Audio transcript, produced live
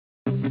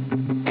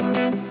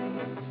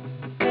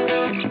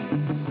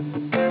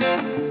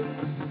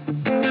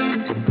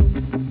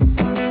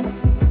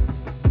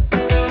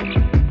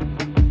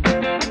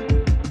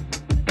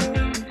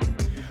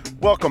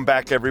Welcome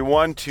back,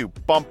 everyone, to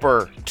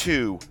Bumper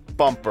to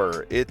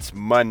Bumper. It's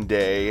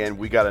Monday, and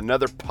we got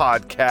another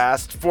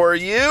podcast for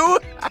you.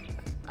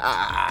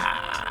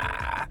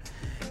 That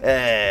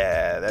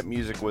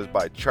music was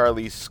by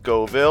Charlie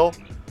Scoville.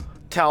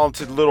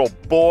 Talented little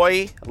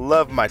boy.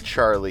 Love my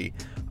Charlie.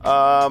 We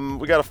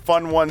got a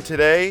fun one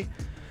today.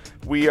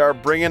 We are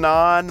bringing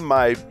on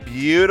my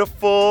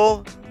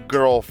beautiful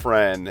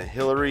girlfriend,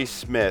 Hillary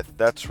Smith.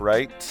 That's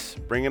right.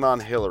 Bringing on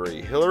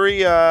Hillary.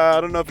 Hillary,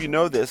 I don't know if you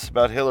know this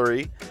about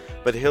Hillary,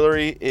 but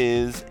Hillary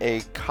is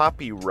a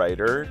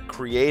copywriter,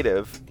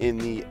 creative in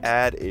the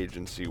ad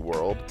agency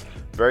world.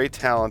 Very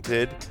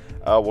talented.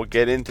 We'll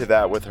get into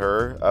that with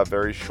her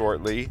very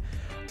shortly.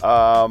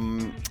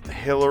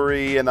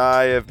 Hillary and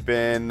I have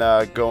been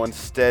going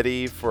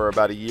steady for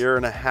about a year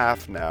and a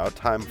half now.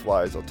 Time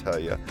flies, I'll tell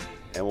you.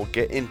 And we'll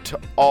get into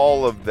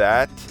all of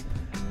that.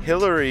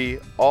 Hillary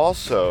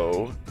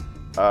also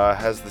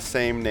has the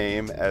same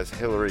name as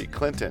Hillary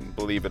Clinton,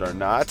 believe it or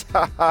not.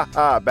 Ha ha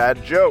ha,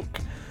 bad joke.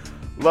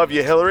 Love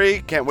you,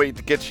 Hillary. Can't wait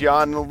to get you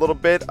on in a little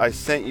bit. I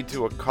sent you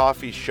to a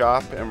coffee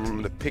shop and I'm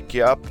going to pick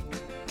you up,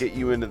 get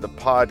you into the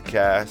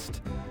podcast.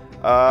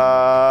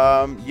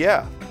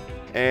 Yeah.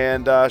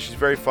 And she's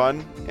very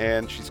fun,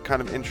 and she's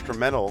kind of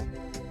instrumental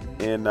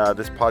in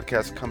this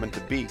podcast coming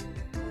to be.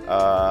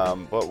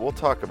 But we'll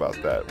talk about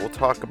that. We'll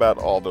talk about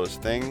all those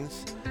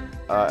things.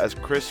 As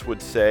Chris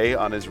would say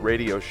on his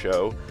radio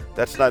show,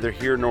 that's neither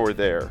here nor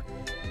there.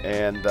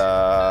 And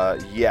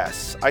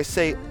yes, I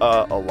say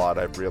a lot,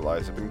 I've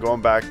realized. I've been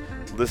going back,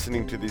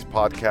 listening to these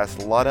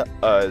podcasts, a lot of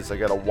uhs. I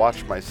got to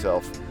watch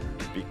myself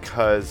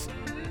because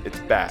it's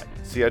bad.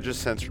 See, I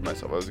just censored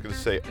myself. I was going to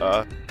say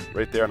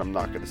right there, and I'm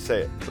not going to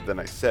say it. But then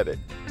I said it.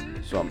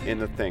 So I'm in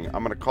the thing.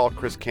 I'm going to call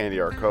Chris Candy,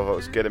 our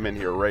co-host, get him in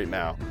here right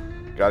now.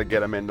 Got to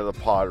get him into the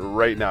pod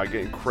right now.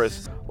 Getting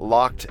Chris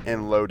locked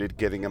and loaded,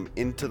 getting him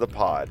into the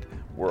pod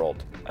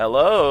world.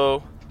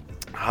 Hello.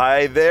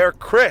 Hi there,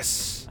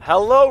 Chris.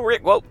 Hello,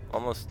 Rick. Whoa,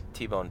 almost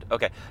T-boned.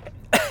 Okay.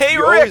 Hey, you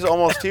Rick. always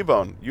almost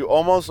T-bone. You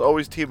almost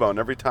always T-bone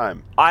every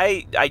time.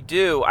 I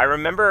do. I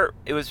remember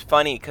it was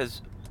funny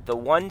because the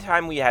one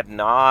time we had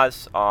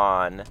Nas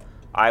on,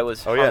 I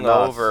was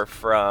hungover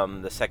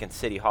from the Second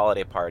City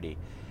holiday party.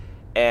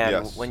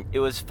 And when it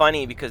was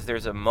funny because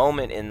there's a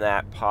moment in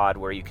that pod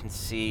where you can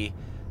see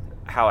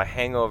how a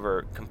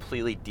hangover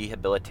completely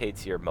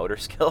debilitates your motor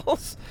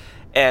skills.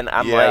 And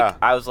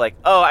I was like,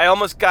 oh, I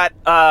almost got,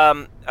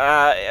 and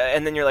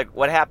then you're like,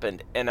 what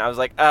happened? And I was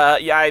like,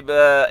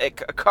 a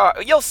car,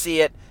 you'll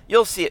see it.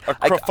 You'll see it. A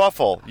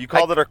kerfuffle. You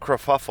called it a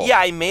kerfuffle. Yeah,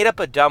 I made up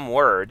a dumb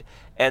word.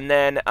 And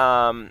then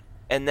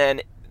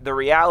the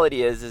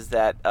reality is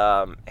that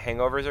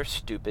hangovers are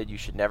stupid. You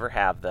should never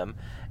have them.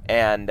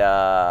 And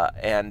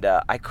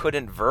I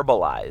couldn't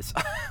verbalize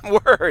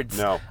words.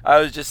 No.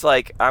 I was just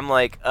like, and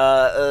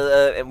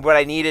what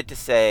I needed to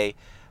say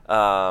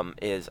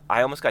is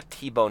I almost got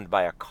T-boned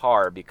by a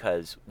car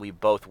because we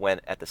both went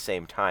at the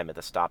same time at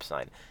the stop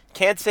sign.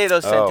 Can't say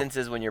those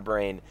sentences when your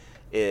brain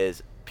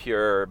is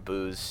pure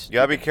booze. You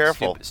gotta be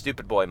careful.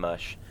 Stupid boy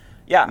mush.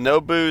 Yeah. No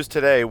booze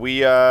today.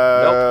 We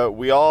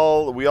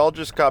all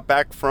just got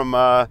back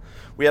from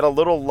we had a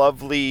little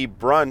lovely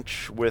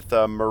brunch with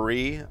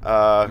Marie.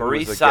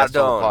 Marie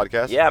Sardon.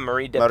 Podcast. Yeah,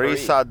 Marie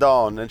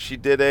Sardon, and she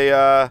did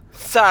a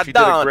Sardon. She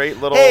did a great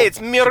little. Hey, it's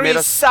Marie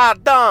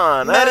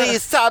Sardon. Marie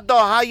Sardon,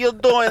 how you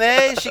doing?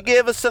 Hey, she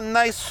gave us a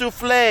nice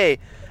souffle.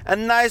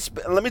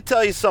 Let me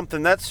tell you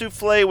something. That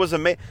souffle was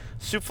amazing.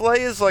 Souffle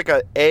is like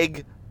an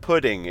egg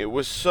pudding. It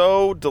was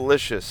so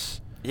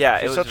delicious. Yeah,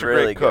 She's it was such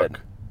really a great good.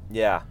 cook.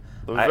 Yeah.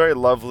 It was very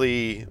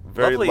lovely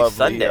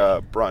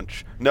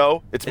brunch.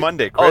 No, it's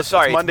Monday, Chris. Oh,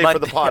 sorry. It's Monday for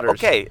the Podders.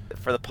 Okay,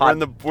 for the pod. We're in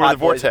the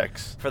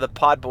vortex. For the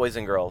pod boys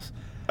and girls.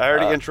 I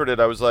already introed it.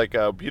 I was like,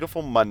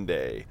 beautiful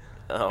Monday.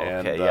 Oh,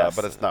 okay, yes.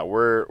 But it's not.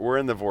 We're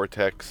in the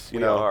vortex.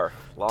 We are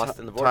lost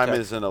in the vortex. Time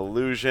is an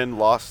illusion,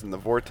 lost in the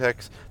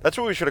vortex. That's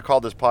what we should have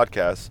called this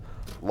podcast.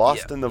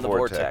 Lost in the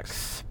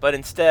vortex. But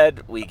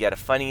instead, we get a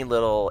funny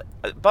little...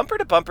 Bumper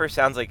to Bumper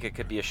sounds like it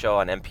could be a show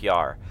on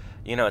NPR.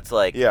 You know, it's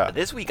like,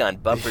 this week on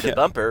Bumper to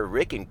Bumper,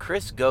 Rick and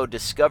Chris go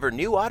discover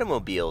new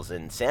automobiles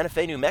in Santa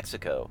Fe, New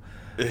Mexico.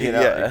 You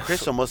know? And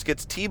Chris almost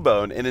gets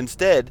T-boned, and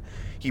instead,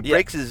 he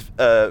breaks his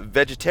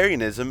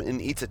vegetarianism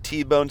and eats a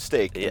T-bone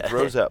steak and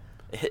throws up.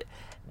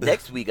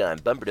 Next week on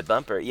Bumper to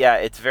Bumper. Yeah,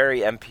 it's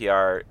very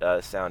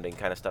NPR sounding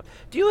kind of stuff.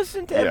 Do you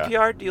listen to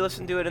NPR? Do you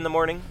listen to it in the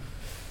morning?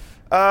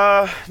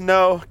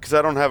 No, because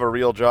I don't have a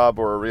real job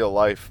or a real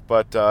life.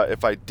 But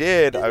if I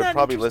did, I would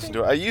probably listen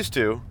to it. I used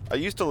to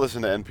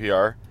listen to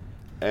NPR.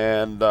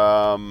 And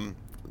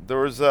there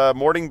was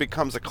Morning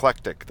Becomes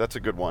Eclectic. That's a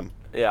good one.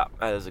 Yeah,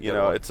 that is a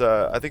good one. It's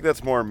I think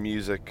that's more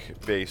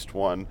music-based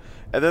one.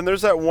 And then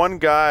there's that one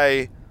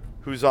guy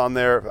who's on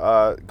there,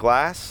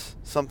 Glass?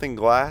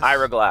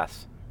 Ira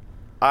Glass.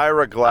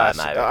 Ira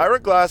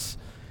Glass,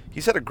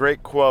 he said a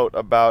great quote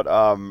about,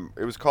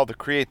 it was called The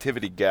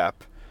Creativity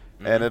Gap.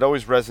 Mm-hmm. And it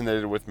always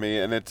resonated with me.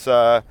 And it's,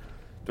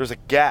 there's a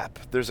gap.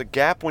 There's a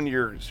gap when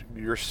you're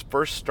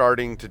first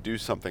starting to do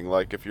something.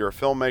 Like if you're a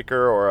filmmaker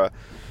or a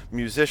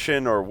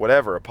musician or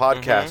whatever, a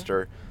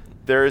podcaster,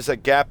 there is a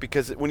gap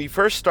because when you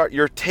first start,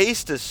 your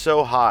taste is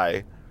so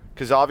high,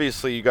 because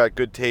obviously you got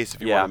good taste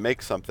if you want to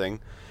make something,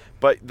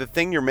 but the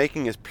thing you're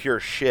making is pure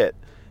shit,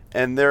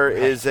 and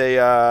there's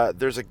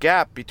a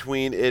gap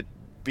between it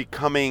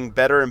becoming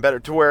better and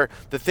better to where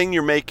the thing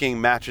you're making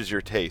matches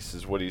your taste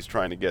is what he's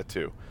trying to get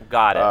to.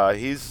 Got it.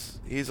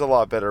 He's a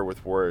lot better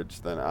with words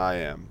than I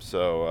am.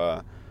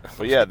 So,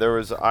 but yeah, there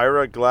was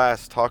Ira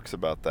Glass talks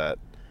about that.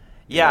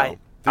 Yeah. You know.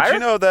 Did you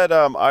know that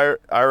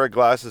Ira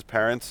Glass's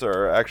parents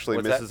are actually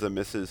Mrs. and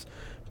Mrs.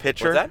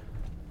 Pitcher? What's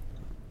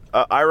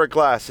that? Ira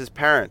Glass, his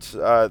parents,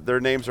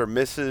 their names are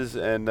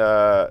Mrs. and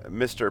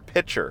Mr.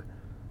 Pitcher.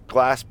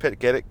 Glass Pit,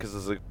 get it? Because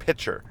it's a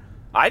pitcher.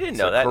 I didn't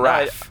know that.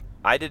 No,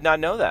 I did not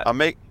know that.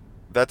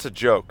 That's a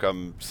joke.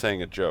 I'm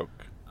saying a joke.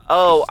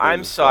 Oh,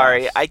 I'm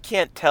sorry. Glass. I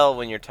can't tell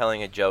when you're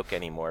telling a joke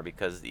anymore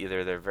because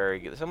either they're very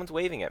good. Someone's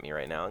waving at me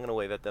right now. I'm going to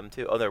wave at them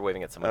too. Oh, they're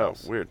waving at someone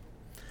else. Oh, weird.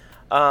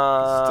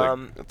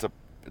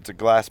 It's a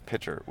glass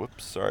pitcher.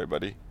 Whoops, sorry,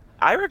 buddy.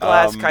 Ira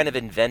Glass kind of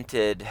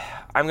invented,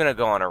 I'm going to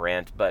go on a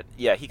rant, but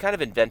yeah, he kind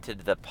of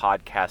invented the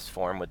podcast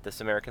form with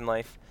This American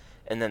Life,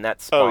 and then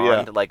that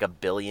spawned like a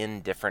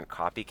billion different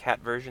copycat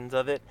versions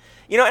of it.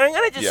 You know, and I'm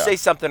going to just say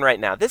something right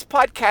now. This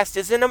podcast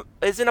isn't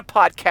a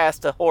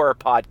podcast, a horror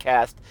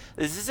podcast.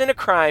 This isn't a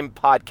crime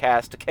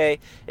podcast, okay?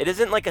 It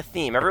isn't like a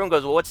theme. Everyone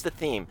goes, well, what's the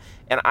theme?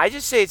 And I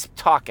just say it's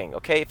talking,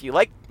 okay? If you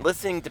like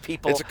listening to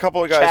people It's a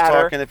couple of guys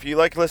talking. If you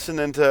like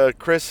listening to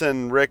Chris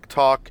and Rick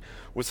talk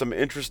with some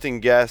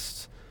interesting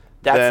guests,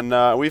 then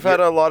we've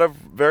had a lot of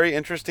very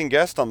interesting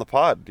guests on the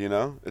pod, you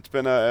know? It's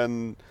been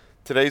and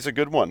today's a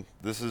good one.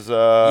 This is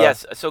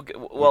yes, so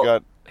well,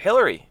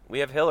 Hillary. We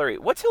have Hillary.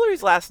 What's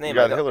Hillary's last name?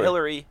 We got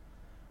Hillary.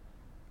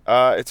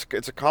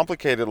 It's a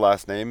complicated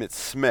last name. It's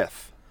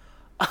Smith.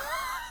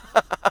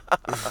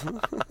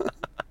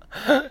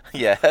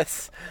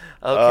 Yes.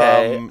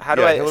 Okay. How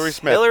do I? Hillary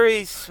Smith.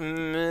 Hillary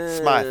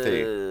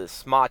Smithy.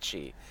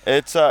 Smotchy.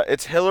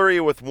 It's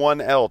Hillary with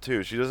one L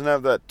too. She doesn't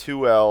have that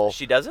 2L.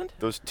 She doesn't?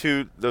 Those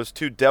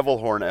two devil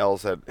horn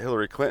L's that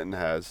Hillary Clinton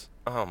has.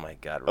 Oh my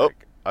God, Rick. Oh,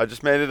 I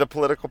just made it a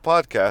political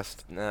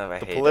podcast. No, I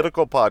hate it. The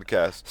political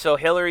podcast. So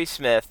Hillary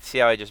Smith, see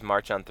how I just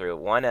march on through?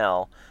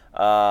 1L.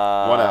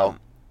 1L.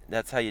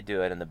 That's how you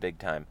do it in the big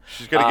time.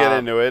 She's going to get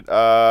into it.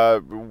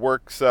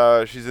 Works,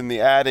 she's in the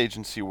ad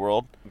agency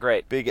world.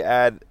 Great. Big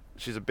ad.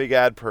 She's a big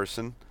ad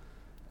person.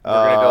 We're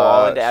going to go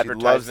all into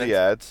advertisements. She loves the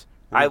ads.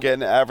 We're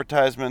getting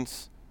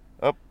advertisements.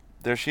 Oh,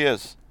 there she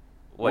is.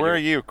 Where are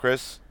you,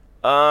 Chris?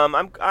 I'm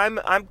in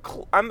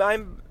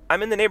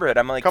the neighborhood.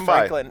 I'm like Come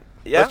Franklin. By.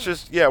 Yeah. Let's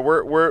just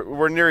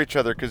we're near each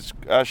other because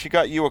she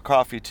got you a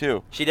coffee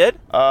too. She did?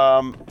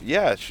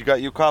 Yeah, she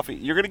got you coffee.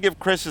 You're gonna give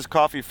Chris his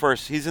coffee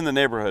first. He's in the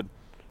neighborhood.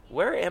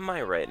 Where am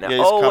I right now? Yeah,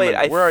 he's coming.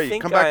 Wait, where are you?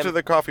 Come back to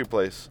the coffee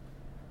place.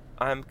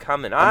 I'm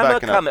coming. I'm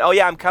coming. Oh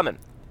yeah, I'm coming.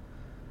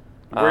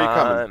 Where are you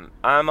coming?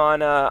 I'm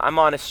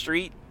on a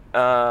street.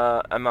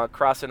 I'm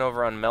crossing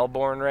over on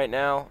Melbourne right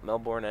now.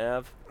 Melbourne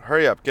Ave.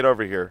 Hurry up! Get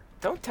over here.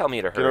 Don't tell me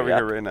to hurry up. Get over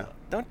here right now.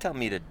 Don't tell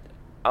me to.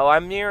 Oh,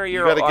 I'm near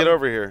your. You got to get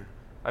over here.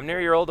 I'm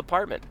near your old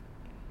apartment.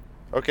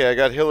 Okay, I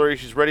got Hillary.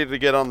 She's ready to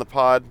get on the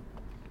pod.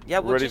 Yeah,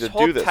 we'll ready just to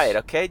hold do this. tight,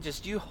 okay?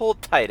 Just you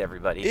hold tight,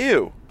 everybody.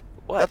 Ew.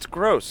 What? That's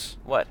gross.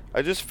 What?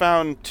 I just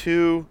found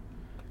 2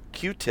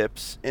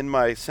 Q-tips in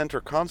my center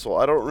console.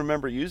 I don't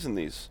remember using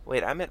these.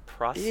 Wait, I'm at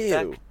Prospect.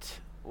 Ew.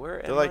 Where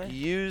am I? They're like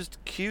used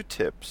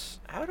Q-tips.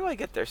 How do I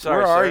get there?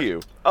 Sorry, Where are sir.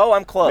 you? Oh,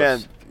 I'm close.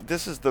 Man,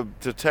 this is the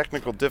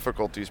technical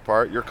difficulties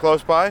part. You're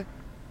close by?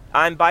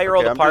 I'm by your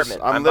old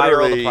apartment. I'm by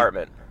your old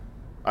apartment.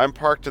 I'm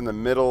parked in the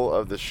middle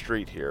of the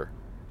street here.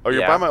 Oh,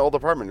 you're by my old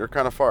apartment. You're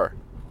kind of far.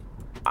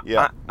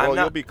 Yeah.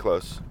 You'll be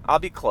close. I'll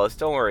be close.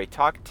 Don't worry.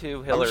 Talk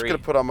to Hillary. I'm just gonna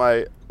put on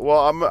my.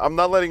 Well, I'm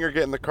not letting her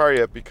get in the car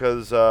yet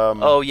because.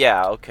 Oh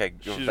yeah. Okay.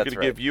 She's gonna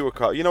give you a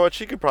call. You know what?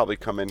 She could probably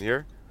come in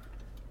here.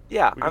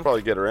 Yeah. We could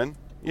probably get her in.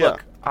 Yeah.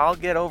 Look, I'll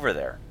get over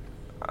there.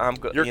 I'm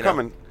good. You're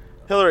coming,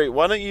 Hillary.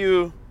 Why don't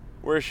you?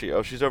 Where is she?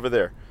 Oh, she's over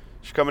there.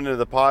 She's coming into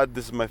the pod.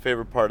 This is my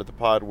favorite part of the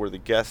pod, where the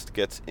guest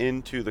gets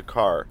into the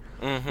car.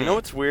 Mm-hmm. You know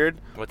what's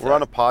weird? We're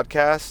on a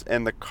podcast,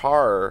 and the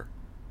cars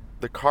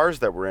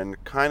that we're in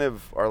kind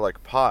of are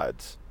like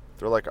pods.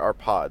 They're like our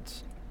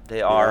pods.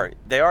 They are.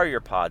 They are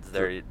your pods.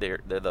 They're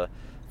the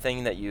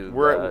thing that you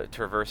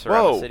traverse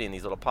around the city in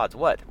these little pods.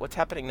 What's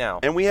happening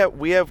now? And we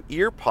have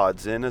ear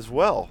pods in as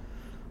well.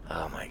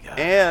 Oh my god.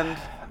 And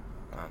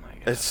oh my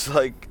god. It's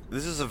like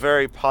this is a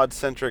very pod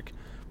centric.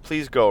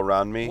 Please go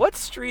around me. What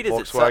street is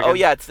Volkswagen. it? Oh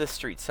yeah, it's this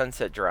street,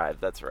 Sunset Drive.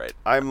 That's right.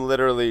 I'm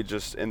literally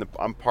just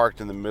I'm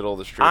parked in the middle of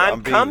the street.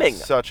 I'm coming. Being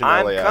such an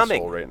LA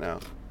asshole right now.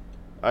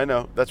 I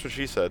know. That's what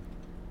she said.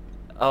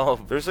 Oh,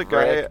 there's a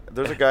guy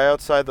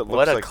outside that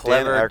looks like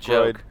Dan Aykroyd.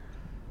 Joke.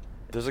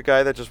 There's a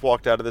guy that just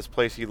walked out of this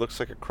place. He looks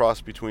like a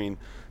cross between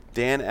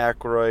Dan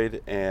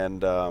Aykroyd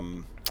and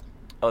oh,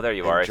 there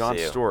you are. Jon I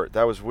see Stewart.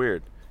 That was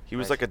weird. He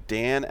was like a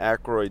Dan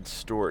Aykroyd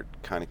Stewart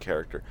kind of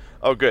character.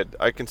 Oh, good.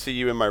 I can see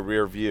you in my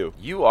rear view.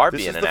 You are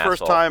being an asshole. This is the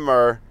first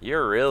time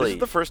You're really. This is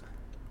the first.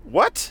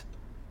 What?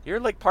 You're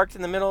like parked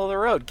in the middle of the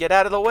road. Get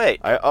out of the way.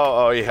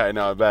 Oh yeah, I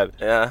know. I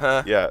bet.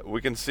 Uh-huh. Yeah,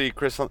 we can see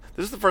Chris.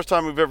 This is the first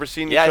time we've ever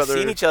seen each other. Yeah, I've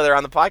seen each other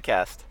on the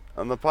podcast.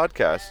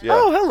 Yeah.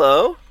 Oh,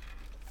 hello.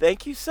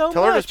 Thank you so much.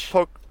 Tell her to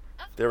poke.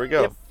 There we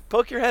go. Yeah,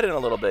 poke your head in a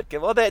little bit.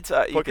 Well, that's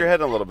poke your head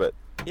in a little bit.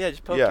 Yeah,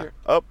 just poke your.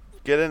 Oh,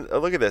 get in.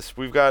 Look at this.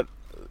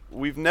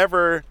 We've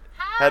never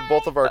had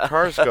both of our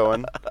cars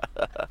going.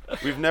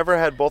 We've never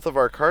had both of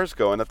our cars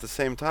going at the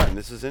same time.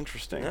 This is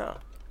interesting. Yeah.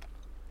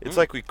 It's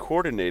like we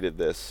coordinated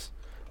this.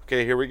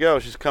 Okay, here we go.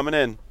 She's coming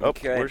in. Oh,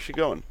 okay. Where's she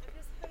going?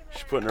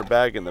 She's putting her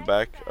bag in the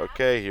back.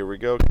 Okay, here we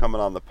go.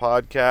 Coming on the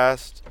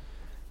podcast.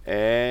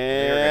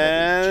 And we're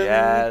gonna do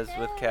Jazz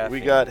with Caffeine. We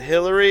got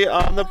Hillary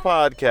on the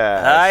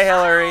podcast. Hi,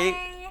 Hillary.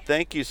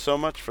 Thank you so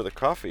much for the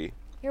coffee.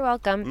 You're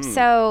welcome.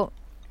 So,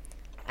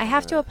 I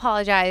have to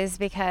apologize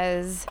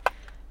because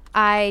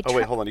Oh,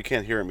 wait, hold on. You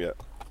can't hear him yet.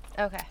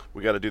 Okay.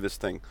 We got to do this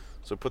thing.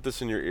 So put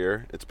this in your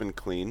ear. It's been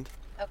cleaned.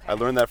 Okay. I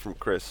learned that from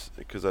Chris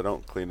because I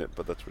don't clean it,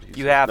 but that's what he said.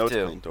 You have no, to.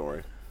 It's clean. Don't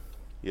worry.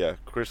 Yeah,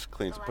 Chris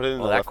cleans it. Put it in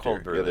the that left cold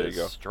ear. brew Yeah, there you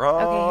go.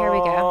 Strong. Okay, here we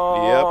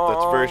go. Yep,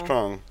 that's very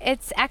strong.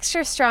 It's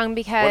extra strong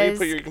because...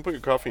 Why don't you can put your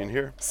coffee in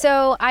here.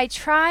 So I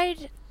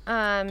tried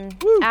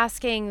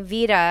asking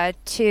Vita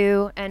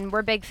to, and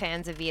we're big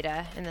fans of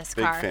Vita in this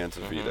car. Big fans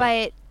of Vita.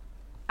 But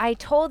I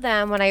told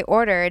them when I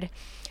ordered,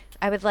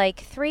 I would like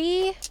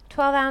 3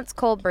 12-ounce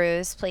cold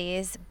brews,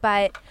 please.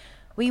 But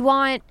we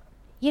want,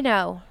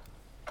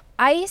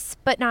 ice,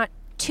 but not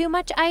too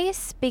much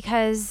ice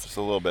because... Just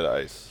a little bit of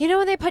ice. You know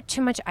when they put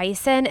too much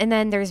ice in and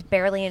then there's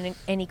barely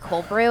any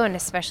cold brew, and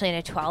especially in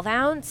a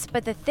 12-ounce?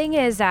 But the thing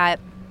is that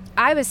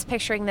I was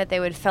picturing that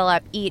they would fill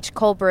up each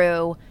cold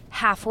brew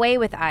halfway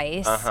with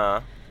ice.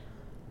 Uh-huh.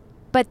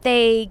 But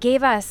they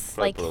gave us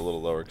Probably put a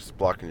little lower because it's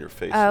blocking your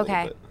face Oh, a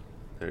okay. little bit.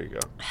 There you go.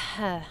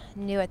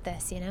 New at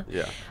this,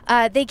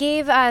 Yeah. They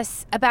gave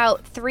us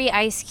about 3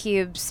 ice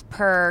cubes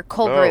per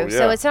cold Oh, brew.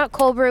 So yeah. it's not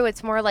cold brew,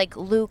 it's more like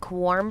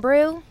lukewarm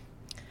brew.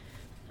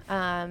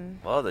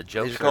 Well, the They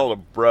jokes just call it a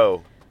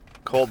bro.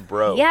 Cold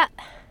bro. Yeah.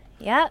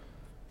 Yeah.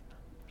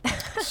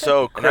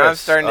 So, Chris. Now I'm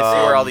starting to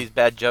see where all these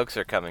bad jokes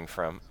are coming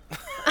from.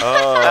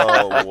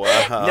 Oh,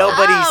 wow.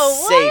 Nobody's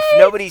safe. what?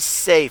 Nobody's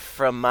safe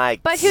from my...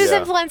 But who's Yeah.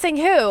 influencing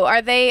who?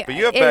 Are they... But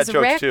you have bad is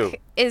jokes, Rick, too.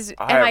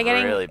 Am I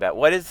getting really bad?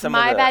 What is some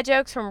my of the... bad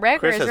jokes from Rick,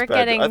 Chris or is has Rick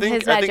bad getting I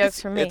his bad jokes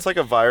it's, from me? It's like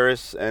a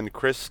virus, and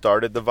Chris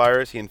started the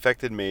virus. He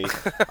infected me.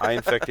 I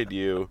infected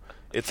you.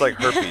 It's like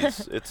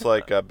herpes. It's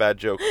like bad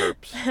joke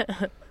herpes.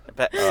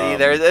 See,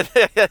 there's...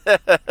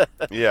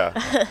 Yeah.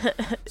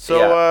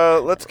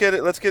 So let's get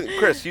it.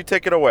 Chris, you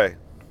take it away.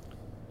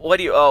 What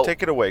do you... Oh.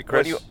 Take it away,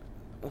 Chris.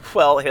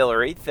 Well,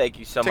 Hillary, thank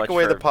you so much. Take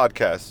away the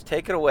podcast.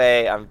 Take it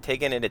away. I'm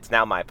taking it. It's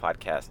now my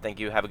podcast. Thank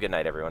you. Have a good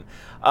night, everyone.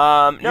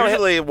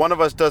 Usually one of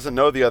us doesn't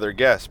know the other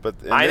guest, but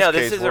in I know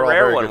this this case, is we're a all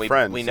rare very one. good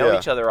friends. We know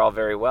each other all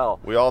very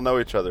well. We all know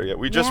each other. Yeah.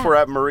 We just Yeah. were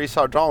at Marie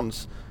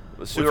Sardon's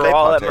souffle We were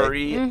all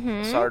party. at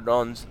Marie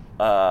Sardon's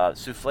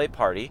souffle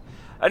party.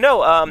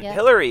 Yep.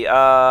 Hillary,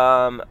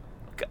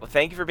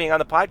 thank you for being on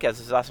the podcast.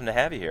 This is awesome to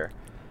have you here.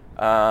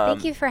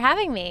 Thank you for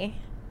having me.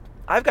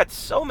 I've got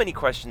so many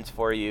questions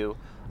for you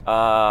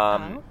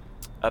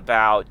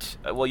about,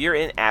 well, you're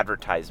in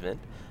advertisement,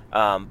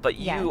 but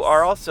you Yes.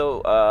 are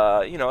also,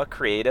 a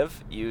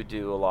creative. You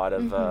do a lot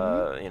of,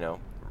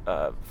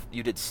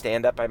 you did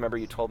stand-up, I remember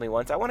you told me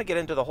once. I want to get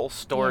into the whole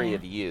story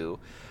of you.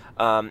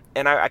 And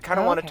I kind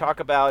of want to talk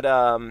about,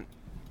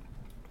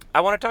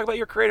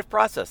 your creative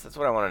process. That's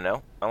what I want to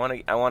know.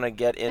 I want to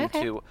get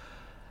into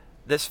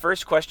this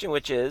first question,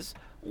 which is,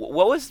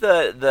 what was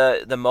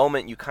the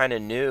moment you kind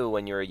of knew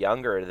when you were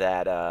younger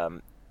that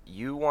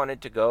you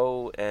wanted to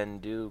go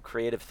and do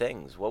creative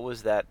things? What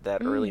was that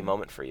early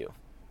moment for you?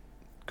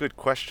 Good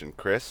question,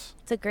 Chris.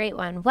 It's a great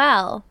one.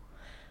 Well,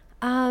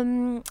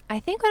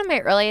 I think one of my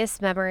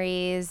earliest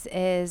memories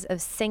is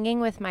of singing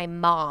with my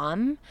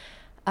mom.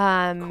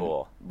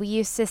 Cool. We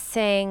used to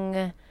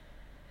sing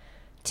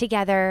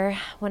together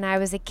when I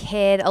was a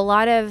kid. A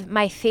lot of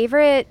my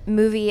favorite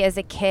movie as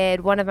a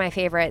kid, one of my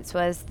favorites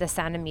was The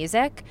Sound of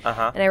Music.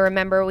 Uh-huh. And I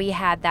remember we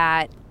had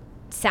that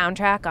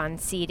soundtrack on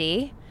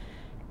CD.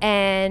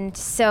 And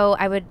so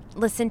I would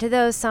listen to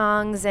those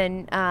songs,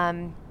 and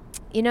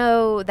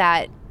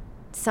that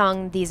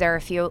song, These Are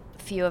a Few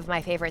of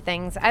My Favorite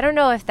Things. I don't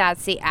know if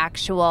that's the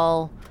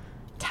actual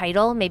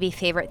title. Maybe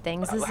Favorite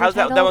Things is the title.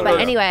 That one but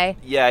goes? anyway.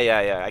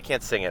 Yeah. I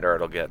can't sing it or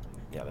it'll get...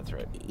 Yeah, that's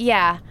right.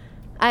 Yeah.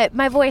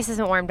 My voice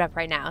isn't warmed up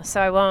right now,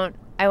 so I won't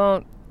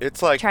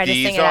It's like, try to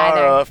these sing it are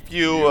either. a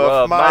few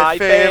of my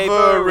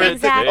favorite things.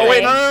 Exactly. Oh,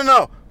 wait,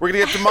 no. We're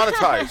going to get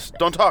demonetized.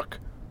 Don't talk.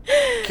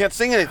 Can't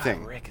sing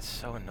anything. Rick is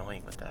so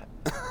annoying with that.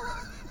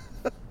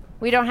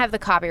 We don't have the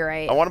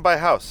copyright I want to buy a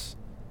house.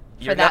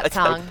 for that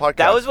song. Podcast.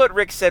 That was what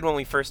Rick said when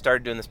we first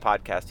started doing this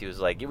podcast. He was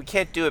like, we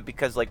can't do it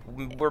because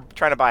we're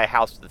trying to buy a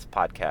house with this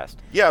podcast.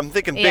 Yeah, I'm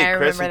thinking big, Yeah, I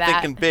Chris. I'm remember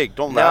that. thinking big.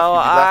 Don't No,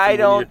 laugh. You'd be laughing I when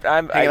don't- you're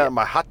I'm- hanging I- out in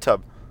my hot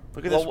tub.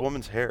 Look at Well, this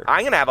woman's hair.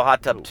 I'm going to have a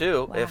hot tub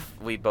too Wow. if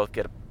we both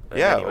get a...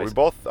 Yeah, anyways. we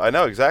both. I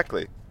know,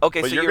 exactly.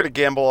 Okay, but so you're going to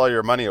gamble all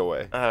your money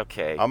away.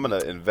 Okay. I'm going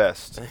to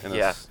invest in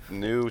a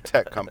new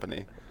tech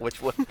company.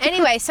 Which one?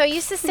 Anyway, so I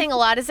used to sing a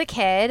lot as a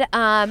kid,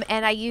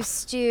 and I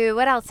used to.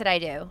 What else did I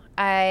do?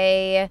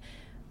 I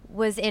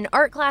was in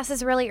art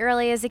classes really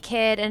early as a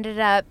kid. Ended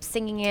up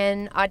singing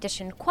in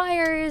audition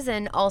choirs,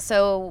 and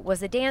also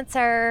was a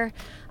dancer.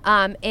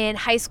 In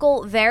high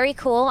school, very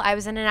cool. I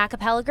was in an a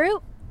cappella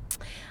group.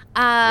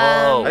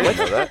 Whoa! I didn't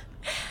know that.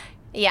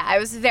 Yeah, I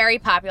was very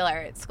popular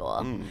at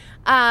school.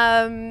 So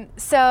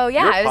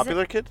yeah, you're I a was.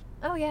 popular kid?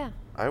 Oh yeah.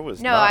 I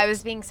was. No, not. I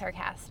was being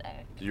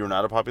sarcastic. You were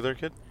not a popular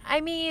kid? I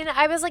mean,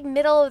 I was like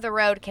middle of the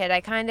road kid. I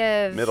kind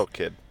of middle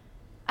kid.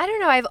 I don't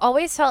know. I've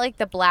always felt like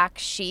the black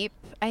sheep.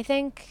 I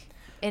think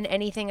in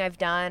anything I've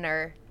done,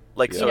 or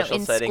like social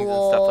in settings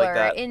school and stuff like or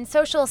that. in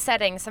social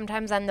settings,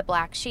 sometimes I'm the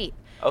black sheep.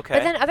 Okay.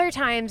 But then other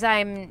times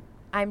I'm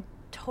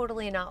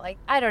totally not like.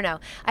 I don't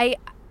know.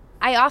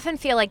 I often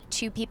feel like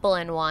two people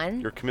in one.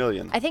 You're a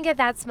chameleon. I think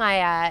that's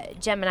my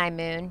Gemini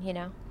moon.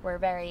 We're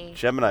very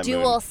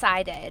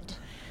dual-sided.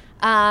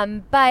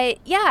 But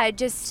yeah,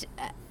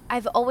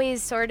 I've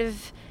always sort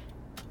of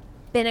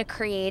been a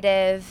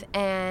creative,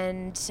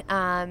 and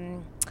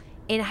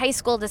in high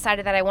school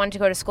decided that I wanted to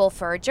go to school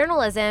for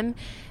journalism.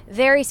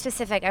 Very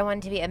specific. I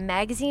wanted to be a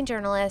magazine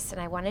journalist,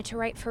 and I wanted to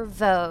write for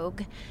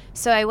Vogue.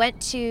 So I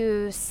went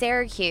to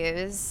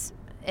Syracuse,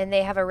 and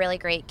they have a really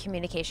great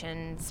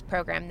communications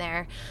program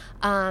there.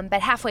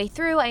 But halfway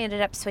through, I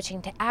ended up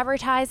switching to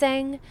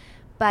advertising.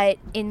 But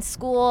in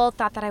school,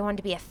 thought that I wanted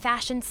to be a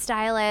fashion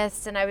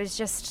stylist, and I've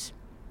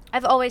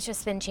always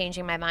just been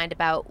changing my mind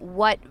about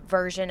what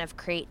version of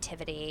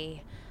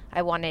creativity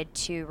I wanted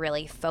to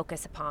really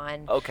focus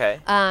upon.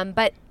 Okay.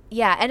 But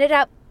yeah, ended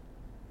up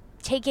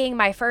taking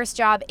my first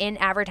job in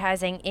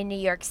advertising in New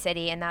York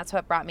City, and that's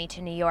what brought me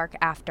to New York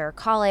after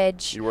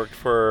college. You worked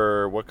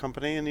for what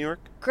company in New York?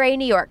 Grey,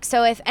 New York.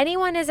 So if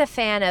anyone is a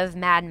fan of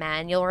Mad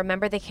Men, you'll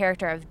remember the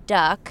character of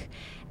Duck.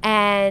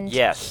 And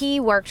he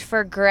worked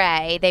for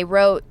Grey. They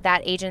wrote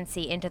that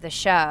agency into the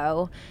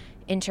show,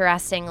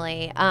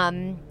 interestingly.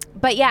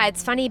 But yeah,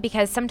 it's funny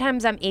because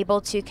sometimes I'm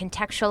able to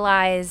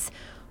contextualize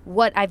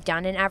what I've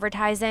done in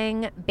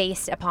advertising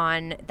based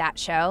upon that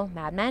show,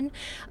 Mad Men,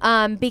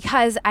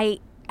 because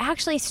I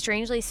actually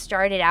strangely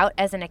started out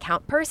as an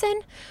account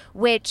person,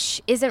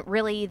 which isn't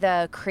really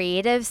the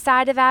creative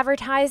side of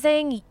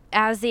advertising.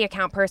 As the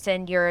account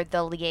person, you're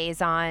the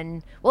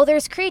liaison. Well,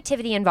 there's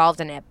creativity involved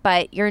in it,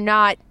 but you're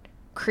not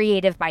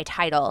creative by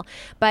title,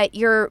 but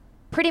you're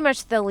pretty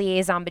much the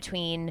liaison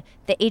between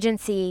the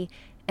agency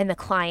and the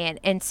client.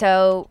 And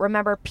so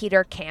remember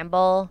Peter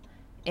Campbell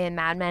in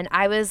Mad Men?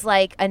 I was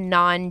like a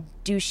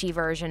non-douchey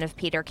version of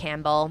Peter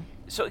Campbell.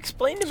 So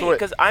explain to me,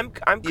 because I'm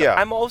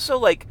also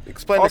like,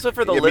 explain also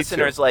for the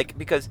listeners, like,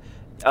 because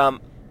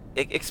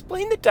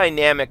explain the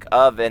dynamic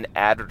of an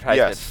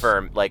advertisement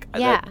firm, like,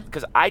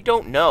 because I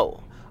don't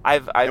know.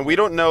 And we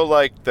don't know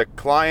like the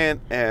client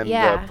and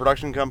the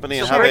production company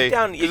and how break they.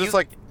 Down,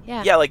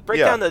 break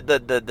down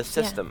the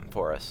system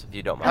for us, if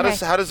you don't mind.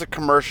 How does a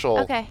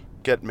commercial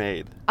get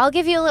made? I'll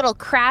give you a little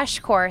crash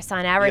course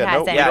on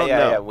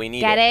advertising. We need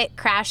Get it?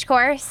 Crash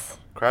course.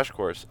 Crash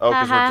course. Oh,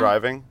 because we're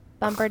driving.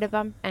 Bumper to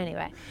bumper.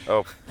 Anyway.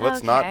 Oh,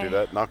 let's not do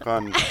that. Knock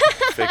on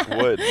fake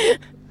wood.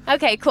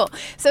 Okay, cool.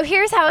 So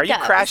here's how it goes. Are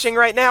you crashing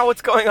right now?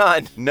 What's going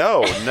on?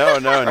 No.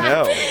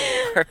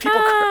 Are people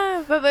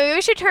but maybe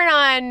we should turn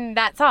on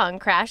that song,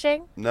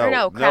 Crashing?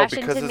 No, Crash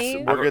because Into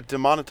Me? we'll get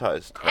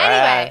demonetized.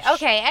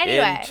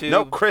 Anyway.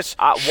 No, Chris,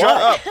 shut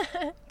up.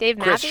 Dave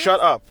Chris, Matthews? shut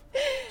up.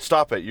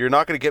 Stop it. You're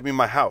not going to get me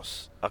my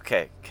house.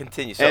 Okay,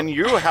 continue. And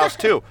you a house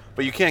too,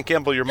 but you can't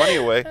gamble your money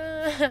away.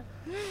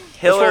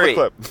 Hillary. Let's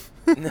roll the clip.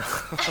 No.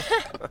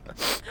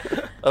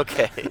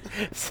 Okay,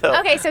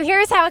 so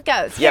here's how it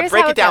goes.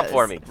 Break it down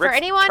for me. For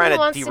anyone who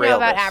wants to know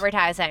about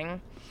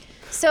advertising.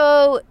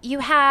 So you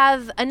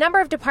have a number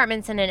of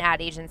departments in an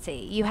ad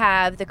agency. You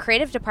have the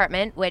creative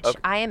department, which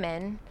I am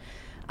in.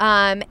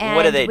 And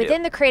what do they within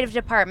do? the creative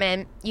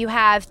department, you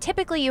have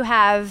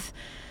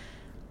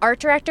art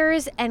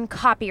directors and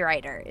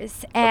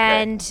copywriters.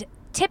 And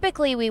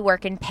typically we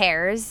work in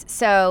pairs.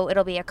 So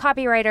it'll be a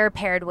copywriter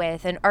paired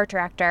with an art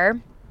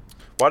director.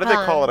 Why do they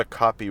call it a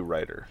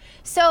copywriter?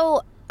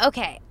 So,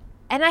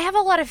 and I have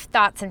a lot of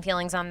thoughts and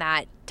feelings on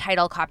that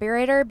title,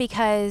 copywriter,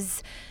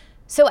 because,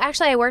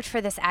 actually I worked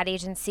for this ad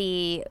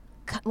agency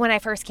when I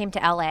first came to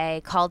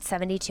LA called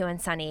 72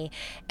 and Sunny.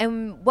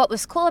 And what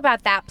was cool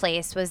about that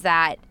place was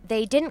that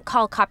they didn't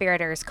call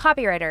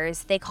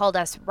copywriters, they called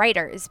us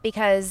writers,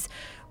 because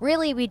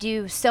really we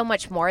do so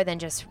much more than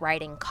just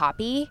writing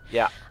copy.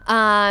 Yeah.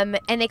 And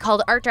they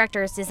called art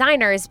directors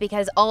designers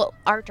because all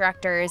art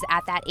directors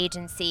at that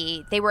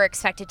agency, they were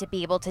expected to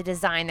be able to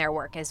design their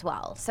work as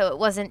well. So it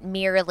wasn't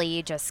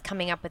merely just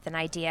coming up with an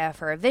idea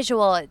for a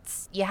visual.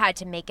 You had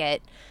to make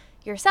it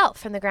yourself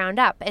from the ground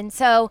up. And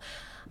so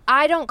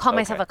I don't call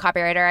myself a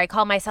copywriter. I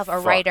call myself a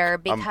writer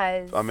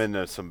because I'm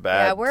in some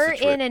bad. Yeah, we're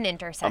in an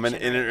intersection. I'm in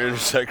an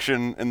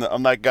intersection.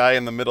 I'm that guy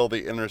in the middle of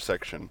the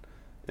intersection,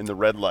 in the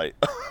red light.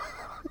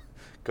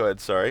 Go ahead.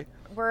 Sorry.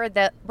 We're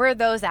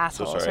those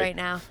assholes right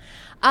now.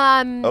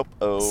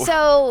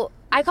 So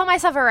I call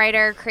myself a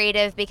writer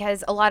creative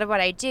because a lot of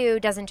what I do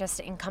doesn't just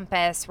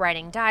encompass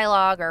writing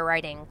dialogue or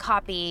writing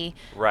copy.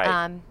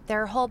 Right.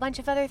 There are a whole bunch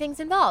of other things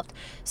involved.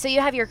 So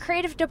you have your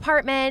creative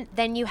department,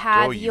 then you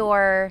have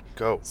your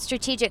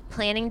strategic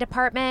planning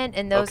department,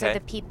 and those are the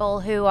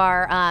people who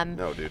are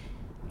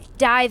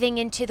diving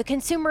into the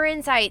consumer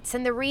insights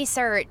and the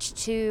research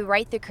to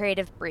write the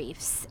creative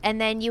briefs. And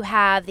then you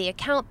have the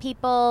account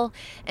people,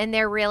 and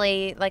they're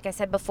really, like I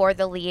said before,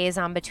 the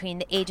liaison between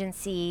the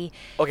agency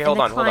and hold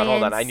the on.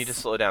 clients. I need to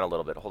slow down a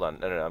little bit. Hold on.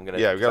 No, I'm going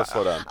to... Yeah, we got to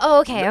slow down.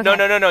 Oh, okay.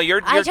 No.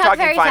 You're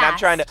talking fine.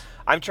 Fast.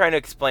 I'm trying to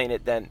explain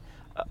it then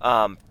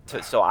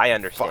so I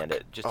understand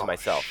it just to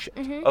myself.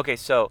 Mm-hmm. Okay,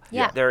 so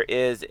there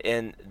is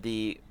in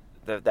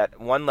that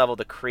one level,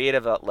 the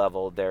creative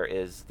level, there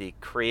is the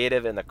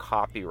creative and the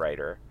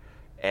copywriter.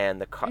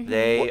 And the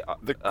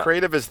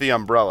creative is the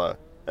umbrella,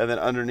 and then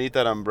underneath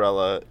that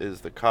umbrella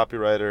is the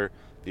copywriter,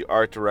 the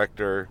art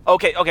director.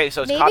 Okay,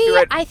 so it's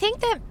copyright. I think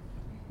that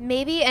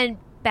maybe a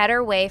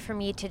better way for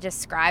me to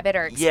describe it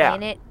or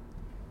explain it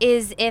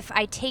is if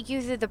I take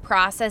you through the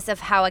process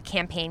of how a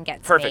campaign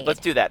gets Perfect. made. Let's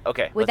do that.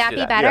 Okay. Would that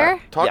be better? Yeah.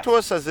 Talk to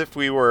us as if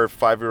we were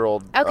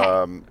 5-year-old.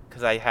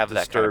 Because I have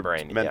that kind of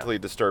brain. Mentally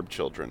disturbed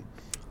children.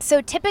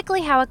 So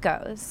typically, how it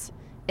goes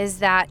is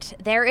that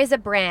there is a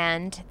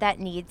brand that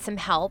needs some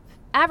help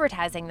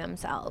advertising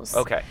themselves.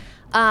 Okay.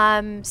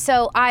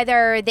 So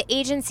either the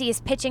agency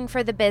is pitching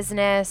for the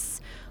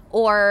business,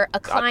 or a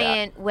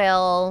client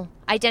will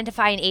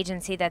identify an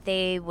agency that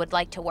they would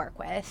like to work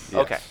with. Yes.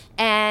 Okay.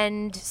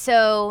 And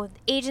so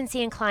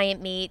agency and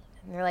client meet,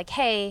 and they're like,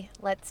 hey,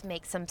 let's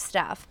make some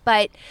stuff.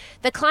 But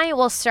the client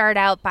will start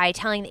out by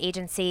telling the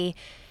agency,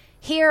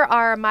 here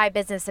are my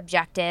business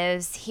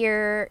objectives.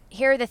 Here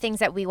are the things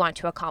that we want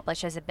to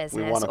accomplish as a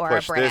business or a brand. We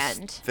want to push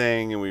this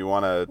thing, and we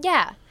want to...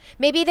 Yeah.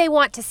 Maybe they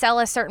want to sell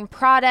a certain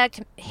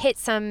product, hit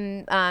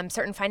some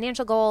certain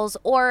financial goals,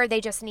 or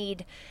they just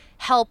need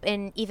help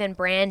in even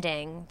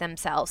branding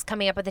themselves,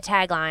 coming up with a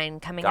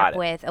tagline, coming up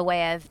with a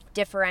way of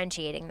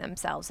differentiating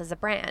themselves as a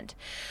brand.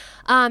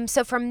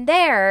 So from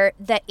there,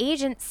 the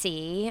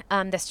agency,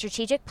 the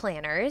strategic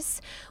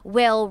planners,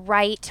 will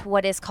write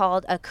what is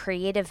called a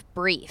creative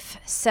brief.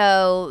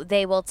 So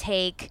they will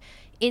take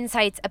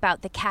insights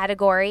about the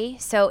category.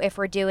 So if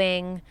we're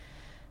doing...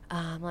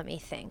 let me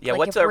think. Yeah,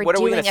 what are we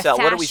going to sell?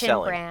 What are we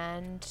selling?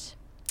 Brand.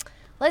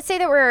 Let's say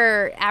that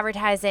we're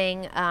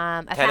advertising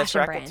a tennis fashion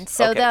rackets? brand.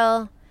 So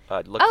they'll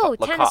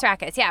tennis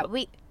rackets. Yeah,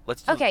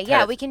 let's do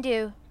we can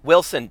do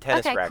Wilson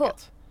tennis rackets. Cool.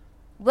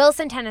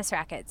 Wilson tennis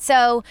rackets.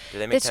 So do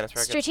they make the tennis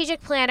rackets?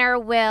 Strategic planner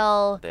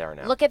will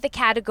look at the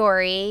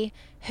category.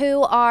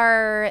 Who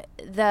are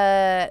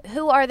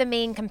the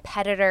main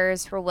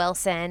competitors for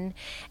Wilson,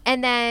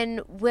 and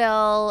then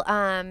will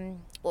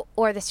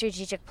or the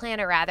strategic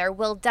planner rather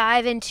will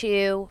dive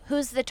into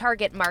who's the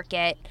target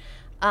market,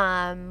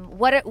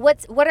 what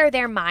are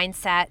their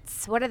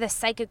mindsets, what are the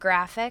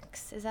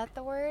psychographics, is that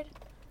the word?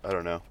 I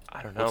don't know.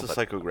 What's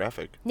a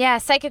psychographic? Yeah,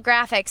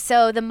 psychographics.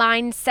 So the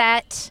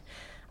mindset.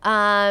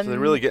 So they're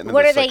really getting into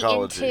what are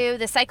psychology. they into?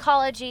 The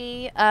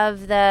psychology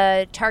of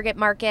the target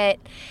market.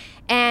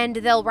 And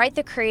they'll write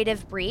the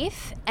creative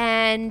brief.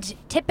 And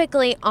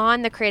typically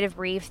on the creative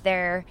brief,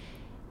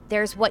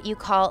 there's what you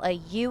call a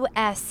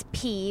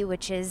USP,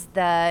 which is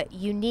the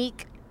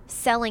unique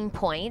selling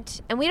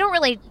point. And we don't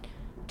really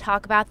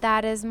talk about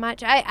that as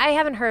much. I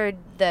haven't heard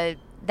the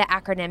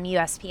acronym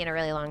USP in a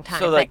really long time.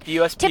 So like the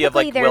USP of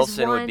like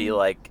Wilson would be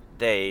like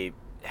they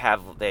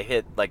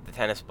hit like the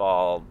tennis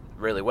ball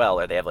really well,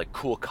 or they have like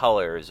cool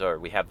colors, or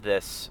we have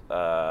this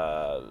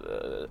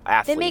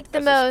athlete they make the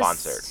as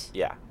most, a sponsor.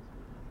 Yeah.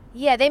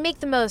 Yeah, they make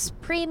the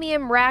most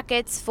premium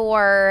rackets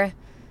for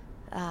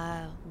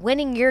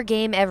winning your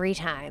game every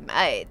time.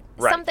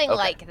 Something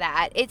like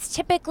that. It's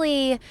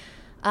typically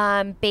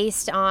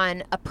based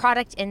on a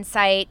product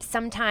insight,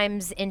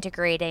 sometimes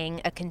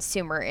integrating a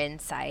consumer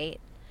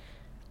insight.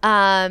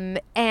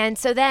 And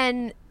so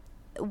then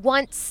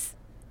once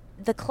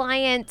the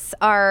clients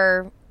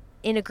are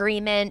in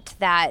agreement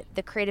that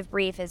the creative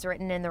brief is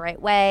written in the right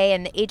way,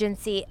 and the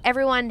agency,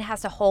 everyone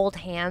has to hold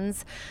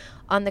hands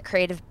on the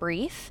creative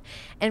brief.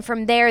 And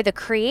from there, the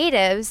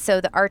creatives,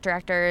 so the art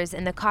directors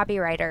and the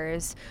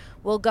copywriters,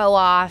 will go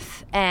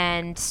off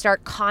and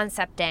start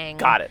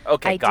concepting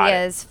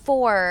ideas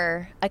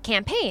for a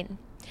campaign.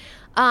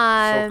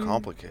 So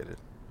complicated.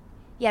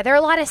 Yeah, there are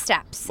a lot of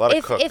steps.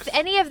 If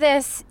any of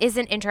this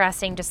isn't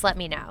interesting, just let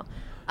me know.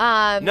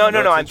 No,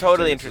 I'm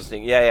totally interested.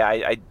 Yeah,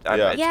 it's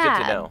good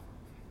to know.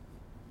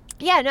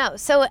 Yeah, no.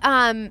 So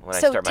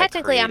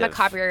technically I'm a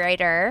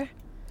copywriter,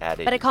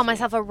 but I call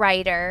myself a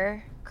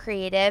writer,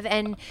 creative.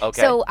 And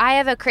so I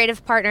have a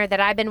creative partner that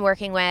I've been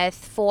working with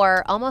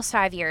for almost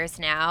 5 years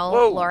now,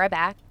 Laura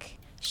Beck.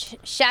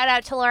 Shout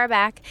out to Laura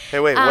Beck. Hey,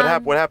 wait,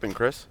 what happened,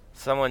 Chris?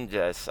 I almost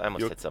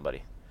hit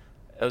somebody.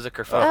 It was a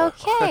kerfuffle.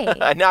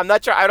 Okay. No, I'm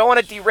not sure. I don't want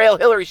to derail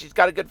Hillary. She's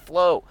got a good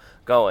flow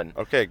going.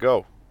 Okay,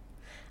 go.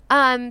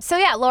 So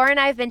yeah, Laura and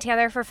I have been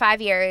together for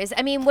 5 years.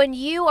 I mean, when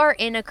you are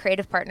in a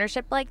creative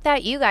partnership like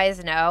that, you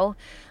guys know,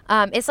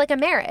 it's like a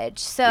marriage.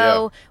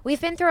 So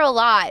we've been through a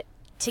lot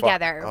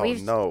together.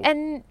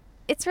 And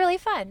it's really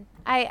fun.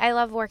 I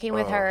love working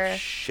with her.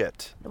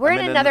 Shit. We're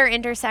in another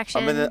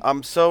intersection.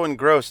 I'm so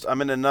engrossed.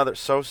 I'm in another.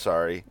 So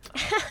sorry.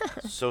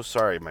 So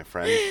sorry, my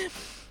friend.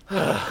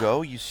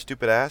 Go, you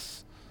stupid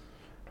ass.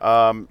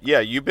 Yeah,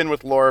 you've been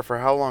with Laura for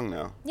how long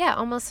now? Yeah,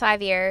 almost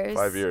 5 years.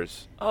 5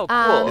 years. Oh,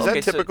 cool. Is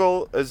that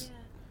typical?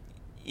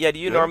 Do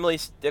you normally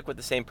stick with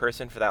the same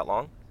person for that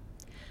long?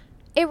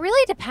 It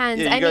really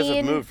depends. Yeah, you guys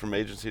have moved from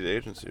agency to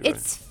agency, right?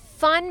 It's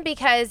fun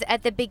because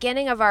at the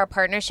beginning of our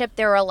partnership,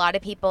 there were a lot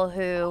of people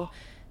who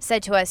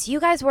said to us, you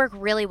guys work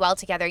really well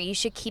together. You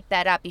should keep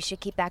that up. You should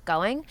keep that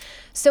going.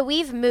 So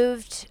we've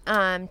moved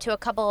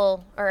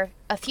to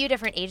a few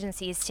different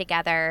agencies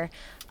together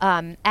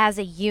as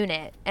a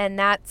unit. And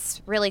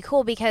that's really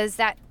cool because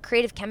that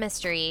creative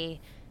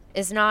chemistry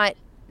is not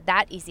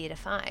that easy to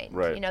find.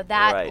 Right.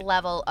 That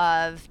level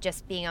of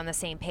just being on the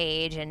same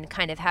page and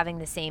kind of having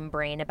the same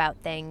brain about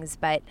things,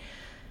 but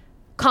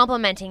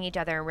complementing each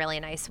other in really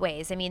nice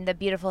ways. I mean, the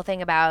beautiful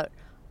thing about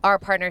our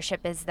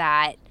partnership is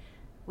that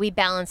we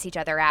balance each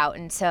other out.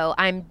 And so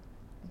I'm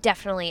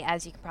definitely,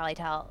 as you can probably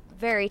tell,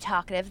 very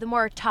talkative, the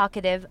more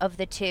talkative of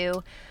the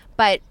two,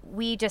 but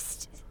we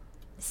just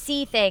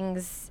see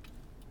things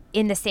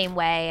in the same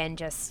way and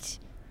just...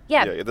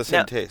 Yeah, the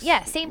same taste.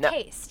 Yeah, same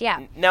taste,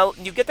 yeah. Now,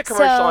 you get the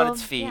commercial on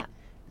its feet,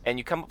 and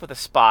you come up with a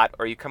spot,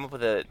 or you come up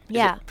with is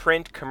it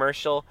print,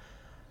 commercial?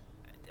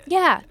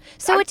 Yeah,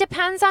 so it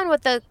depends on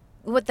what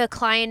the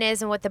client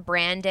is and what the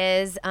brand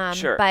is.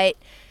 Sure. But,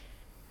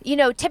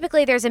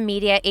 typically there's a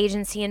media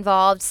agency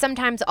involved.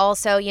 Sometimes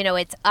also,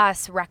 it's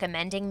us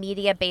recommending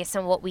media based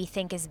on what we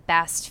think is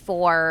best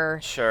for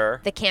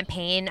the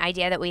campaign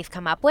idea that we've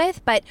come up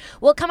with. But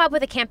we'll come up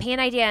with a campaign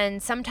idea,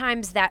 and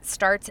sometimes that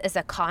starts as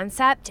a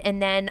concept,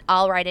 and then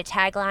I'll write a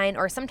tagline,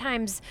 or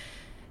sometimes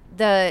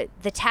the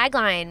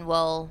tagline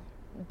will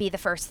be the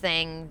first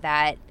thing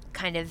that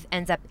kind of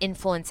ends up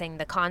influencing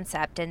the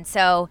concept. And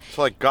so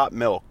like Got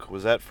Milk,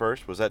 was that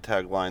first? Was that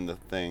tagline the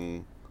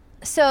thing?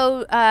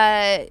 So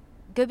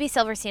Goodby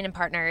Silverstein and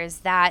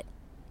Partners, that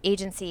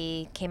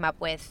agency came up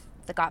with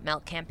the Got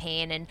Milk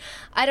campaign, and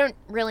I don't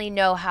really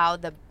know how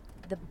the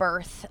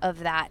birth of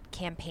that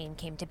campaign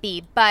came to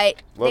be,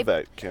 but love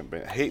that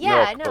campaign. Hate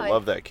milk, but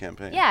love that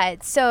campaign. Yeah,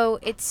 it's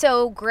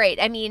so great.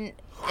 I mean,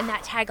 and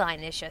that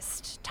tagline is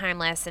just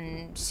timeless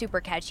and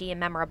super catchy and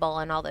memorable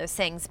and all those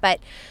things. But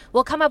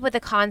we'll come up with a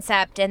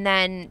concept, and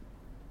then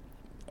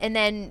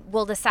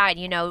we'll decide,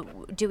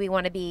 do we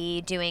want to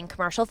be doing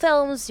commercial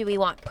films? Do we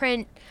want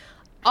print?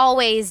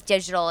 Always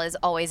digital is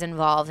always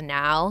involved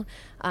now,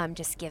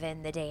 just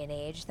given the day and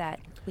age that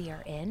we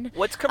are in.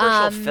 What's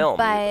commercial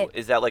film?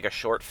 Is that like a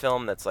short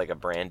film that's like a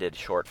branded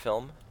short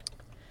film?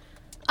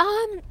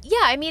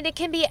 Yeah, I mean, it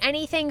can be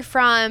anything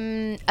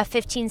from a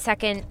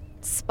 15-second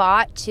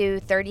spot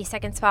to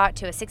 30-second spot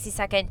to a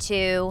 60-second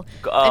to...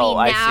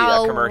 I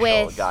see, a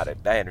commercial. Got it.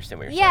 I understand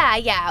what you're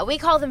saying. Yeah. We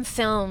call them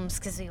films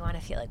because we want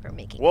to feel like we're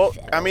making films.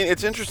 Well, I mean,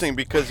 it's interesting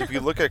because if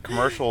you look at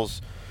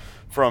commercials...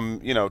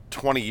 from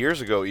 20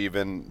 years ago,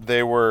 even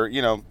they were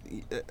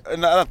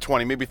not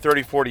 20, maybe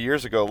 30, 40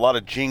 years ago, a lot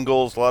of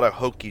jingles, a lot of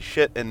hokey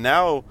shit, and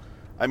now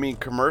I mean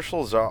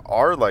commercials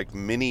are like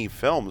mini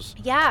films.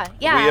 We have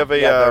they're I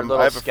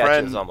have a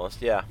friend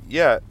almost.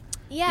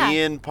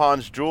 Ian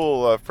Pons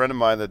Jewell, a friend of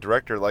mine, the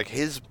director, like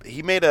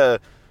he made a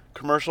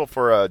commercial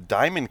for a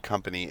diamond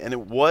company, and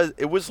it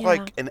was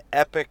like an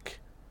epic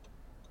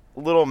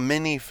little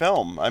mini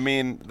film. I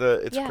mean,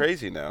 it's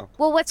crazy now.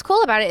 Well, what's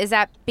cool about it is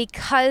that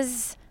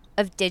because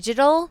of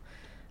digital,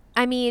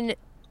 I mean,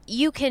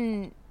 you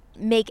can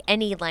make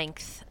any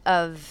length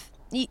of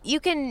you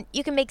can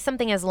make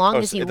something as long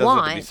as you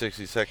want. It doesn't have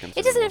to be 60 seconds.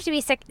 It doesn't have to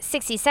be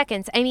 60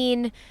 seconds. I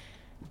mean,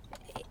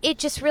 it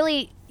just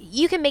really,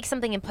 you can make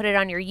something and put it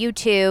on your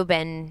YouTube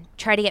and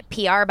try to get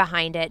PR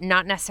behind it,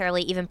 not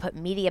necessarily even put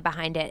media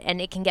behind it,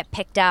 and it can get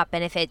picked up,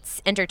 and if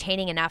it's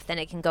entertaining enough, then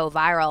it can go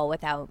viral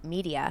without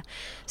media.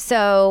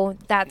 So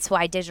that's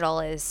why digital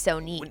is so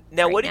neat.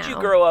 Now, what did you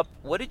grow up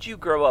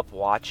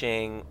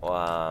watching,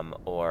 I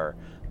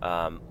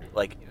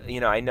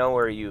know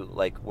where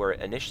you were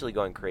initially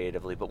going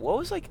creatively, but what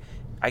was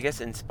I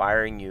guess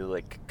inspiring you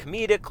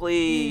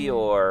comedically,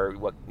 or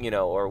what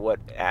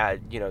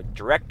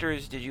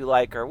directors did you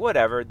like, or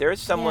whatever? There's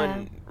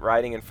someone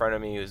riding in front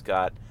of me who's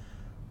got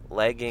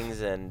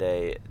leggings and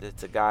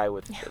it's a guy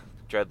with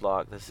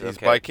dreadlock. He's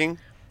biking?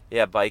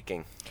 Yeah,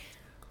 biking.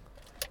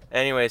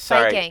 Anyway,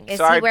 sorry. Biking. Is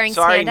sorry, he wearing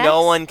sorry, spandex?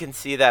 No one can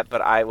see that,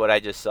 but what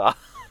I just saw.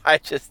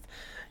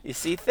 You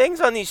see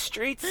things on these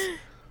streets,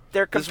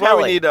 they're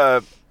compelling. This is why we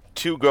need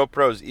 2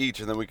 GoPros each,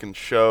 and then we can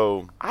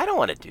show. I don't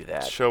want to do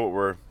that. Show what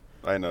we're.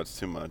 I know it's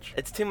too much.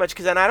 It's too much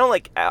because then I don't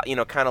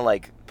kind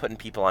of putting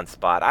people on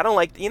spot. I don't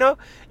like,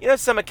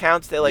 some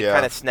accounts they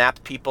kind of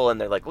snap people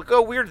and they're like, look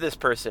how weird this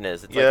person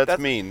is. It's that's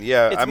mean.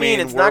 Yeah, it's mean.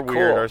 It's not cool.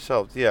 We're weird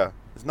ourselves. Yeah,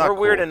 it's not. We're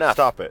cool. weird enough.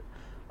 Stop it.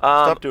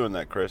 Stop doing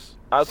that, Chris.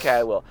 Okay,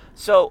 I will.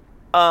 So,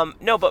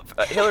 no, but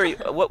Hillary,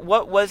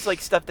 what was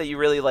stuff that you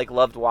really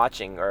loved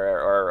watching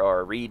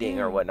or reading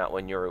or whatnot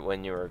when you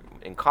were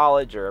in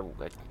college or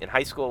in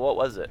high school? What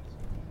was it?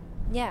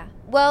 Yeah.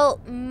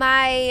 Well,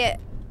 my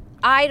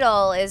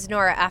idol is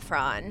Nora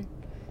Ephron.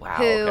 Wow.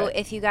 Who,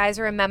 if you guys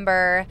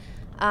remember,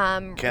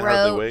 Can't wrote.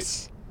 Hardly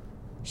Wait.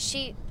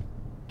 She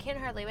Can't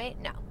Hardly Wait.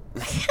 No.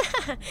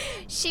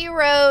 She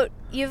wrote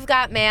You've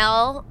Got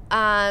Mail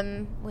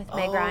with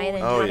Meg Ryan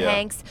and Tom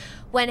Hanks.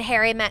 When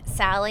Harry Met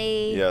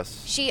Sally.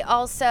 Yes. She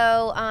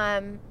also,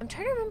 I'm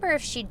trying to remember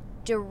if she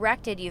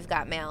directed You've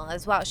Got Mail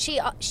as well. She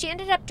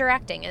ended up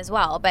directing as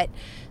well, but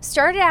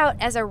started out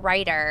as a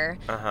writer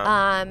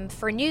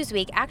for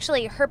Newsweek.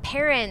 Actually, her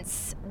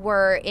parents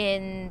were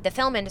in the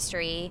film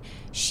industry.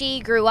 She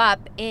grew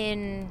up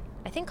in,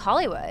 I think,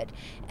 Hollywood,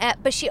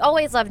 but she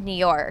always loved New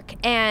York,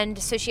 and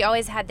so she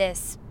always had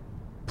this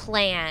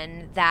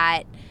plan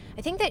that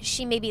I think that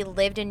she maybe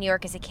lived in New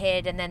York as a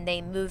kid and then they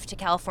moved to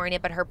California,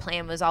 but her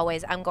plan was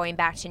always, I'm going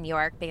back to New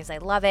York because I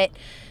love it.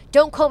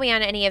 Don't quote me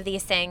on any of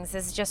these things.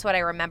 This is just what I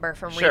remember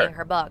from reading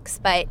her books.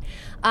 But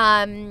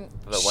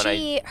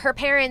her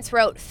parents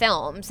wrote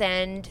films,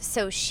 and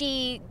so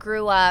she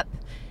grew up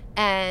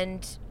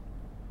and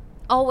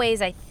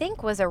always, I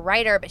think, was a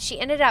writer, but she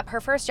ended up,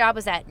 her first job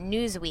was at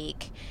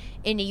Newsweek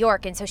in New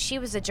York, and so she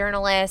was a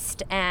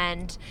journalist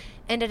and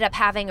ended up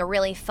having a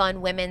really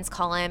fun women's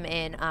column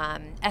in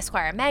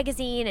Esquire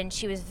magazine, and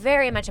she was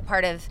very much a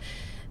part of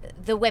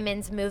the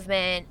women's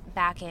movement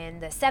back in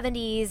the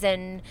 70s,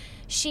 and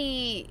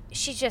she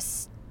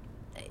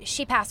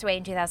passed away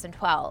in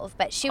 2012,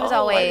 but she was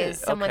always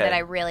someone that I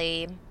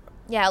really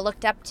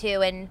looked up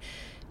to, and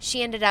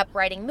she ended up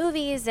writing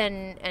movies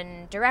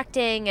and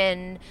directing,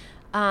 and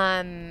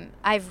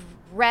I've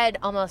read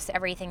almost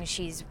everything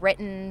she's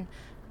written.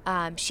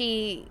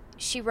 She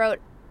wrote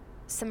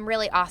some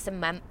really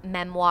awesome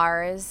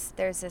memoirs.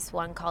 There's this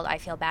one called I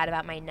Feel Bad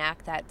About My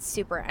Neck that's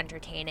super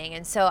entertaining.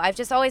 And so I've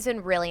just always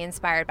been really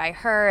inspired by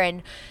her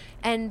and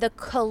the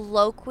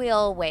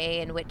colloquial way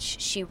in which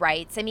she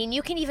writes. I mean,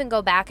 you can even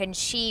go back, and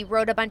she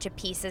wrote a bunch of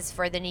pieces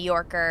for The New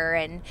Yorker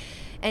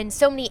and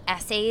so many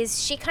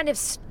essays. She kind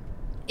of,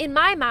 in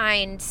my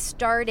mind,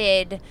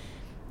 started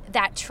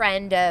that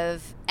trend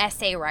of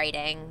essay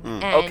writing.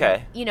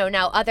 And, you know,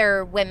 now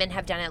other women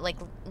have done it, like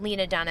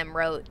Lena Dunham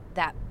wrote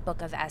that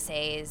book of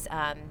essays.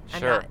 I'm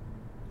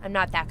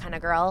not that kind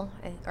of girl,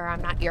 or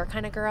I'm not your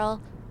kind of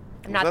girl.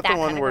 I'm not that kind of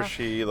girl. Was that the one where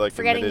she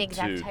admitted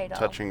to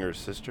touching her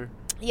sister?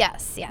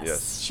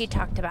 Yes. She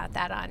talked about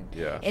that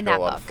in that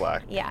book.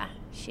 Flack. Yeah,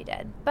 she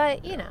did.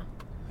 But you know,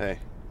 hey,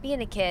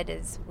 being a kid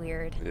is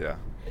weird. Yeah.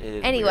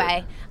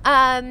 Anyway,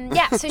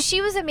 so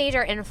she was a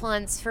major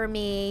influence for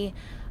me.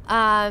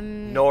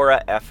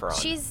 Nora Ephron.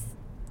 She's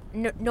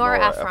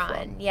Nora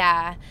Ephron.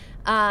 Yeah.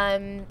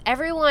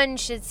 Everyone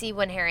should see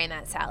When Harry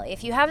Met Sally.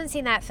 If you haven't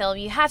seen that film,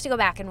 you have to go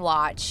back and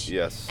watch.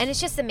 Yes. And it's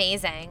just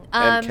amazing.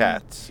 And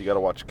Cats. You got to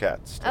watch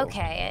Cats. Still.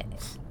 Okay.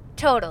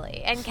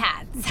 Totally. And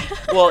Cats.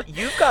 Well,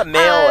 You've Got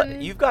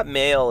Mail. You've Got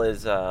Mail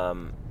is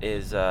a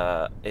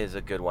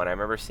good one. I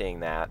remember seeing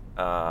that.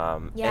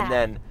 And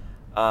then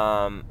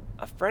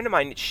a friend of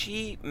mine,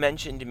 she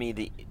mentioned to me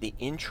the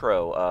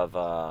intro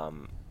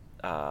of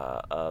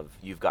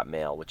You've Got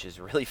Mail, which is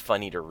really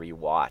funny to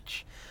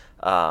rewatch.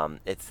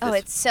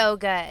 It's so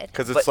good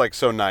because it's like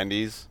so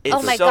 90s.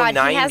 Oh my god,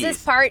 90s. He has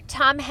this part.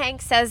 Tom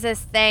Hanks says this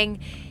thing.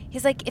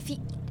 He's like,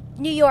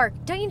 New York,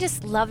 don't you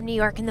just love New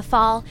York in the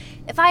fall?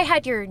 If I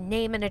had your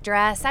name and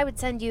address, I would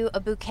send you a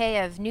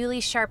bouquet of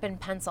newly sharpened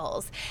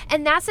pencils.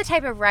 And that's the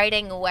type of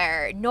writing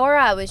where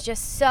Nora was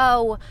just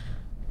so,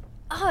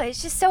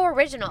 it's just so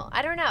original.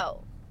 I don't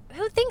know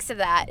who thinks of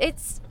that.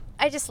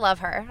 I just love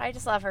her. I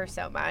just love her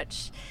so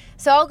much.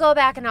 So I'll go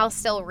back and I'll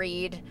still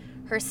read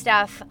her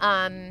stuff.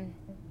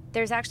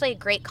 There's actually a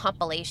great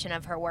compilation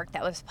of her work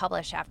that was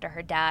published after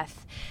her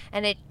death,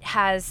 and it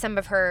has some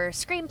of her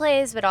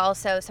screenplays, but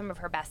also some of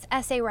her best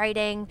essay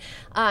writing.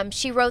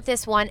 She wrote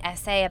this one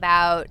essay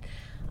about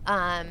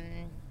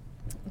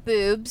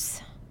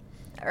boobs,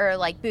 or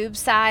like boob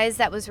size,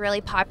 that was really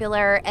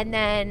popular, and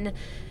then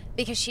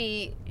because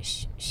she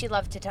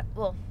loved to talk,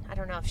 well, I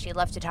don't know if she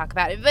loved to talk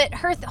about it, but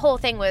her whole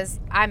thing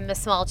was, I'm a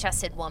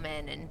small-chested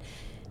woman, and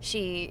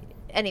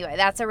anyway,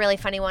 that's a really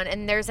funny one.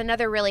 And there's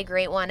another really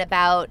great one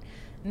about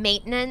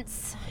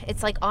maintenance.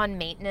 It's like on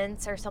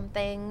maintenance or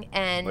something,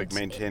 and like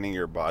maintaining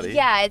your body.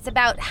 Yeah, it's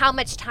about how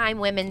much time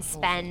women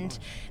spend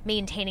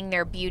maintaining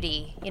their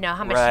beauty. You know,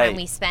 how much time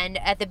we spend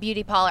at the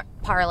beauty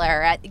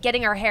parlor, at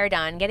getting our hair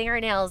done, getting our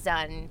nails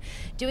done,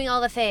 doing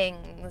all the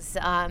things.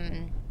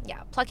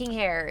 Plucking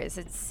hairs.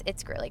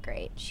 It's really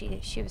great.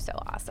 She was so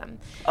awesome.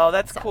 Oh,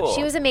 that's cool.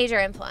 She was a major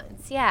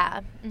influence.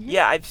 Yeah. Mm-hmm.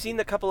 Yeah, I've seen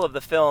a couple of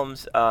the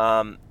films.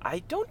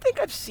 I don't think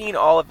I've seen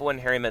all of When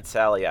Harry Met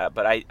Sally yet,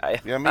 but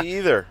Yeah, me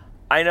either.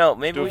 I know.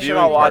 Maybe we should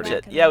all watch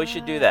it. Yeah, we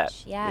should do that.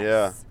 Yes.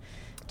 Yeah.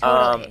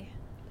 Totally.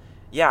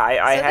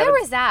 I so there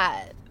was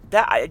that.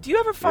 Do you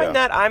ever find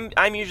that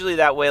I'm usually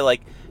that way?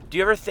 Like, do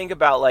you ever think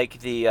about like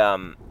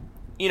the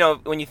you know,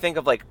 when you think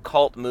of like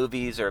cult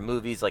movies or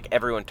movies like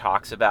everyone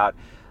talks about,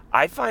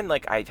 I find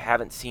like I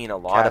haven't seen a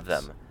lot of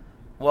them.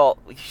 Well,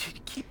 you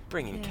should keep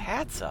bringing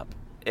Cats up.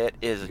 It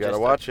is. You gotta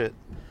watch it.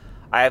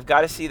 I have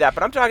got to see that,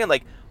 but I'm talking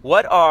like,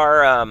 what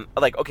are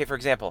like? Okay, for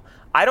example,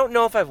 I don't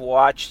know if I've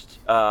watched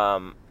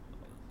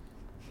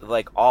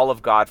like all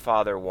of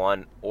Godfather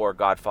 1 or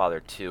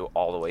Godfather 2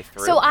 all the way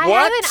through. So I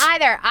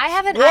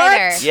haven't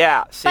either.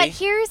 Yeah, see? But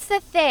here's the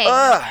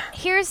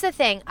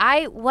thing.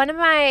 One of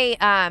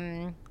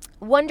my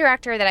one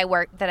director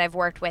that I've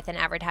worked with in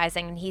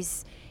advertising, and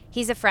he's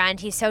a friend.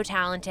 He's so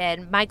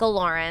talented. Michael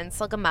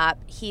Lawrence, look him up.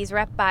 He's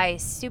rep by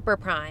Super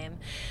Prime.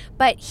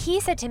 But he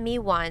said to me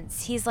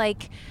once, he's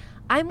like,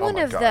 I'm one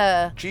of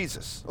the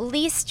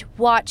least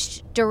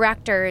watched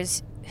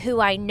directors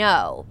who I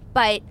know,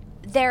 but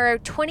there are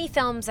 20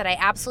 films that I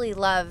absolutely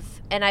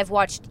love, and I've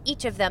watched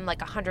each of them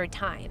like 100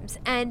 times.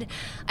 And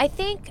I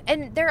think,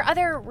 and there are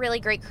other really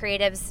great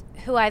creatives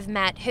who I've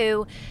met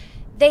who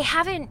they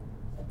haven't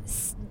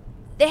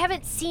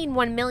seen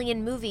 1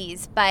 million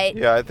movies, but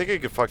yeah, I think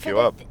it could fuck you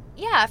up.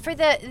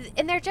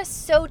 And they're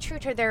just so true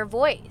to their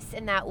voice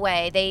in that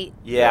way.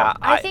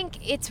 I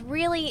think it's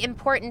really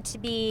important to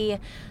be.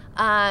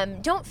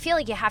 Don't feel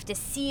like you have to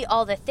see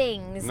all the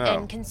things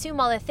and consume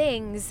all the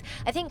things.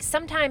 I think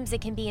sometimes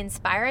it can be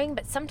inspiring,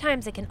 but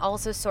sometimes it can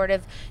also sort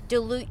of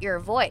dilute your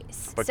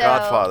voice. But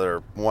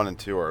Godfather 1 and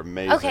 2 are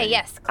amazing. Okay,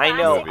 yes. I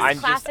know.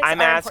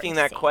 I'm asking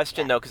that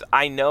question though, because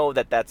I know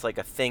that that's like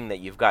a thing that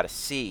you've got to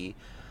see.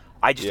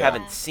 I just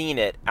haven't seen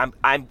it.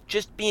 I'm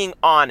just being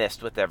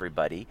honest with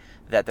everybody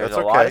that there's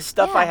a lot of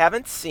stuff I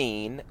haven't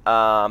seen.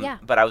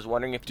 But I was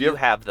wondering if you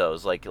have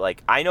those.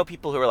 Like I know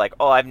people who are like,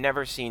 oh, I've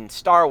never seen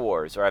Star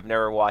Wars, or I've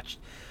never watched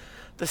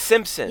The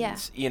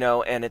Simpsons, you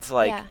know, and it's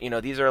like, you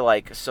know, these are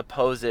like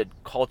supposed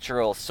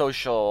cultural,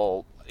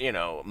 social, you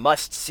know,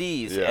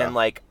 must-sees. And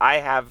like I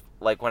have,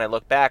 like when I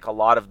look back, a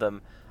lot of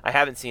them I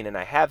haven't seen and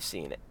I have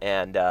seen.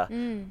 And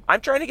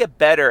I'm trying to get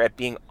better at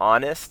being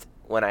honest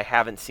when I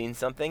haven't seen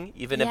something,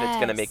 even if it's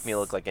going to make me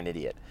look like an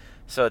idiot.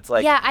 So it's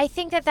like... Yeah, I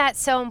think that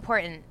that's so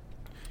important.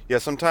 Yeah,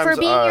 sometimes... For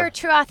being your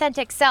true,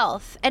 authentic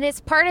self. And it's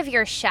part of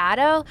your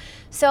shadow.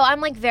 So I'm,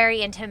 like,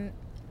 very into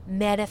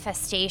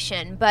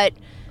manifestation. But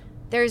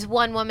there's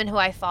one woman who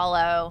I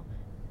follow,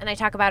 and I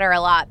talk about her a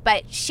lot.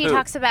 But she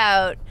talks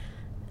about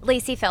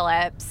Lacy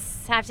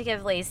Phillips. I have to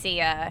give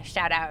Lacy a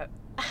shout-out,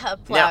 a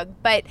plug. Yeah.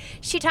 But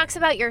she talks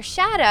about your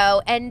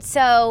shadow. And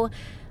so...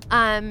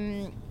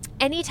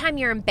 anytime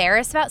you're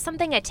embarrassed about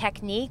something, a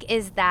technique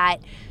is that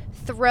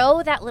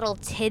throw that little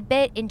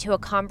tidbit into a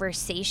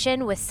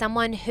conversation with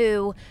someone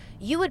who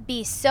you would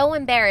be so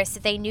embarrassed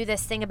if they knew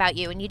this thing about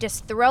you, and you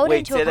just throw it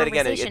into a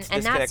conversation,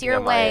 and that's your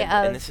way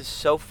of... And this is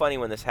so funny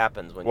when this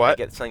happens, when you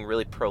get something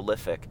really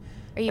prolific.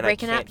 Are you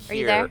breaking up? Are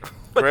you there?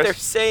 What they're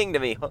saying to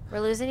me. We're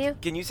losing you?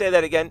 Can you say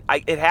that again?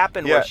 It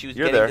happened where she was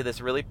getting to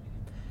this really...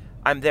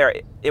 I'm there.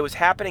 It was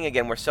happening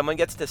again where someone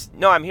gets to...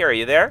 No, I'm here. Are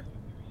you there?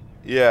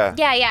 Yeah.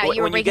 Yeah.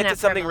 When you get to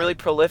something really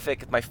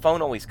prolific, my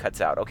phone always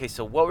cuts out. Okay,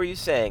 so what were you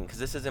saying? Because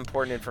this is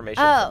important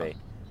information for me.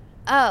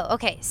 Oh,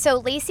 okay. So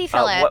Lacy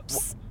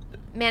Phillips,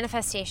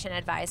 manifestation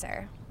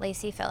advisor,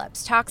 Lacy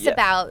Phillips, talks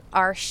about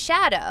our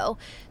shadow.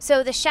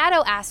 So the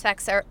shadow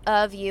aspects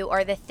of you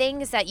are the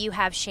things that you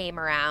have shame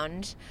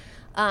around,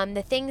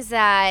 the things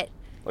that...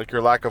 Like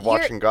your lack of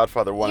watching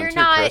Godfather 1 and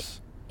 2, Chris.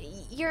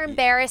 You're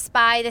embarrassed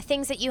by the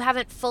things that you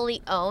haven't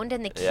fully owned,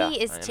 and the key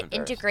is to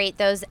integrate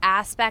those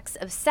aspects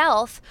of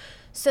self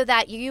so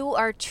that you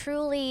are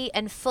truly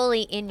and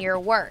fully in your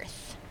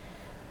worth.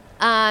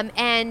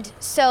 And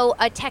so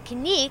a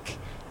technique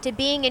to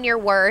being in your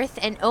worth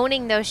and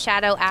owning those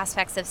shadow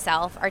aspects of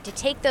self are to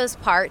take those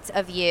parts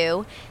of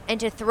you and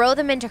to throw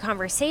them into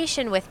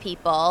conversation with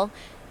people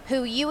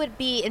who you would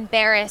be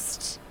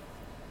embarrassed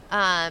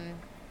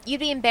you'd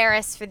be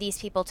embarrassed for these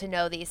people to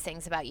know these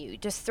things about you.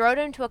 Just throw it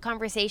into a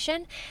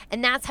conversation,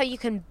 and that's how you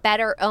can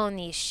better own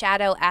these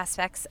shadow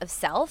aspects of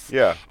self.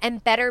 Yeah.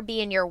 And better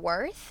be in your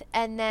worth.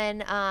 And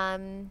then,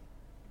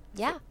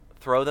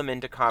 throw them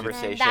into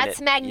conversation.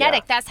 That's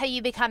magnetic. That's how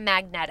you become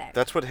magnetic.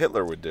 That's what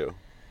Hitler would do.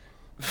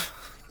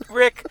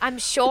 Rick, I'm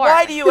sure.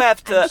 Why do you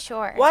have to? I'm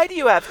sure. Why do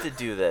you have to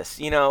do this?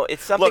 You know,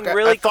 it's something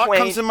really quaint. Look,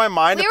 comes in my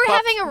mind. We were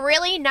having a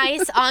really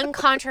nice,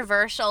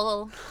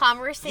 uncontroversial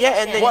conversation.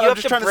 Yeah, and then you have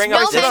to bring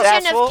up this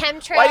asshole. Of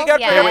chemtrails. Why do you got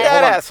to bring up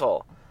that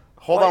asshole?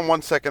 Hold on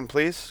 1 second,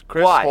 please,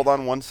 Chris. Why? Hold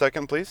on 1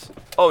 second, please.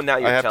 Oh, now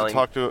you're telling. I have to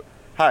talk to.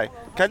 Hi,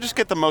 can I just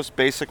get the most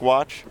basic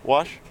wash?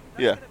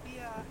 Yeah.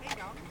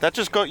 That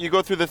just you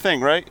go through the thing,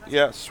 right?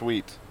 Yeah,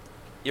 sweet.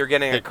 You're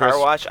getting a car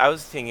wash? I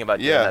was thinking about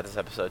doing that this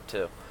episode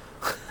too.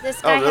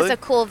 This guy has a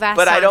cool vest.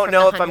 But I don't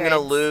know if I'm going to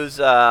lose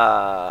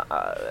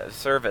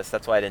service.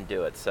 That's why I didn't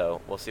do it.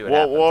 So we'll see what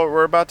happens. Well,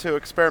 we're about to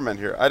experiment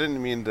here. I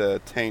didn't mean to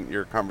taint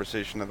your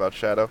conversation about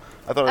Shadow.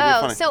 I thought it would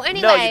be funny. So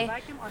anyway,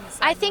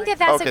 I think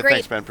that's a great...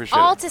 Thanks, man. Appreciate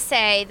all it. To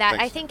say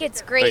that I think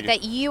it's great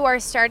that you are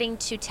starting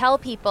to tell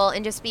people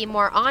and just be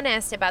more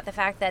honest about the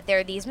fact that there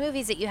are these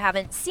movies that you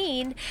haven't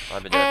seen. Well,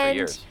 I've been doing it for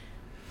years.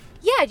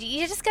 Yeah,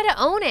 you just got to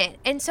own it.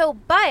 And so,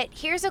 but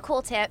here's a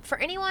cool tip for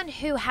anyone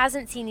who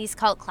hasn't seen these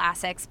cult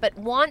classics but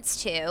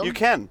wants to. You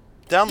can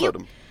download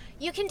them.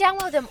 You can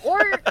download them,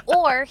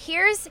 or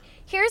here's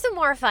a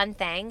more fun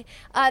thing.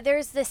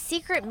 There's the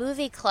Secret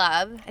Movie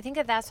Club. I think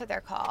that's what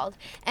they're called,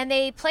 and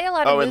they play a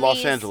lot of movies. Oh, in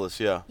Los Angeles,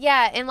 yeah.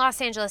 Yeah, in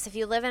Los Angeles. If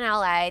you live in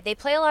LA, they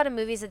play a lot of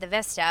movies at the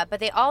Vista, but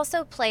they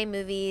also play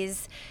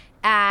movies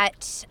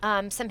at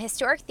some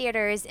historic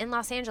theaters in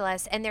Los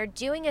Angeles, and they're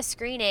doing a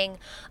screening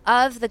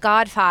of The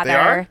Godfather. They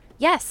are?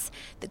 Yes,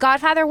 The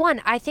Godfather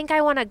 1. I think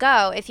I want to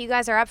go if you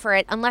guys are up for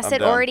it, unless I'm it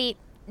down. already...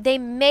 They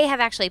may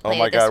have actually played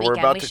it this weekend. Oh my God,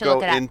 we're about to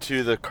go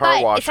into the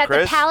car wash, It's at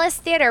Chris. the Palace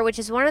Theater, which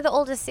is one of the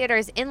oldest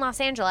theaters in Los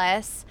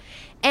Angeles.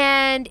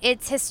 And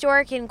it's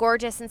historic and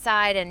gorgeous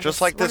inside, and just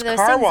like one this of those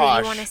car things wash that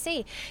you want to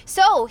see.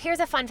 So here's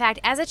a fun fact: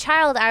 as a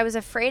child, I was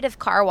afraid of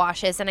car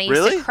washes, and I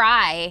used to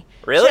cry.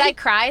 Really? Should I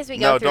cry as we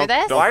go through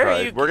this? Don't Why cry.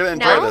 are you? We're gonna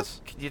enjoy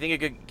this. Do you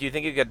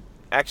think you could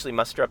actually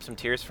muster up some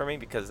tears for me,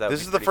 because that?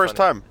 This is the first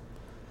funny. time.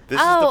 This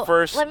is the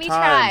first time. Let me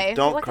try.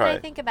 Don't what cry. Can I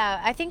think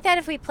about? I think that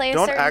if we play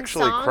Don't certain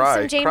actually songs, cry.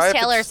 some James Cry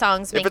Taylor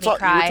songs make me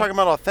cry. We're talking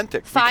about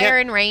authentic. Fire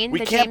and Rain. We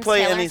the can't James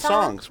play Taylor any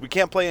song? songs. We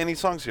can't play any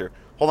songs here.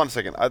 Hold on a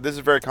second. This is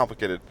very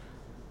complicated.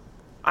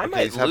 I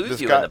might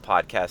lose you in the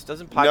podcast.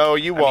 Doesn't podcast? No,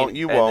 you won't.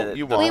 You won't.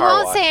 You won't. We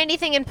won't say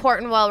anything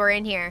important while we're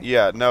in here.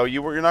 Yeah, no,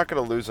 you're not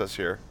going to lose us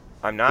here.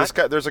 I'm not. This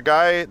guy, there's a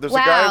guy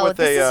with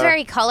this is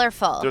very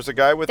colorful. There's a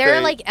guy with There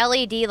are like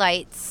LED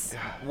lights.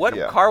 What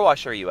car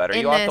wash are you at? Are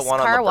you at the one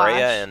on La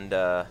Brea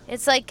and?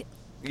 It's like.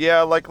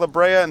 Yeah, like La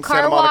Brea and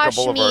Santa Monica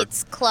Boulevard. Car wash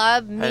meets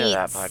club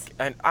meets.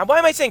 Why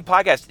am I saying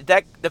podcast?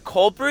 The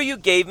cold brew you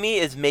gave me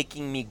is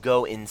making me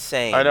go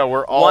insane. I know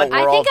we're all. I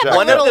think I'm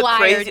one a little of the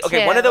wired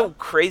Okay, one of the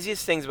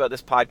craziest things about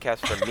this podcast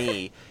for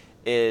me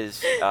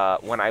is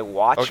when I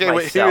watch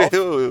myself.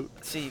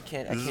 See, you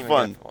can't. This is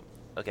fun.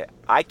 Okay,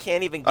 I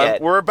can't even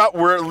get.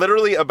 We're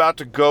literally about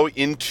to go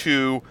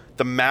into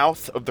the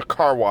mouth of the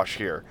car wash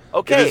here.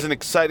 Okay. It is an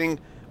exciting.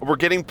 We're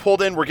getting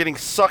pulled in. We're getting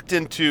sucked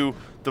into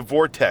the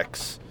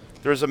vortex.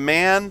 There's a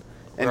man,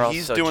 and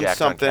he's doing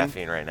something. On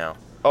caffeine right now.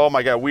 Oh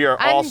my God, we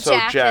are also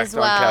jacked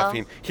on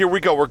caffeine. Here we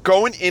go. We're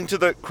going into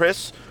the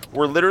Chris.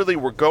 We're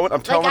going.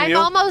 I'm telling you.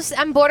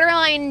 I'm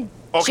borderline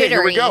jittery. Okay,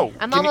 here we go.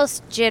 I'm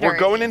almost jittery. We're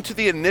going into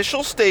the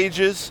initial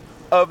stages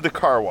of the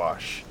car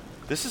wash.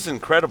 This is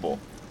incredible.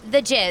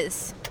 The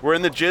jizz. We're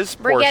in the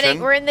jizz portion.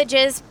 We're in the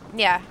jizz.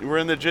 Yeah. We're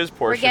in the jizz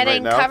portion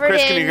right now. We're getting covered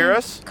Chris, in can you hear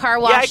us? Car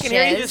wash. Yeah, I can jizz.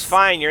 hear you just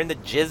fine. You're in the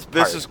jizz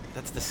part.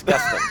 That's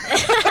disgusting.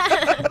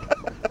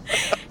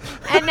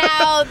 And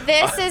now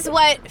this is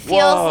what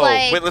feels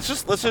like. Wait,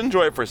 let's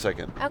enjoy it for a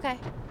second. Okay.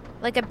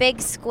 Like a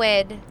big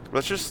squid.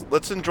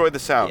 Let's enjoy the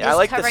sound. Yeah, I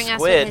like covering the us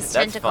squid. with his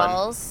That's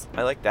tentacles. fun.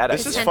 I like that.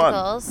 This is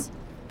tentacles. fun.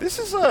 This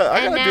is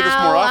I gotta do this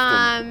more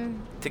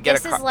often.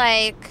 This is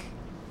like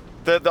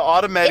the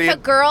automated. If a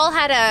girl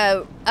had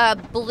a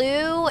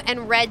blue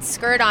and red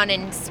skirt on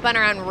and spun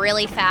around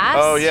really fast.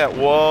 Oh yeah.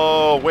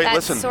 Whoa. Wait. That's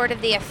listen. sort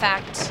of the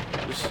effect.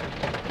 Just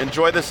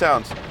enjoy the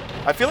sounds.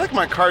 I feel like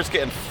my car's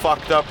getting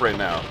fucked up right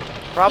now.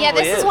 Probably yeah,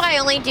 this is why I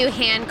only do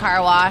hand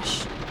car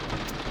wash.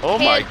 Oh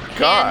my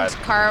God.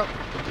 Hand car.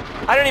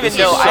 I don't even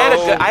know.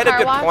 I had a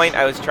good point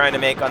I was trying to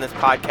make on this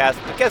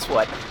podcast, but guess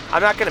what?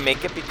 I'm not going to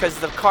make it because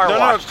the car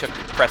wash took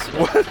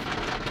precedent.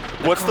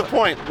 What's the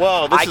point?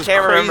 Whoa, this is crazy. I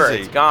can't remember.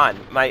 It's gone.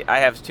 I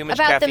have too much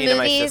caffeine in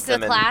my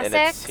system, and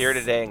it's here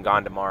today and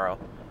gone tomorrow.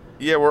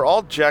 Yeah, we're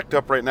all jacked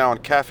up right now on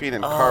caffeine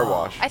and car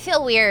wash. I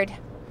feel weird.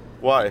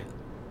 Why?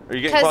 Are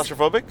you getting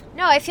claustrophobic?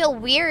 No, I feel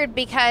weird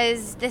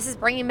because this is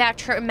bringing back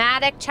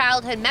traumatic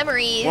childhood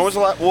memories. When was the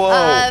last?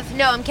 Whoa.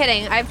 No, I'm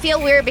kidding. I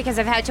feel weird because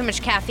I've had too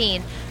much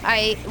caffeine.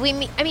 I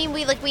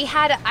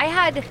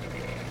had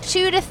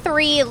 2 to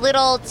 3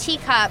 little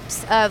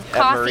teacups of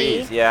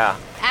coffee.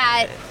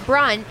 At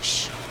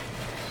brunch.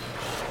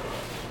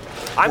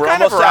 We're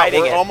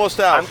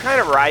almost out. I'm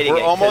kind of riding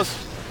it.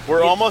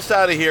 We're almost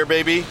out of here,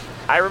 baby.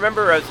 I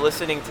remember I was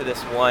listening to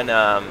this one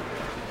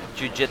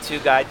jiu-jitsu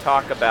guy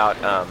talk about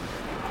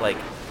like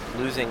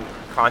losing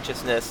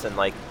consciousness and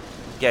like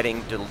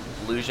getting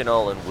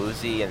delusional and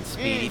woozy and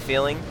speedy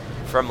feeling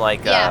from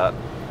like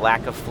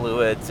lack of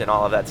fluids and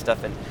all of that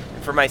stuff. And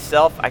for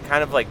myself, I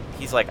kind of like,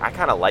 he's like, I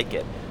kind of like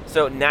it.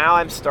 So now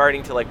I'm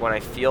starting to like, when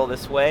I feel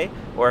this way,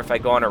 or if I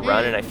go on a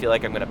run and I feel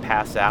like I'm going to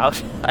pass out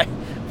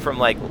from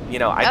like,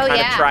 I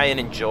kind of try and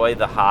enjoy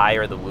the high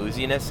or the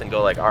wooziness and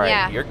go like, all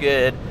right, you're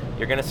good.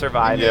 You're going to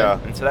survive it.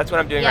 And so that's what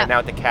I'm doing right now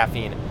with the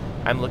caffeine.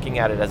 I'm looking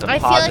at it as a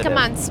positive. I feel like I'm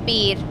on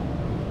speed.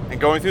 And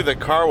going through the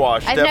car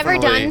wash, I've never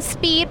done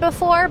speed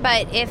before,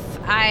 but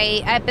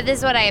but this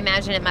is what I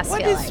imagine it must feel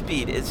like. What is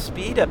speed? Is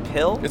speed a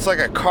pill? It's like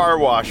a car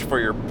wash for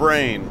your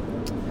brain.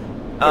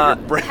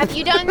 Have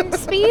you done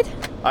speed?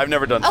 I've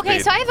never done speed. Okay,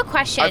 so I have a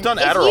question. I've done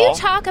Adderall. If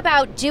you talk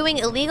about doing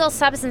illegal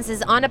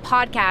substances on a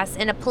podcast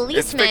and a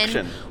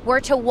policeman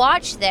were to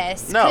watch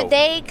this, could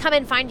they come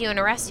and find you and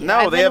arrest you?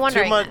 No, they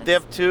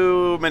have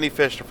too many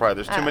fish to fry.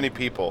 There's too many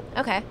people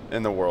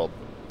in the world.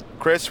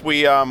 Chris,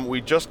 we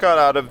just got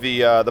out of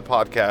the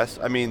podcast.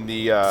 I mean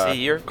the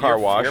car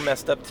wash. You're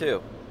messed up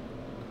too.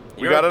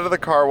 We got out of the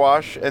car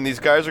wash, and these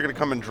guys are going to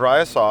come and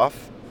dry us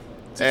off.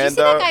 Did you see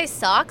that guy's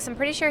socks? I'm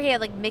pretty sure he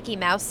had like Mickey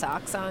Mouse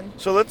socks on.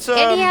 So let's.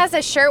 And he has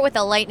a shirt with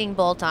a lightning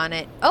bolt on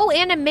it. Oh,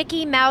 and a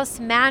Mickey Mouse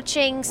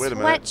matching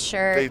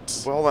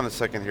sweatshirt. Hold on a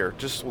second here.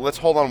 Let's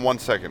hold on 1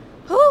 second.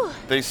 Whew.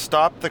 They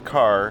stopped the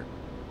car,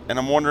 and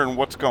I'm wondering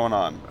what's going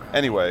on.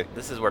 Anyway,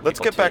 this is where let's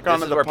get back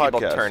onto the podcast.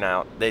 People turn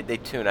out. They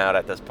tune out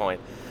at this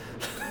point.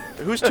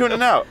 Who's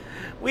tuning out?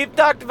 We've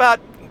talked about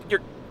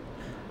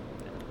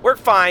we're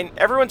fine.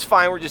 Everyone's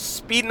fine. We're just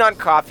speeding on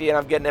coffee, and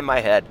I'm getting in my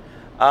head.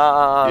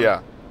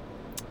 Yeah.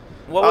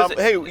 What was it?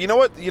 Hey, you know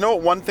what?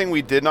 One thing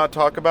we did not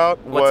talk about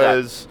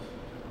was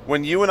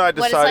when you and I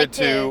decided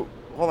to...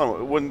 Hold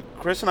on. When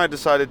Chris and I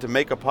decided to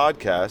make a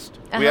podcast,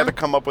 we had to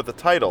come up with a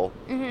title.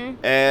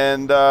 Mm-hmm.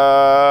 And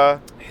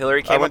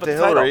Hillary came up with the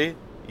Hillary.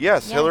 title.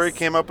 Yes, Hillary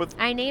came up with...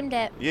 I named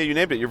it. Yeah, you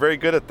named it. You're very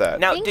good at that.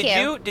 Now, Thank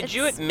did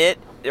you admit,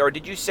 or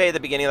did you say at the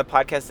beginning of the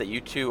podcast that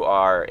you two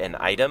are an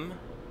item?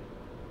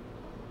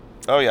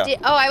 Oh, yeah.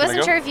 I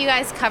wasn't sure if you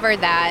guys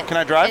covered that. Can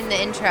I drive? In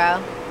the intro.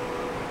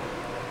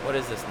 What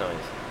is this noise?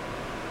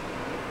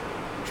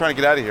 I'm trying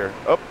to get out of here.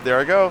 Oh, there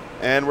I go.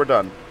 And we're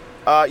done.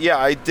 Yeah,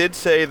 I did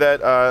say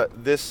that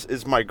this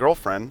is my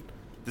girlfriend.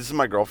 This is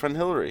my girlfriend,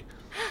 Hillary.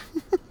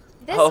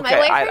 This is my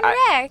boyfriend,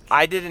 Rick.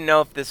 I didn't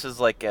know if this was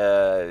like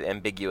a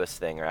ambiguous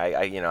thing, or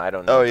I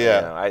don't know. Oh,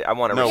 yeah. I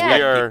want to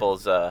respect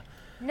people's,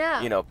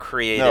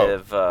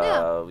 creative,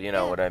 No.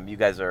 you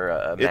guys are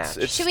a match.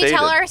 It's Should we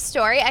tell our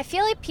story? I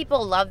feel like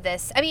people love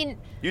this. I mean,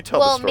 you tell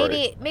the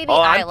story. maybe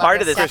I'm part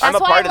of this. Stuff. I'm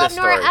That's a part why I of love this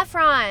Nora story.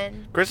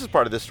 Ephron. Chris is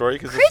part of this story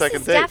because Chris the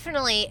second is date.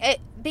 definitely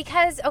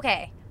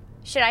okay.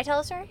 Should I tell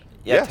the story?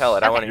 Yeah, yes. tell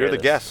it. I want to hear You're the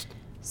this. guest.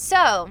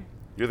 So,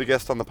 You're the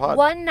guest on the pod.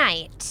 one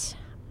night,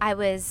 I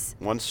was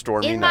One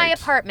stormy in night. my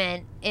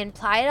apartment in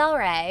Playa del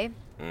Rey,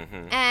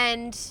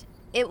 and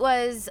it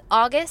was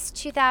August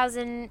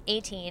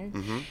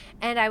 2018,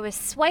 and I was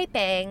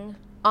swiping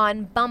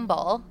on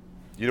Bumble.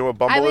 You know what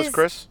Bumble is,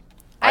 Chris?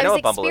 I know was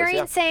what Bumble is,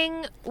 yeah.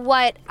 experiencing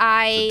what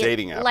I It's a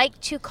dating app. like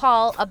to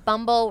call a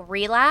Bumble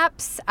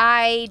relapse.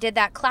 I did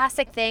that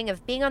classic thing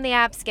of being on the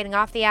apps, getting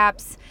off the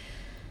apps,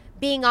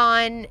 being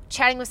on,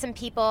 chatting with some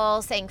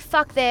people, saying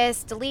fuck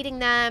this, deleting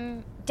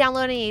them,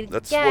 downloading it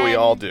That's again. what we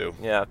all do.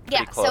 Yeah,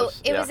 pretty close.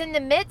 So it was in the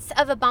midst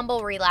of a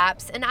Bumble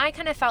relapse, and I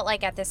kind of felt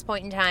like at this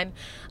point in time,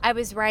 I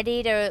was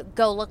ready to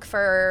go look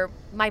for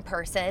my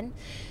person.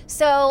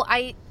 So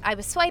I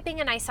was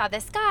swiping, and I saw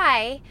this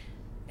guy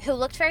who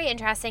looked very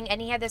interesting,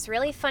 and he had this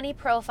really funny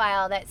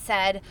profile that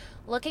said,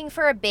 looking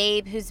for a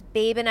babe who's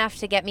babe enough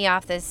to get me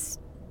off this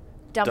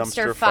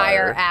dumpster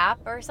fire app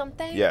or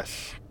something.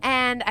 Yes.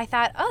 And I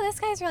thought, oh, this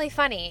guy's really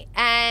funny.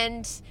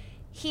 And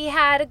he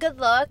had a good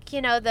look,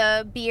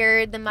 the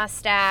beard, the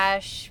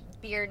mustache,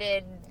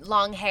 bearded,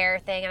 long hair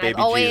thing. And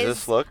Baby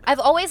Jesus look. I've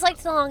always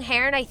liked the long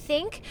hair, and I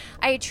think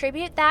I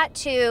attribute that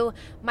to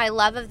my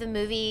love of the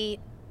movie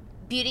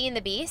Beauty and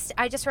the Beast.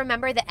 I just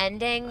remember the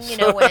ending, when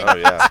Oh,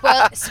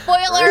 yeah.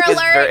 spoiler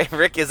alert.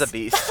 Rick is a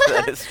beast.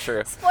 That is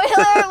true.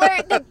 Spoiler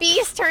alert, the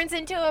beast turns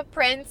into a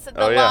prince, the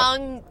Oh, yeah.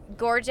 long,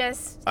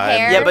 gorgeous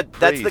hair. Yeah, but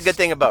that's the Priest. good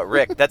thing about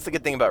Rick.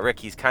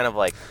 He's kind of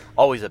like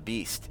always a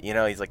beast.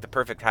 He's like the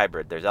perfect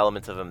hybrid. There's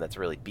elements of him that's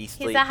really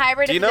beastly. He's a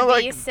hybrid Do of you know, the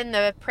like, beast and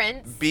the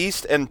prince.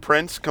 Beast and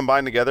Prince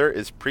combined together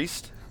is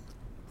Priest.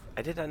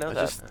 I did not know I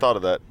that. just thought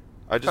of that.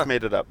 I just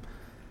made it up.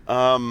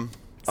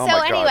 So oh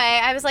my anyway,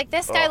 God. I was like,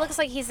 this guy Oh, looks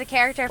like he's the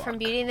character from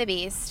Beauty and the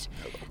Beast.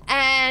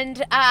 And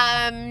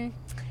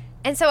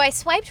so I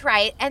swiped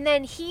right, and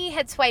then he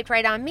had swiped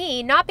right on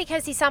me, not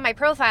because he saw my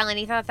profile and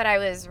he thought that I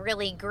was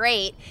really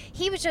great.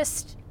 He was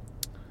just...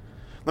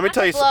 Let me Not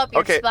tell to you blow up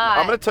your okay, spot,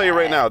 I'm going to tell you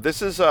right but- now.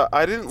 This is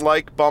I didn't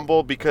like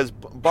Bumble because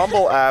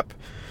Bumble app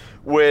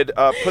would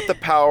put the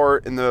power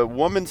in the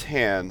woman's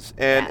hands,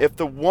 and Yeah. if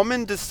the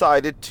woman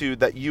decided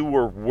that you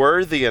were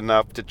worthy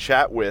enough to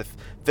chat with,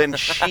 then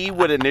she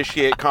would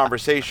initiate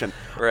conversation.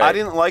 Right. I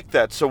didn't like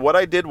that. So what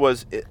I did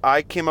was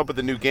I came up with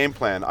a new game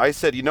plan. I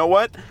said, "You know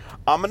what?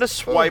 I'm going to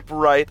swipe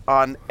right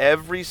on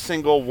every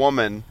single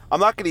woman. I'm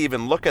not going to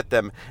even look at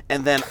them,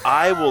 and then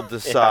I will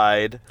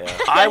decide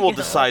I will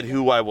decide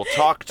who I will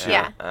talk to."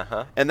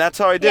 Yeah. And that's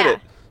how I did Yeah. it.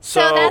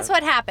 So that's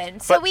what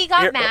happened. So but we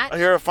got matched.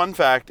 Here, a fun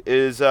fact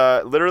is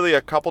literally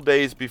a couple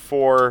days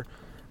before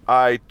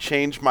I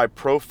changed my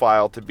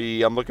profile to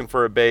be I'm looking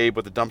for a babe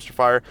with a dumpster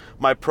fire,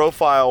 my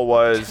profile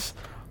was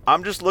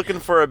I'm just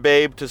looking for a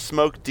babe to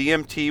smoke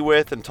DMT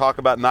with and talk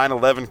about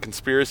 9/11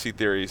 conspiracy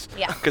theories.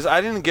 Yeah. Because I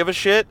didn't give a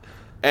shit,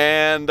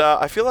 and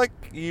I feel like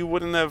you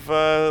wouldn't have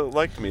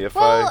liked me if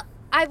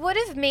I would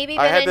have maybe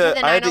I been had into to-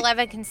 the I had to-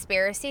 9/11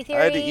 conspiracy theory.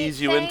 I had to ease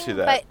you thing, into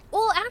that.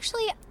 But,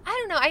 actually, I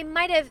don't know. I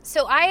might have.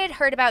 So I had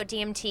heard about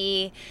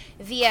DMT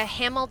via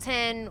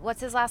Hamilton.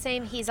 What's his last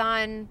name? He's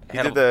on He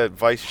did the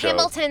Vice show.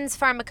 Hamilton's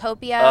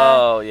Pharmacopoeia.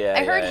 Oh, yeah.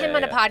 I heard yeah, him yeah,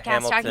 on a yeah.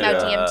 podcast talking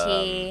about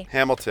DMT.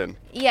 Hamilton.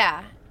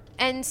 Yeah.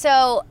 And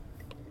so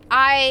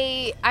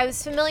I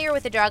was familiar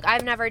with the drug.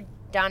 I've never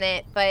done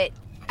it, but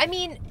I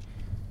mean,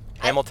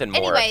 Hamilton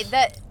anyway,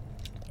 Morris.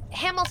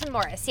 Hamilton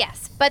Morris,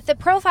 yes. But the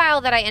profile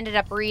that I ended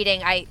up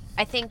reading, I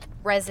think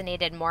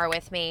resonated more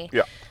with me.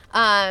 Yeah.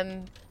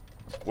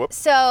 Whoops.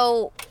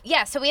 So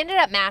we ended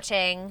up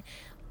matching.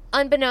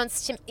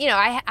 Unbeknownst to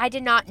I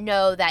did not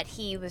know that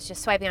he was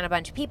just swiping on a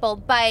bunch of people,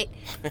 but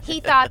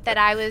he thought that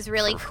I was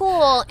really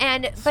cool.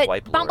 But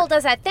Swipe Bumble lord.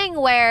 does that thing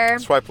where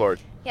Swipe Lord.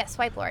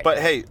 swipe lord. But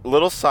hey,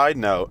 little side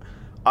note.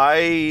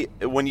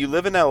 When you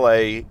live in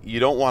LA, you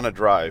don't want to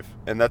drive.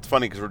 And that's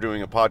funny because we're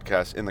doing a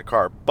podcast in the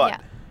car. But Yeah.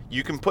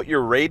 you can put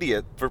your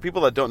radius, for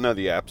people that don't know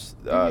the apps,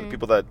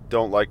 people that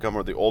don't like them,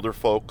 or the older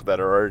folk that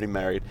are already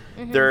married,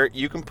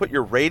 you can put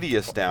your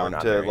radius down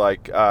to married.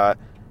 Like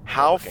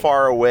how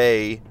far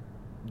away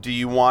do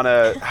you want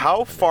to,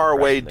 how far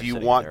away do you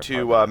want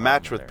to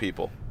match with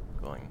people?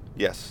 Going.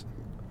 Yes.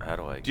 How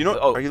do I? Do you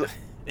know?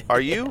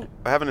 Are you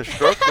having a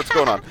stroke? What's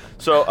going on?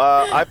 So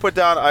I put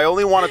down, I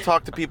only want to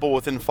talk to people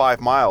within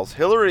 5 miles.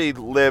 Hillary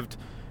lived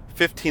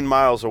 15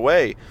 miles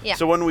away. Yeah.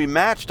 So when we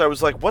matched, I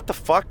was like, what the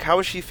fuck? How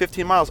is she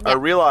 15 miles? Yeah. I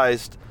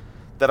realized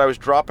that I was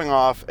dropping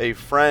off a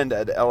friend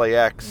at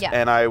LAX,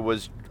 and I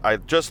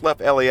just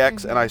left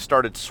LAX, and I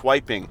started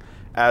swiping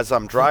as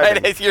I'm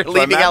driving. Right as you're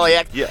leaving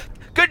LAX? Yeah.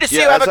 Good to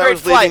see you. Have a great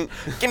flight.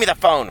 Give me the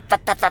phone.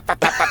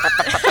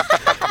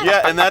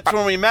 Yeah, and that's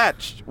when we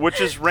matched, which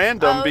is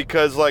random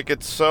because, like,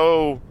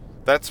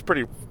 that's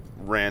pretty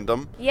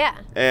random. Yeah.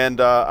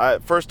 And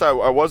at first I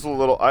was a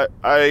little,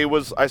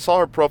 I saw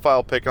her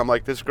profile pic, I'm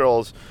like, this girl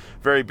is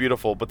very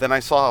beautiful, but then I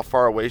saw how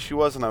far away she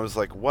was, and I was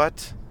like,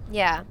 what?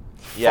 Yeah.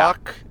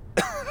 Fuck.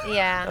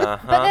 Yeah.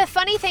 But the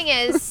funny thing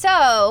is,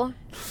 so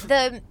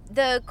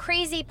the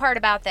crazy part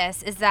about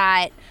this is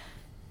that,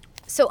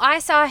 so I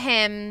saw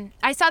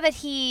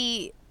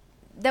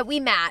that we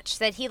matched,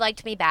 that he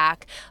liked me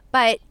back,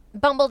 but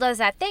Bumble does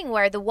that thing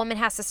where the woman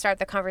has to start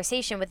the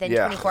conversation within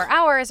 24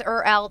 hours,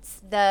 or else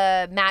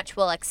the match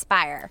will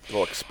expire.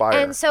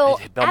 And so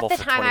Bumble at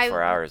the time,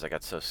 24 hours, I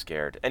got so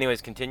scared.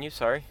 Anyways, continue.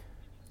 Sorry.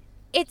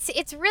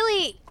 It's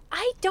really,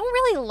 I don't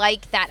really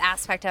like that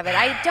aspect of it.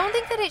 I don't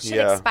think that it should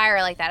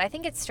expire like that. I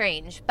think it's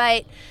strange,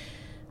 but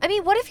I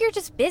mean, what if you're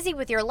just busy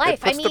with your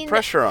life? It puts the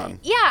pressure on.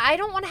 Yeah, I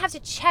don't want to have to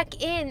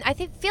check in. I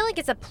feel like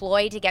it's a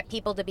ploy to get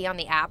people to be on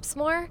the apps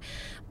more,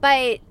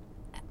 but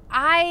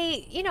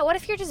what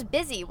if you're just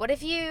busy? What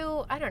if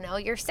I don't know,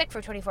 you're sick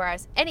for 24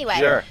 hours?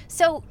 Anyway,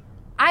 so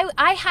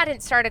I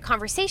hadn't started a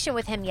conversation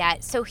with him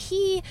yet. So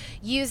he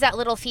used that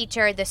little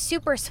feature, the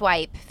super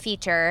swipe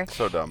feature.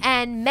 So dumb.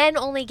 And men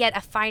only get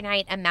a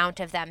finite amount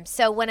of them.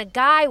 So when a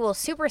guy will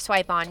super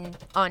swipe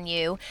on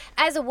you,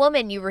 as a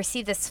woman, you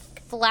receive this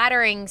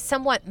flattering,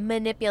 somewhat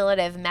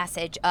manipulative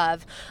message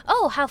of,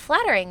 oh, how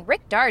flattering,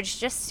 Rick Darge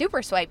just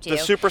super swiped you.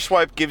 The super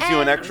swipe gives you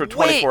an extra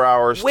 24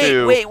 hours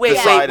to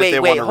decide if they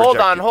want to hold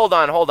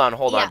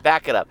reject on,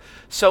 back it up.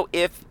 So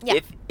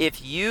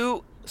if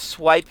you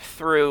swipe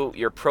through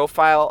your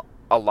profile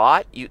a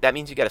lot, that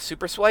means you got a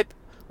super swipe?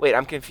 Wait,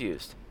 I'm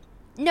confused.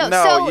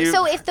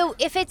 So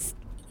if it's,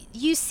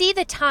 you see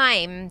the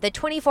time, the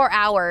 24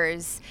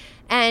 hours,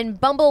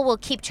 and Bumble will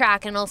keep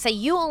track, and it'll say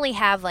you only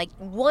have like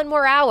 1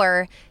 more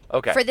hour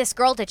for this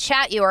girl to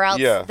chat you, or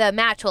else the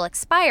match will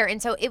expire.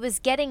 And so it was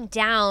getting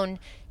down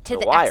to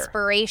the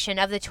expiration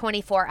of the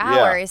 24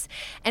 hours.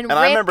 And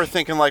I remember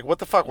thinking, like, what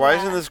the fuck? Why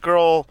isn't this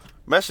girl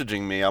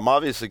messaging me? I'm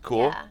obviously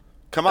cool. Yeah.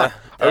 Come on.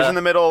 I was in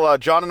the middle.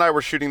 John and I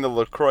were shooting the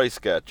LaCroix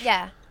sketch.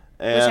 Yeah.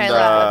 And, which I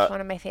love.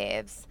 One of my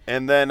faves.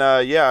 And then,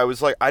 I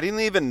was like, I didn't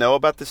even know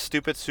about this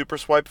stupid super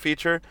swipe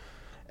feature.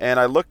 And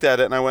I looked at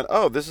it and I went,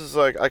 oh, this is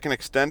like, I can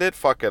extend it?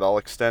 Fuck it, I'll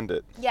extend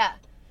it. Yeah.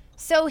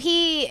 So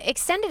he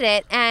extended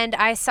it, and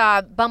I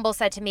saw Bumble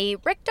said to me,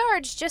 Rick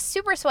Darge just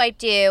super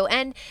swiped you.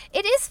 And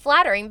it is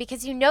flattering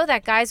because you know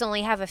that guys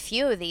only have a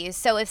few of these.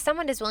 So if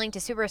someone is willing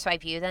to super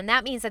swipe you, then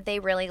that means that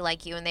they really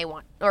like you and they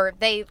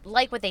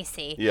like what they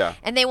see. Yeah.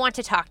 And they want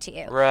to talk to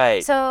you.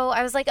 Right. So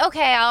I was like,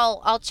 okay,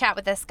 I'll chat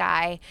with this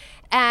guy.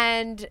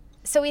 And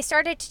so we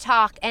started to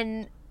talk,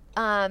 and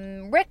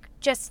Rick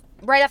just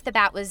right off the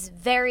bat was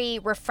very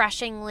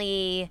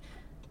refreshingly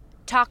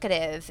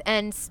talkative,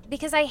 and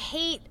because I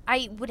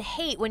would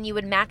hate when you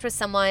would match with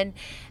someone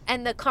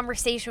and the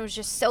conversation was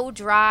just so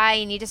dry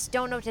and you just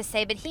don't know what to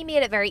say, but he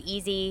made it very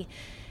easy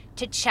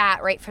to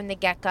chat right from the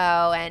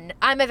get-go. And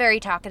I'm a very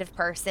talkative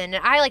person,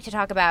 and I like to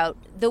talk about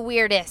the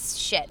weirdest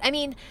shit. I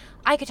mean,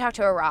 I could talk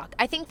to a rock.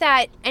 I think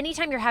that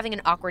anytime you're having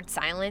an awkward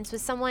silence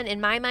with someone,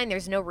 in my mind,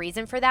 there's no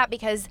reason for that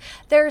because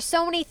there are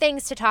so many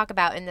things to talk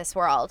about in this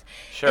world.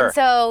 Sure. And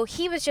so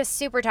he was just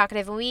super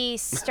talkative, and we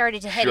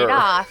started to hit it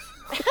off.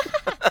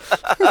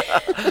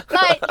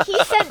 But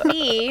he sent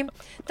me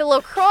the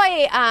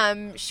LaCroix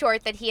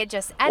short that he had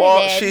just edited.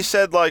 Well, she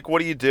said, like, what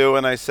do you do?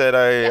 And I said,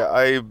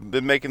 I've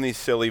been making these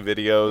silly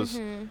videos.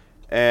 Mm-hmm.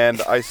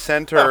 And I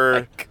sent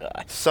her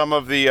some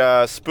of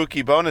the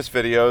spooky bonus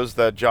videos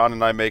that John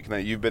and I make and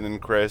that you've been in,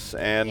 Chris.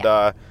 And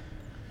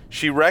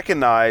she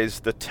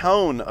recognized the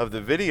tone of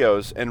the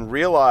videos and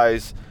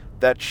realized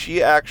that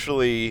she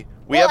actually...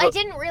 I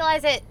didn't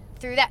realize it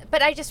through that,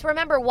 but I just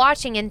remember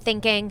watching and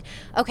thinking,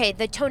 okay,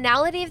 the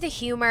tonality of the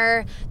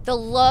humor, the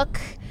look,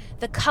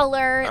 the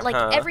color, like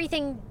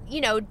everything,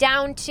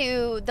 down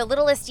to the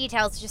littlest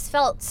details just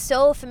felt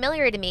so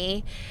familiar to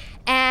me.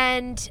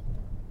 And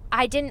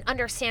I didn't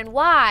understand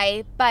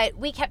why, but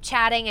we kept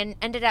chatting and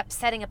ended up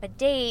setting up a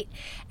date,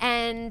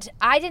 and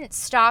I didn't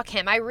stalk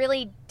him. I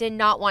really did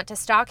not want to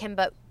stalk him,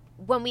 but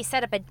when we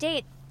set up a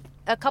date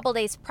a couple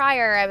days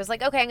prior, I was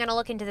like, okay, I'm going to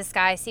look into this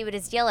guy, see what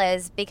his deal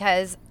is,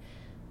 because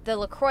the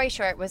LaCroix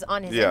short was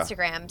on his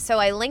Instagram. So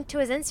I linked to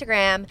his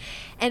Instagram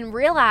and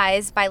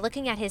realized by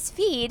looking at his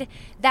feed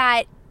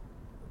that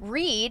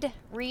Reed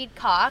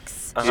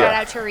Cox, shout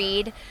out to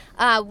Reed,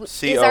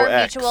 is our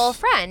mutual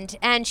friend.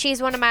 And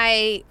she's one of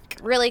my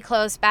really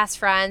close best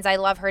friends. I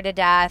love her to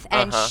death.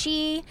 And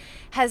she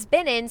has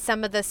been in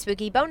some of the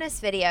spooky bonus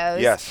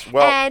videos. Yes.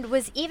 Well, and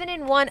was even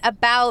in one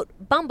about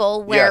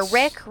Bumble where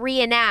Rick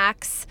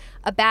reenacts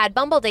a bad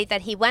Bumble date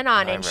that he went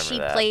on, and she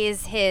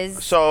plays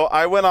his. So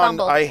I went on.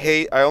 Bumble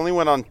I only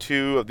went on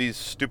 2 of these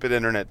stupid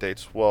internet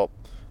dates. Well,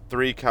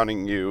 3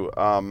 counting you.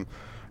 And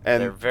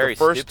they're very the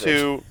first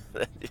stupid.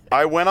 2,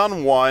 I went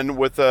on one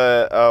with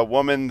a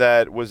woman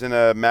that was in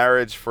a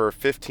marriage for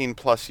 15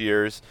 plus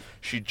years.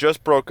 She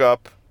just broke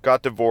up,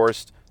 got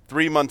divorced,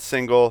 3 months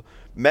single,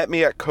 met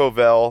me at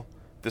Covell,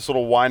 this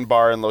little wine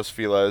bar in Los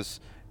Feliz.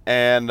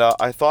 And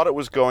I thought it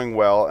was going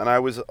well, and I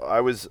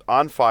was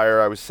on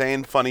fire. I was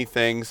saying funny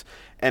things,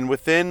 and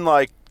within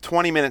like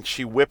 20 minutes,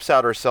 she whips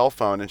out her cell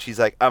phone, and she's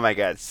like, "Oh my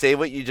God, say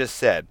what you just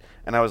said."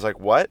 And I was like,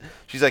 "What?"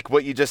 She's like,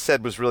 "What you just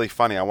said was really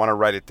funny. I want to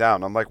write it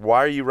down." I'm like,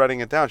 "Why are you writing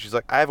it down?" She's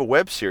like, "I have a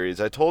web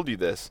series. I told you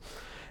this."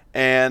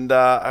 And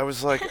I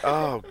was like,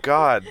 "Oh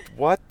God,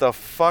 what the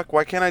fuck?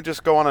 Why can't I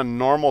just go on a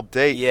normal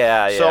date?"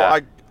 Yeah. So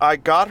I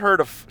got her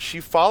to. She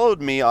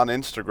followed me on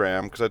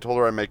Instagram because I told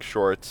her I make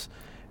shorts.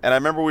 And I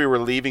remember we were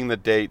leaving the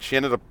date. She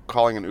ended up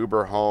calling an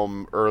Uber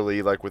home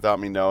early, like without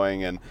me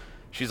knowing. And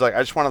she's like, "I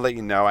just want to let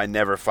you know I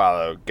never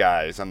follow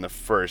guys on the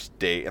first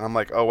date." And I'm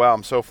like, "Oh, wow,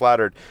 I'm so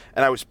flattered."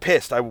 And I was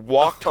pissed. I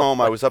walked home.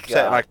 I was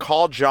upset. And I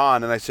called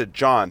John and I said,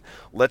 "John,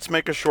 let's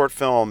make a short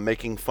film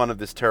making fun of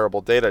this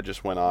terrible date I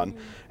just went on."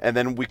 And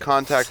then we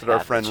contacted our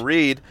friend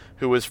Reed,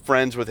 who was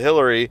friends with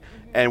Hillary.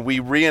 And we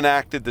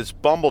reenacted this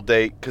Bumble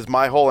date because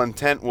my whole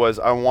intent was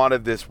I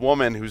wanted this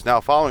woman who's now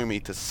following me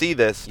to see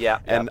this.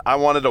 And I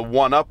wanted to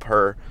one-up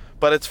her.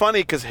 But it's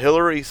funny because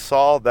Hillary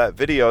saw that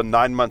video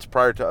 9 months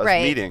prior to us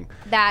meeting.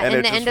 That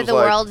and the End of the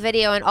World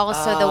video, and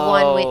also the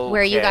one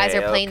where you guys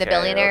are playing the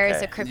billionaires,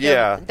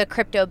 the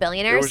crypto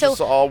billionaires. It was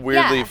just all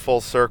weirdly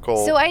full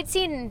circle. So I'd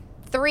seen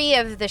 3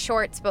 of the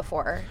shorts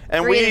before.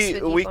 And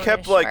we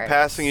kept like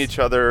passing each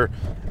other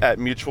at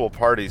mutual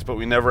parties, but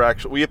we never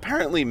actually. We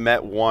apparently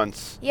met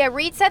once. Yeah,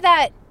 Reed said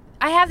that.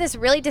 I have this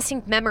really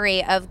distinct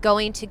memory of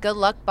going to Good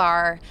Luck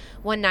Bar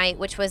one night,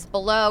 which was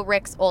below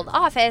Rick's old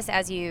office,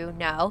 as you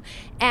know,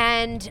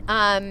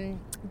 and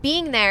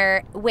being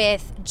there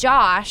with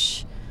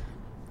Josh,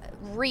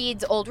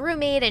 Reed's old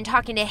roommate, and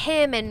talking to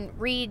him. And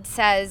Reed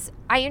says,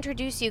 "I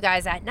introduced you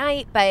guys at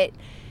night, but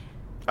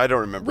I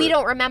don't remember. We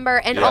don't remember."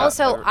 And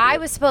also, I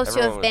was supposed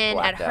to have been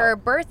at her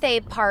birthday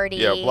party.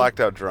 Yeah, blacked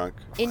out drunk.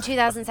 In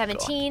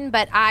 2017,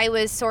 but I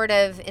was sort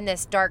of in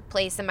this dark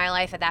place in my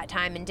life at that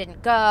time and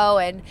didn't go.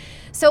 And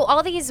so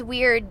all these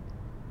weird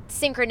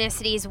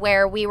synchronicities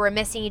where we were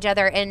missing each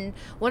other. And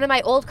one of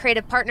my old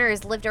creative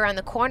partners lived around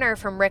the corner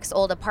from Rick's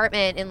old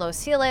apartment in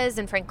Los Feliz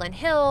in Franklin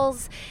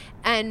Hills.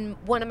 And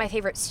one of my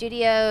favorite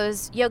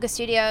studios, yoga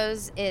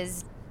studios,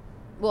 is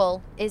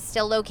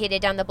still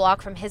located down the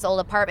block from his old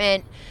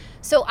apartment.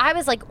 So I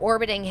was like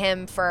orbiting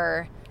him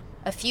for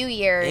a few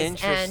years.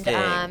 Interesting.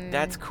 And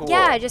that's cool.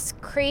 Yeah, just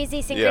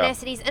crazy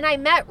synchronicities. Yeah. And I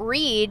met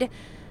Reed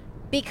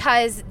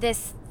because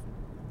this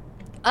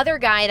other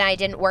guy and I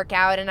didn't work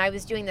out, and I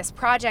was doing this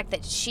project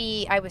that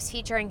I was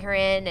featuring her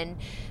in, and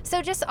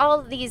so just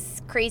all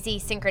these crazy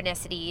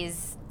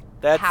synchronicities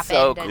happened.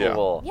 So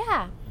cool.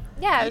 Yeah,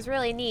 it was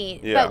really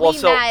neat. Yeah. But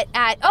we met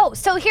at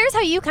so here's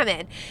how you come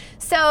in.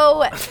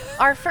 So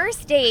our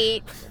first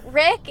date,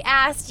 Rick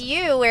asked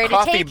you where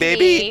to take baby.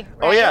 me. Right?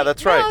 Oh yeah,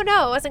 that's right.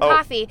 No, it wasn't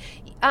coffee.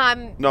 No,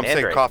 I'm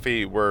saying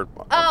coffee. We're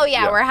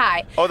we're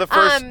high. Oh, the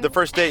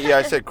first date. Yeah,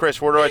 I said,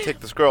 "Chris, where do I take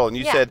this girl?" And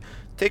you said,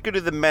 "Take her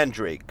to the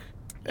Mandrake."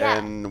 Yeah.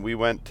 And we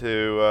went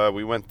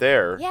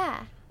there. Yeah.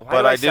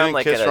 But I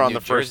didn't kiss her on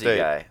the first date.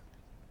 Guy?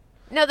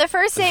 No, the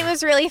first date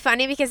was really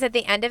funny because at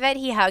the end of it,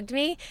 he hugged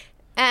me,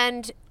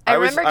 and I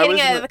remember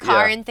getting out of the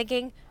car and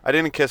thinking, I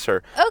didn't kiss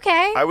her.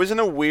 Okay. I was in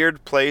a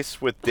weird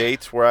place with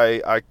dates where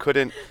I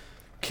couldn't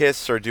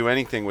kiss or do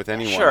anything with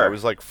anyone. Sure. I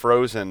was like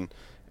frozen.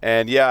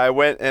 And yeah, I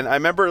went, and I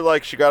remember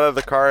like she got out of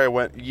the car. I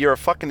went, "You're a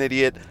fucking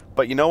idiot,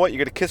 but you know what?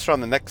 You're gonna kiss her on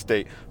the next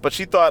date." But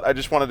she thought I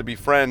just wanted to be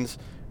friends.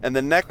 And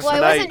the next night...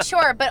 Well, I wasn't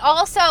sure. But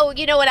also,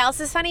 you know what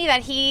else is funny?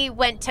 That he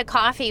went to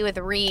coffee with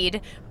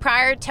Reed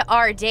prior to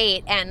our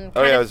date and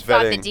kind of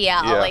thought the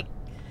DL.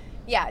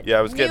 Yeah. I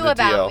was getting knew the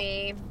about DL.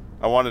 me.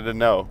 I wanted to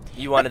know.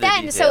 You wanted the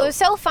details. So it was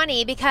so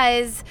funny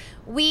because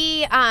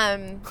we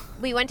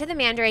went to the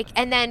Mandrake,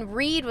 and then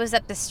Reed was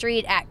up the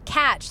street at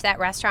Catch, that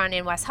restaurant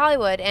in West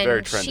Hollywood, and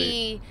very trendy.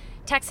 She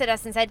texted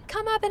us and said,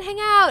 "Come up and hang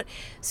out."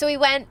 So we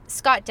went.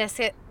 Scott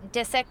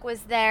Disick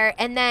was there,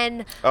 and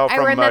then I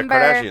remember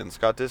Kardashian,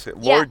 Scott Disick,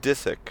 Lord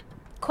Disick.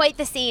 Quite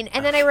the scene.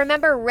 And then I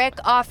remember Rick